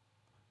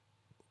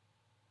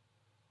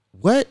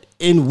 What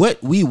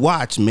we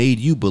watch made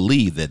you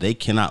believe that they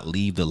cannot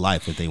leave the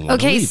life that they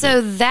want to leave? Okay,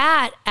 so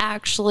that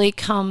actually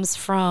comes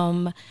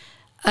from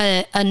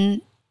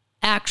an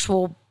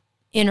actual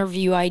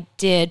interview I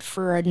did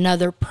for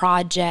another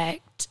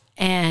project,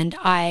 and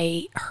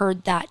I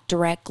heard that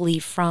directly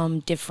from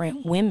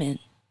different women.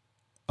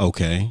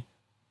 Okay.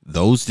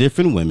 Those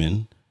different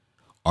women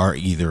are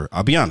either,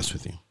 I'll be honest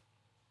with you,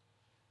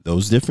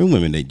 those different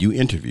women that you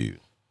interviewed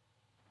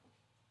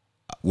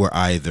were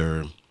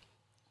either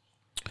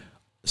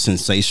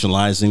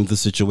sensationalizing the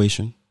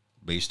situation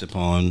based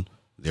upon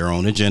their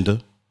own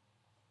agenda.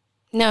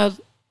 No.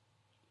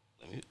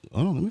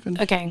 Let me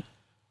finish. Okay.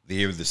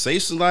 They're either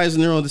sensationalizing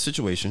their own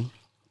situation,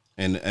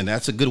 and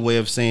that's a good way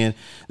of saying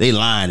they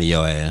lying to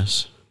your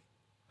ass.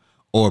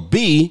 Or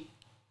B,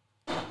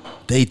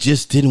 they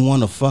just didn't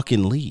want to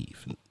fucking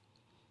leave.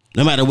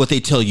 No matter what they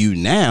tell you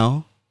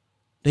now,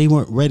 they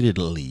weren't ready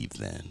to leave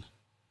then.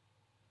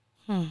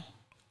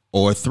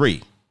 Or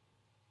 3.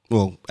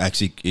 Well,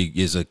 actually, it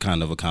is a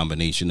kind of a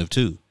combination of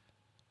 2.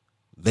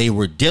 They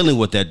were dealing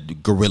with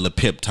that gorilla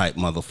pimp type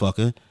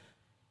motherfucker,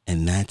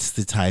 and that's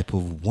the type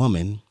of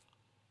woman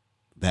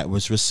that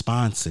was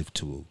responsive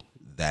to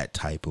that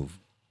type of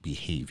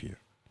behavior,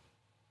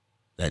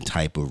 that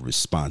type of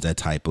response, that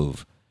type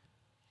of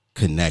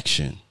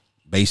connection.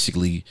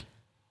 Basically,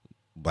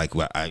 like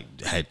what I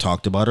had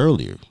talked about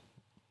earlier,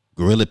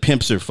 Gorilla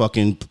pimps are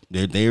fucking.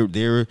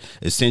 They're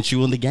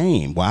essential in the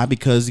game. Why?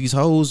 Because these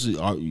hoes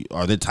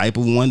are the type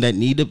of one that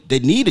need a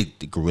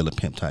gorilla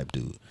pimp type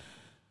dude.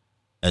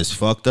 As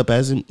fucked up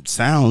as it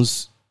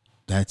sounds,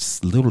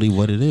 that's literally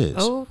what it is.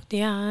 Oh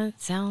yeah, it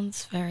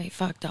sounds very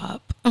fucked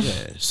up.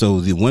 Yeah. So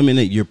the women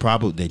that you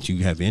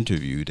have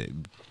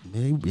interviewed,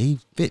 they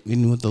fit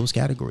in with those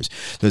categories.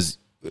 Because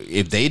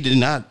if they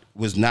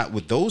was not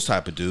with those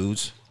type of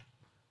dudes,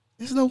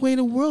 there's no way in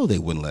the world they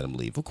wouldn't let them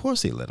leave. Of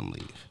course they let them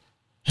leave.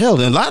 Hell,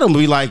 then a lot of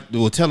them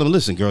will tell them,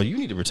 listen, girl, you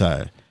need to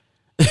retire.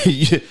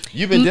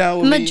 You've been down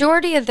with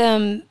Majority of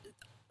them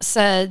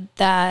said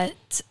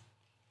that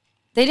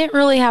they didn't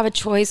really have a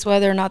choice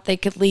whether or not they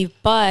could leave,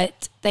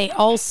 but they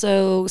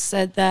also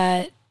said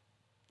that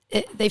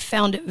they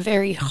found it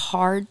very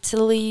hard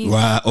to leave.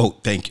 Right. Oh,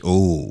 thank you.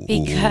 Oh,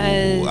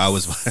 because I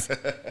was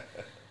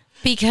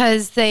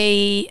because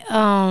they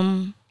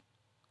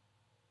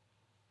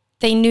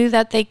knew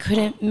that they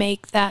couldn't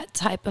make that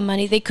type of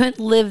money. They couldn't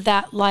live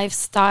that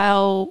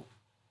lifestyle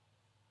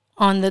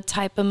on the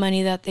type of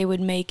money that they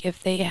would make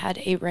if they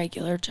had a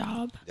regular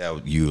job.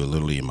 You are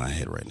literally in my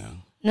head right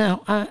now.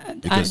 No,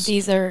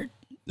 these are.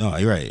 No,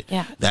 you're right.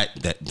 Yeah.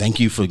 That.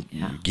 Thank you for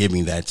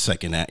giving that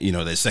second.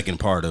 That second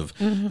part of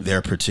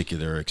their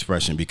particular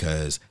expression,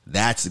 because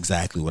that's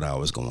exactly what I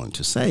was going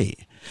to say.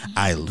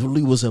 I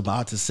literally was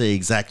about to say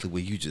exactly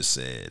what you just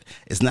said.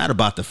 It's not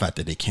about the fact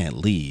that they can't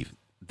leave.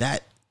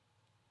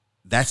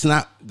 That's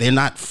not. They're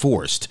not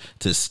forced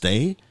to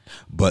stay,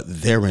 but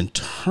their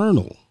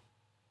internal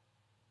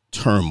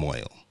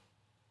turmoil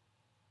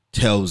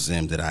tells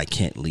them that I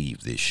can't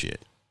leave this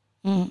shit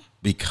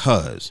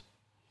because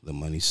the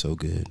money's so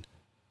good,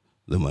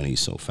 the money's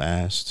so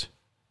fast.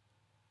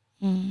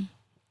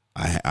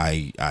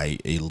 I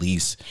at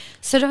least.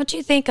 So don't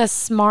you think a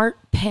smart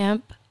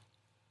pimp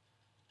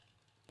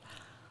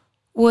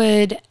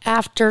would,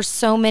 after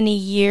so many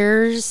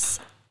years,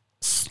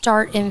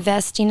 start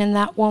investing in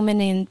that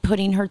woman and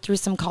putting her through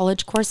some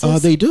college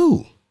courses? They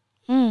do.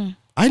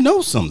 I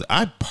know some.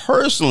 I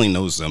personally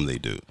know some they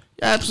do.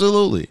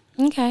 Absolutely.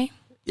 Okay.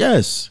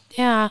 Yes.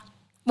 Yeah.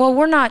 Well,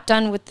 we're not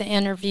done with the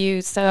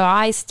interview, so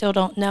I still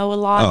don't know a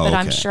lot, but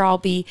I'm sure I'll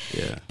be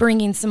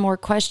bringing some more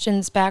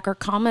questions back or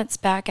comments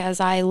back as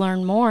I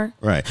learn more.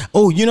 Right.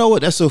 Oh, you know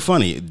what? That's so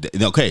funny.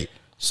 Okay.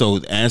 So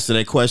to answer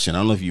that question, I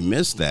don't know if you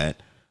missed that,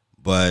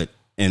 but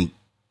in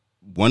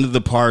one of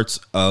the parts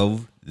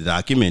of the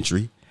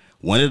documentary,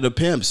 one of the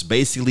pimps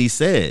basically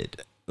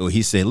said,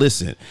 he said,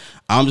 listen,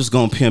 I'm just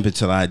going to pimp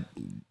until I,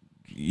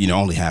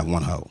 only have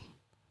one hoe.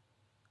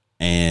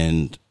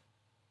 And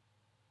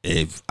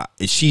if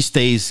she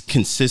stays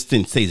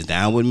consistent, stays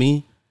down with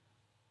me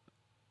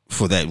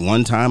for that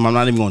one time, I'm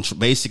not even going to.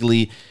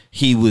 Basically,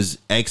 he was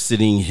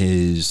exiting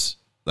his,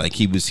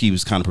 he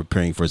was kind of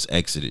preparing for his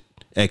exit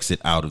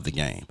out of the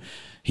game.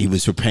 He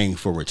was preparing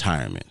for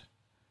retirement,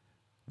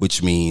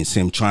 which means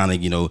him trying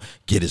to,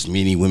 get as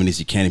many women as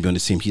he can and be on the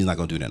team. He's not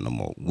going to do that no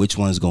more. Which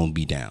one's going to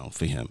be down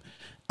for him?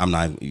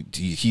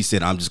 He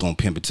said, I'm just going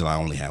to pimp until I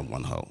only have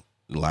one hoe,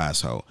 the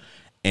last hoe.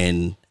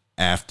 And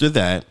after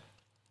that,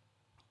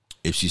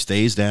 if she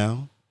stays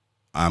down,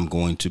 I'm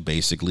going to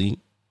basically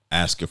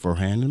ask her for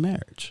her hand in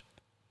marriage.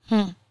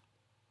 And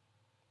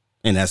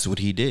that's what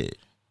he did.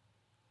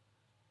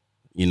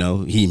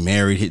 He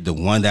married the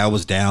one that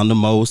was down the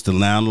most, the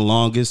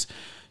longest.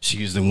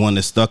 She was the one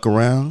that stuck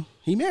around.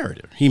 He married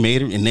her. He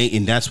made her,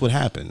 and that's what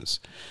happens.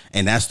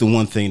 And that's the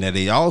one thing that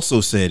they also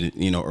said,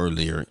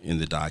 earlier in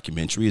the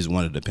documentary, is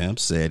one of the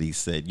pimps said, he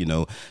said,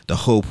 the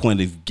whole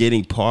point of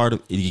getting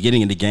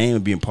in the game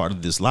and being part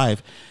of this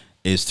life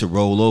is to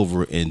roll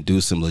over and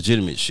do some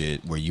legitimate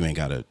shit where you ain't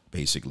got to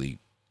basically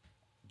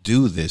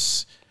do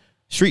this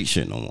street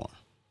shit no more.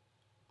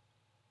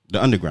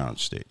 The underground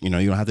shit. You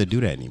don't have to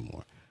do that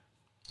anymore.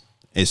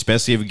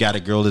 Especially if you got a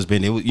girl that's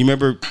been, you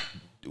remember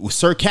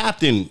Sir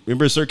Captain?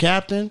 Remember Sir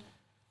Captain?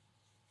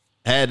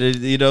 Had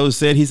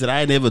said, he said,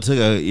 I never took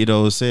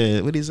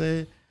a, what he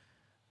said?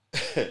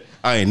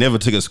 I ain't never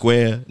took a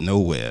square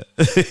nowhere.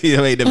 He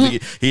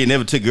ain't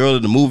never took a girl to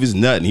the movies,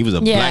 nothing. He was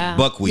a black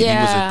buckwheat. He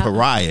was a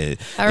pariah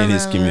in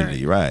his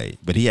community, right?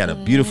 But he had a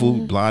beautiful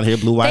blonde hair,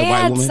 blue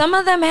white woman. Some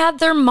of them had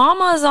their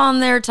mamas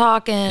on there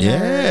talking.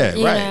 Yeah,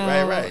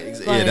 right.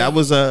 Yeah, that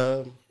was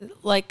that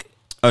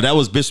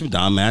was Bishop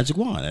Don Magic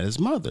Wand, his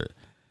mother.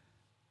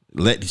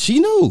 She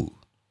knew.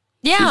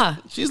 Yeah.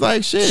 She's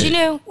like, shit. She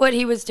knew what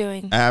he was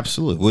doing.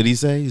 Absolutely. What'd he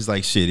say? He's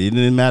like, shit, it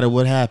didn't matter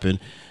what happened.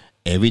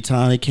 Every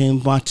time he came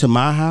to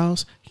my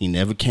house, he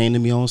never came to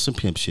me on some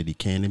pimp shit. He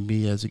came to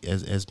me as a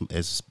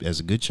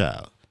good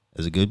child,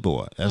 as a good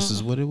boy. That's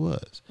just what it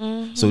was.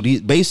 Mm-hmm. So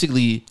these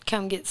basically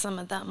come get some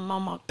of that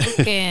mama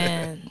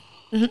cooking.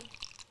 But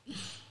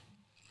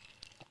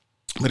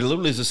it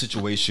literally is a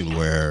situation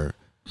where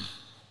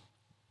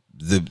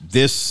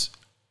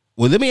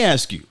let me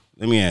ask you,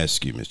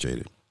 Miss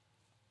Jada.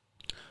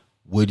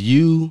 Would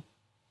you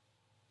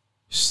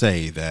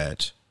say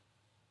that?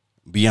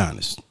 Be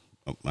honest.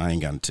 I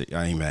ain't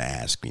gonna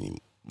ask me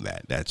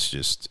that. That's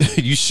just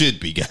you should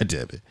be.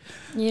 Goddamn it.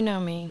 You know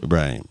me,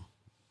 right?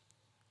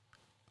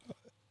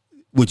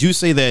 would you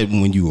say that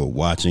when you were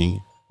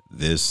watching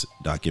this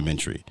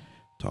documentary,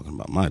 talking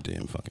about my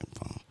damn fucking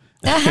phone,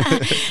 would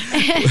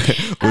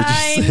you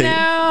say,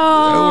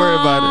 know. Don't worry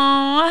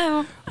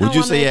about it. Would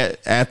you say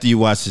after you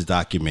watched this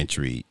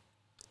documentary,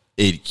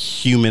 it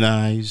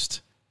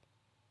humanized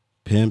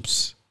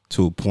pimps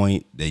to a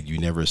point that you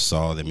never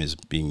saw them as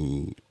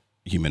being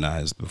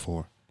humanized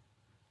before?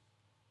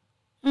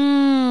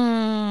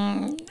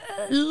 A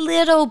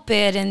little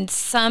bit in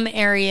some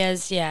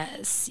areas,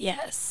 yes.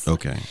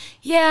 Okay.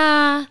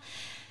 Yeah.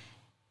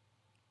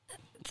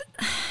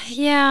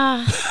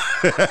 Yeah.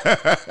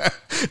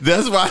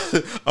 That's why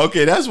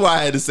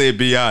I had to say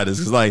be honest.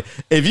 Because, like,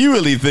 if you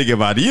really think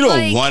about it, you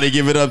don't want to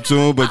give it up to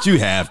him, but you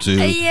have to.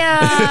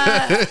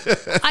 Yeah.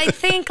 I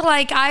think,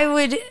 like, I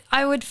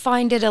would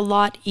find it a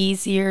lot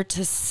easier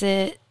to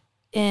sit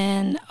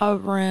in a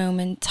room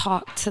and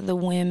talk to the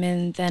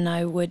women than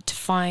I would to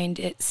find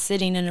it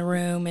sitting in a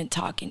room and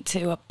talking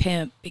to a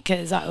pimp,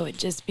 because I would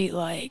just be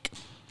like,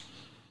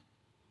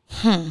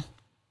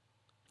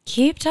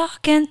 keep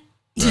talking.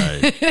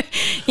 Right.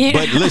 Yeah.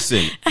 But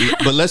listen,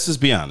 let's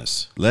just be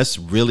honest. Let's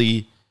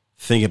really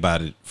think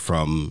about it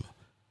from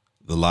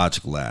the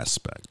logical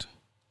aspect.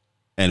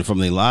 And from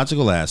the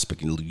logical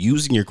aspect,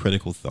 using your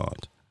critical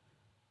thought,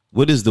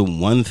 what is the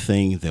one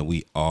thing that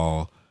we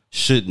all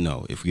should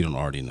know if we don't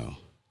already know?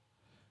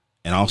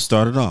 And I'll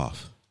start it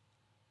off.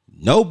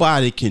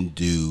 Nobody can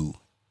do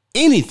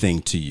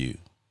anything to you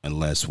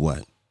unless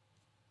what?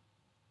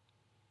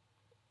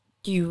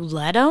 You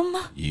let them?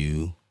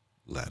 You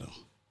let them.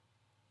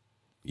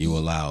 You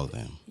allow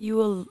them.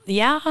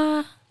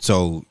 Yeah.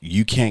 So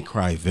you can't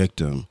cry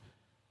victim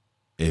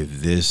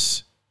if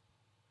this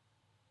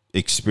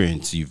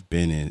experience you've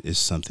been in is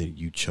something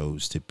you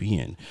chose to be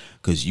in,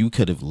 because you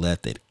could have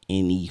left at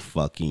any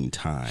fucking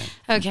time.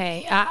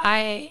 Okay,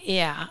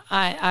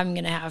 I'm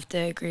gonna have to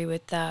agree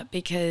with that,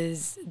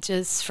 because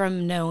just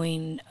from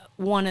knowing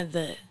one of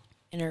the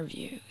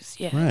interviews,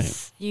 yes,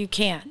 right. You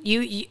can't.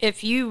 You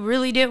if you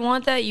really didn't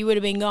want that, you would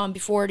have been gone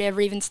before it ever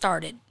even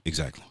started.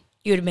 Exactly.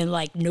 You would have been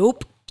like,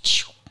 nope.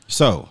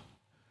 So,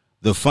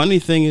 the funny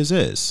thing is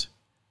this: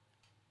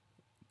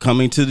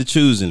 coming to the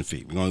choosing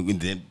fee. We're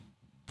going.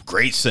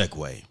 Great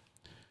segue.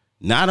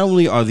 Not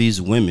only are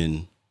these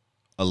women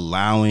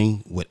allowing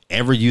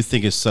whatever you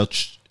think is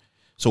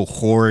so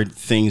horrid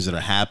things that are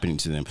happening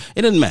to them,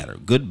 it doesn't matter,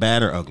 good,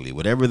 bad, or ugly,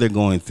 whatever they're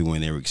going through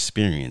in their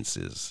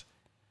experiences.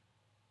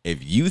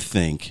 If you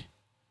think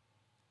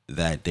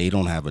that they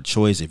don't have a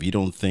choice, if you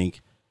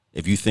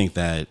think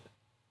that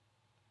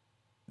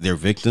they're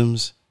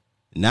victims,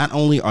 not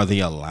only are they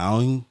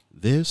allowing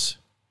this,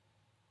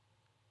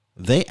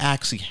 they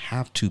actually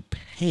have to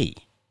pay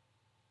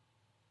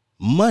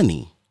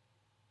money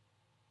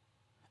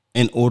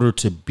in order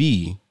to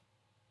be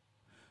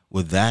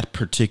with that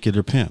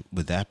particular pimp,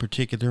 with that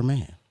particular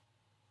man.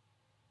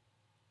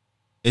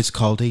 It's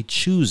called a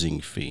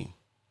choosing fee.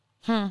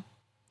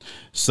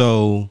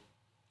 So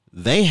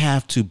they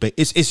have to pay.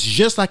 It's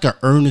just like an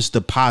earnest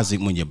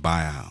deposit when you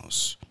buy a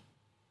house,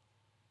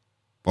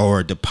 or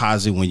a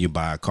deposit when you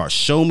buy a car.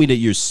 Show me that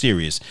you're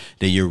serious,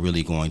 that you're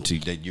really going to,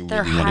 that you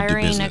really want to do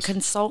business. They're hiring a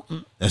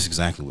consultant. That's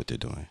exactly what they're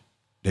doing.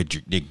 They're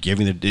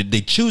giving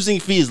the choosing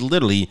fee is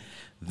literally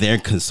their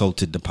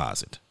consulted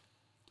deposit,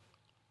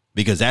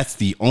 because that's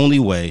the only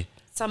way.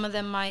 Some of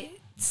them might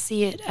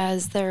see it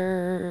as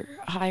they're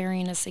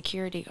hiring a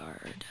security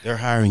guard. They're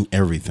hiring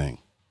everything.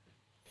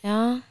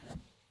 Yeah.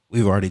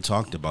 We've already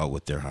talked about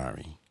what they're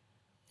hiring.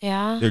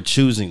 Yeah. They're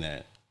choosing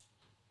that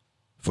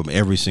from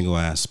every single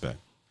aspect.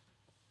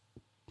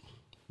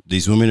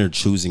 These women are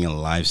choosing a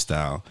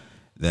lifestyle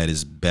that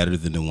is better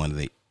than the one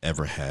they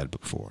ever had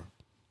before.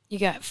 You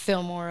got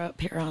Fillmore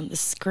up here on the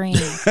screen.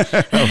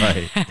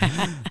 Right.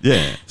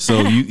 Yeah.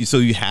 So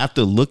you have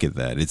to look at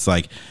that. It's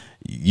like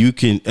you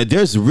can.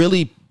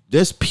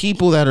 There's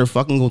people that are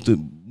fucking going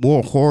through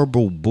more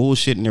horrible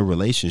bullshit in their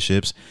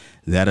relationships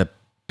that a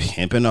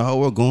pimp and a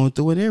hoe are going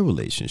through in their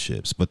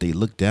relationships, but they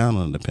look down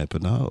on the pimp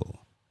and the hoe.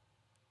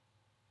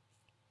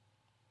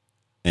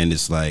 And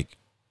it's like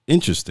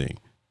interesting.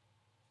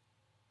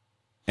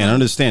 And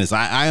understand this.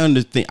 I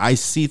understand. I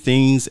see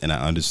things and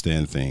I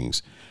understand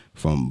things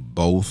from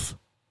both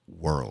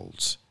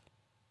worlds.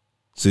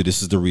 So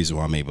this is the reason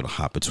why I'm able to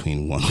hop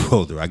between one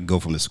world. Or I can go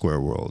from the square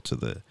world to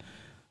the,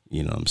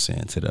 you know what I'm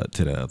saying, to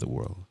the other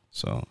world.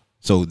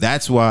 So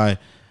that's why,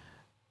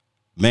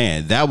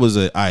 man, that was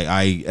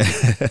I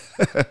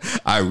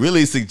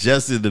really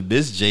suggested to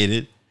Miss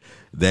Jaded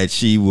that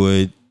she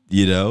would,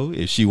 you know,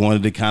 if she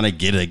wanted to kind of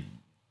get a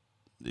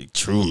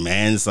true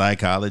man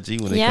psychology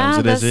when it comes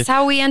to this. Yeah, that's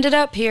how we ended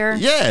up here.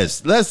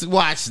 Yes, let's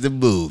watch the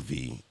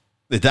movie,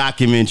 the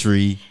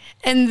documentary.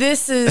 And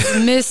this is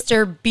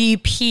Mr.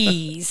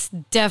 BP's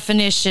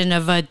definition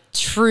of a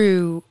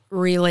true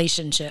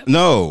relationship.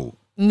 No,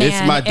 man,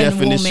 it's my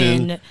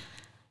definition. Woman.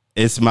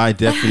 It's my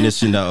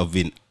definition of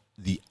the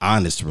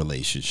honest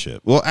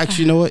relationship. Well,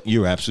 actually, you know what?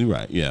 You're absolutely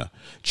right. Yeah,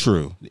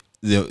 true.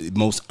 The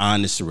most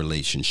honest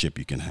relationship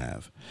you can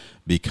have,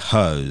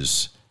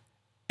 because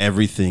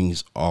everything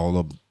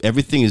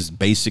is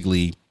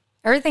basically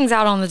Everything's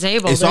out on the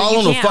table. It's all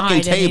on the fucking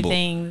hide table.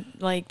 Anything.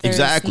 Like there's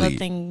Exactly.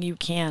 nothing you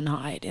can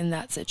hide in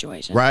that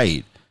situation.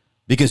 Right.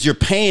 Because you're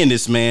paying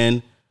this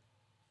man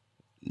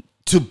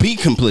to be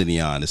completely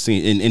honest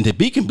and to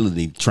be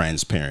completely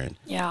transparent.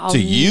 Yeah. To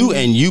you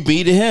and you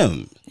be to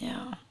him.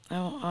 Yeah.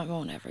 I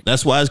won't ever.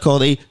 That's why it's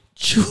called a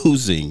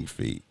choosing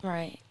fee.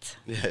 Right.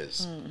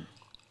 Yes.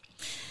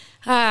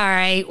 All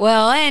right.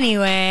 Well,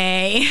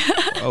 anyway.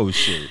 Oh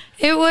shit.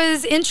 It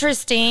was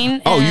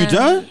interesting. Oh, you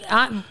done?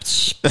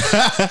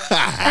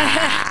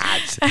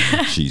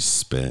 She's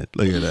spent.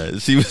 Look at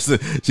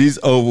that.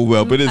 She's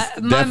overwhelmed, but it's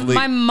definitely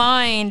my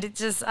mind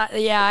just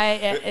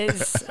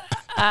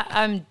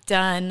I'm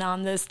done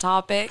on this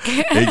topic.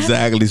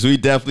 Exactly. So we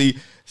definitely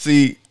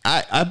see.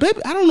 I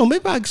don't know.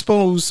 Maybe I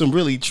exposed some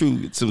really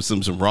true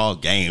some raw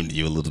game to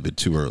you a little bit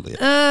too early.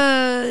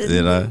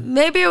 Did I?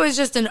 Maybe it was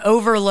just an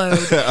overload.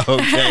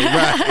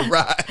 Okay.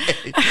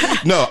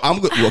 Right. No, I'm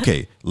good.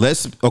 Okay.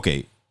 Let's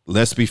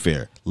be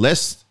fair.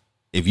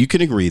 If you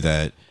can agree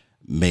that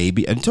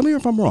maybe, and tell me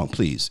if I'm wrong,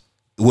 please.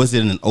 Was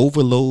it an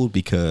overload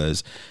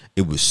because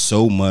it was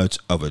so much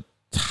of a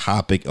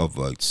topic, of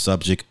a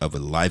subject, of a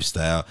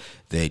lifestyle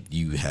that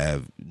you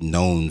have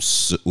known,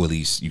 or at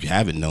least you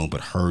haven't known,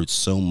 but heard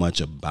so much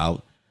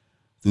about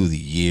through the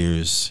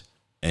years,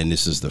 and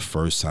this is the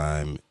first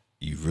time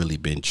you've really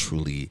been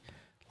truly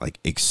like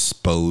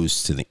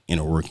exposed to the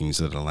inner workings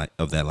of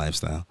that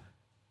lifestyle?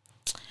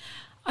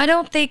 I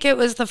don't think it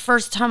was the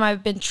first time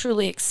I've been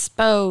truly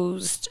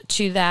exposed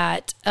to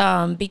that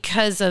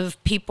because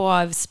of people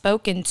I've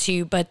spoken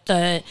to, but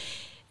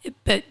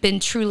been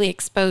truly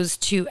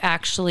exposed to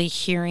actually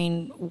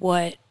hearing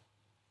what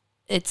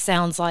it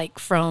sounds like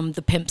from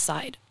the pimp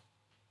side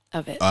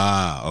of it.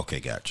 Ah, okay,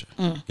 gotcha.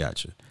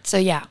 So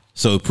yeah.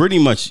 So pretty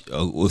much,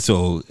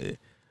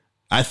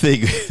 I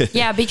think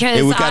yeah, because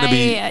it would gotta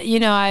be,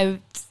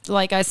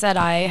 like I said,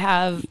 I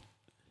have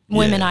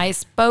women I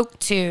spoke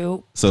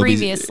to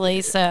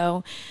previously,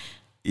 so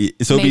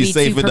it'd be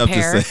safe enough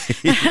to say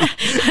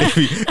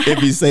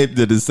it'd be safe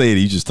to say that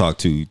you just talk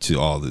to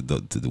all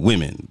the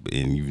women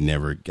and you've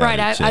never got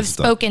right. I've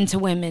spoken to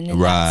women in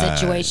that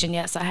situation.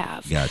 Yes, I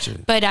have. Gotcha.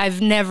 But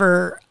I've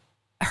never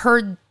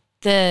heard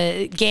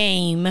the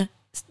game,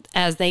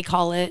 as they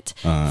call it,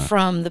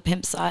 from the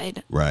pimp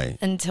side. Right.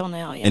 Until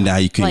now, yeah. And now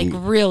you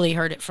can really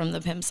heard it from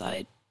the pimp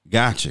side.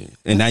 Gotcha.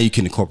 And now you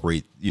can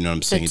incorporate, you know what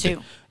I'm saying? The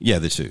two.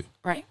 The two.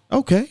 Right.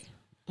 Okay.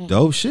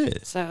 Oh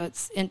shit. So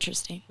it's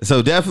interesting.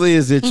 So definitely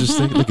is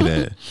interesting. Look at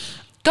that.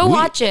 Go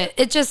watch it.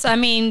 It just,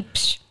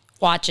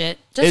 watch it.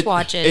 Just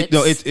watch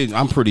it.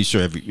 I'm pretty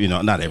sure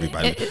not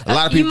everybody. A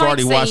lot of people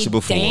already watched it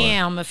before.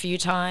 Damn, a few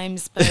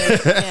times, but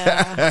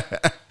yeah.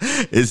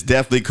 It's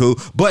definitely cool.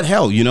 But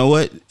hell, you know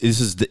what? This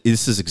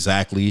is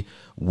exactly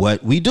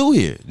what we do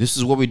here. This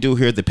is what we do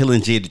here at the Pill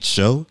and Jaded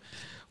Show.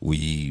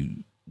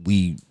 We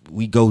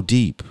go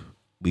deep.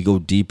 We go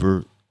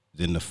deeper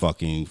than the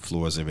fucking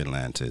floors of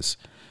Atlantis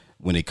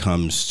when it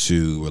comes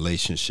to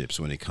relationships,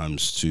 when it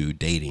comes to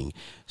dating,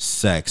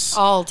 sex,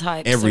 all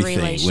types everything.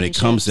 Of relationships. When it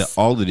comes to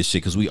all of this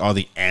shit, because we are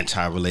the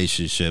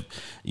anti-relationship,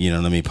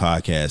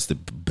 podcast, the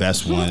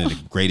best one and the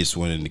greatest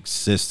one in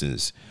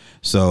existence.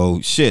 So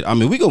shit,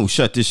 we're gonna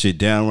shut this shit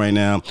down right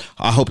now.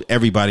 I hope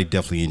everybody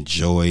definitely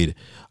enjoyed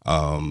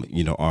our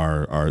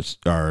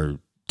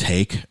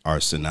take, our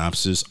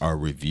synopsis, our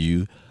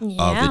review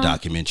of the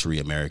documentary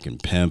American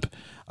Pimp.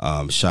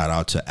 Shout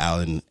out to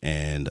Alan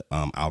and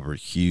Albert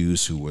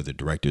Hughes, who were the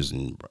directors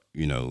and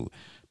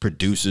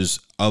producers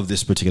of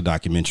this particular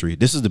documentary.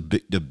 This is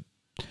the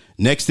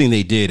next thing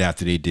they did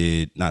after they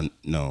did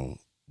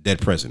Dead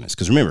Presidents.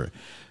 Because remember,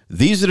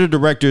 these are the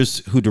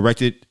directors who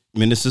directed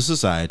Menace to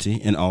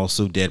Society and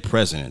also Dead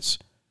Presidents.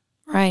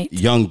 Right.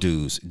 Young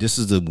dudes. This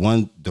is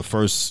the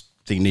first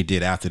thing they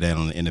did after that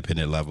on the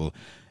independent level.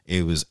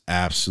 It was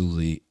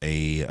absolutely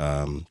a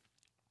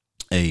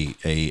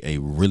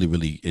really,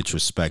 really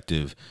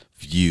introspective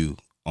view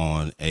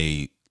on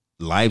a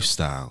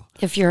lifestyle.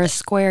 If you're a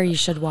square, you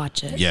should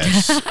watch it.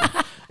 Yes.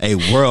 A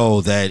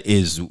world that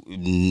is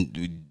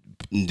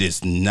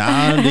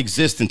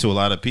non-existent to a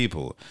lot of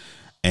people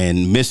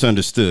and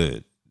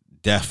misunderstood,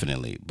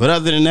 definitely. But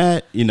other than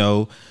that,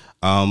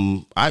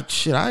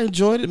 I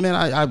enjoyed it, man.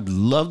 I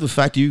love the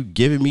fact you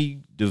giving me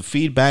the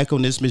feedback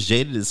on this, Miss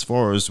Jaded, as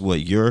far as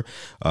what your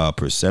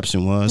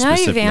perception was. Now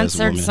you've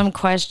answered some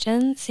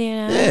questions,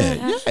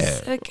 Yeah.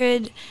 A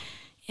good,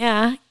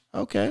 yeah.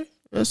 Okay,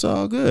 that's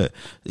all good.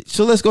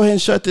 So let's go ahead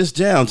and shut this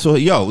down. So,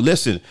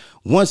 listen,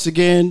 once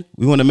again,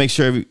 we want to make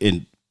sure,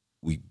 and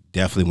we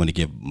definitely want to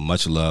give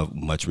much love,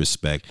 much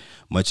respect,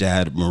 much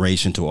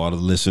admiration to all the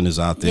listeners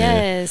out there.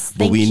 Yes,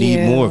 but we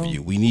need more of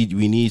you. We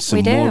need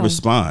some more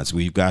response.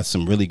 We've got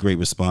some really great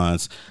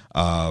response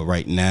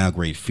right now,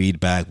 great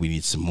feedback. We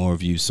need some more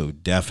of you. So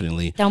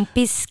definitely don't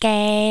be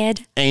scared.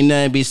 Ain't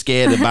nothing to be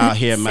scared about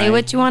here, man. Say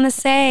what you want to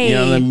say. You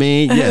know what I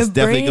mean? Yes,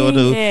 definitely go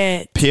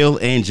to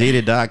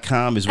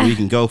pillandjaded.com is where you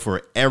can go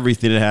for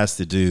everything that has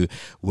to do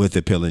with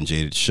the Pill and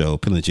Jaded Show.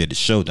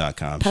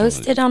 Pillandjadedshow.com.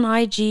 Post it on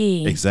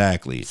IG.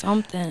 Exactly.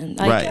 Something.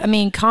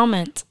 Right.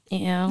 Comment,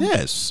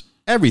 Yes.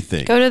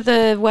 Everything. Go to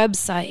the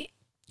website.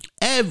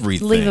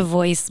 everything. Leave a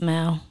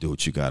voicemail. Do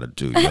what you got to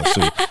do.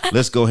 So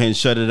let's go ahead and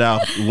shut it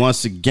out.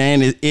 Once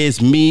again, it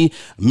is me,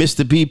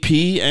 Mr.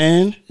 BP,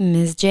 and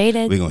Ms.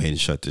 Jaded. We're going to go ahead and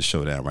shut this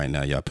show down right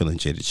now, y'all. Pill and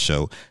Jaded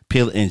Show.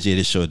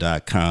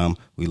 PillandJadedShow.com.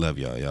 We love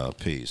y'all, y'all.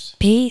 Peace.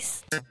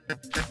 Peace.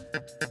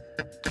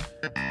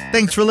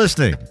 Thanks for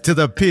listening to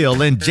the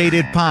Pill and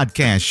Jaded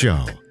Podcast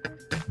Show.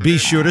 Be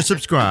sure to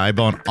subscribe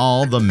on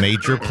all the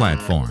major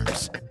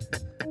platforms.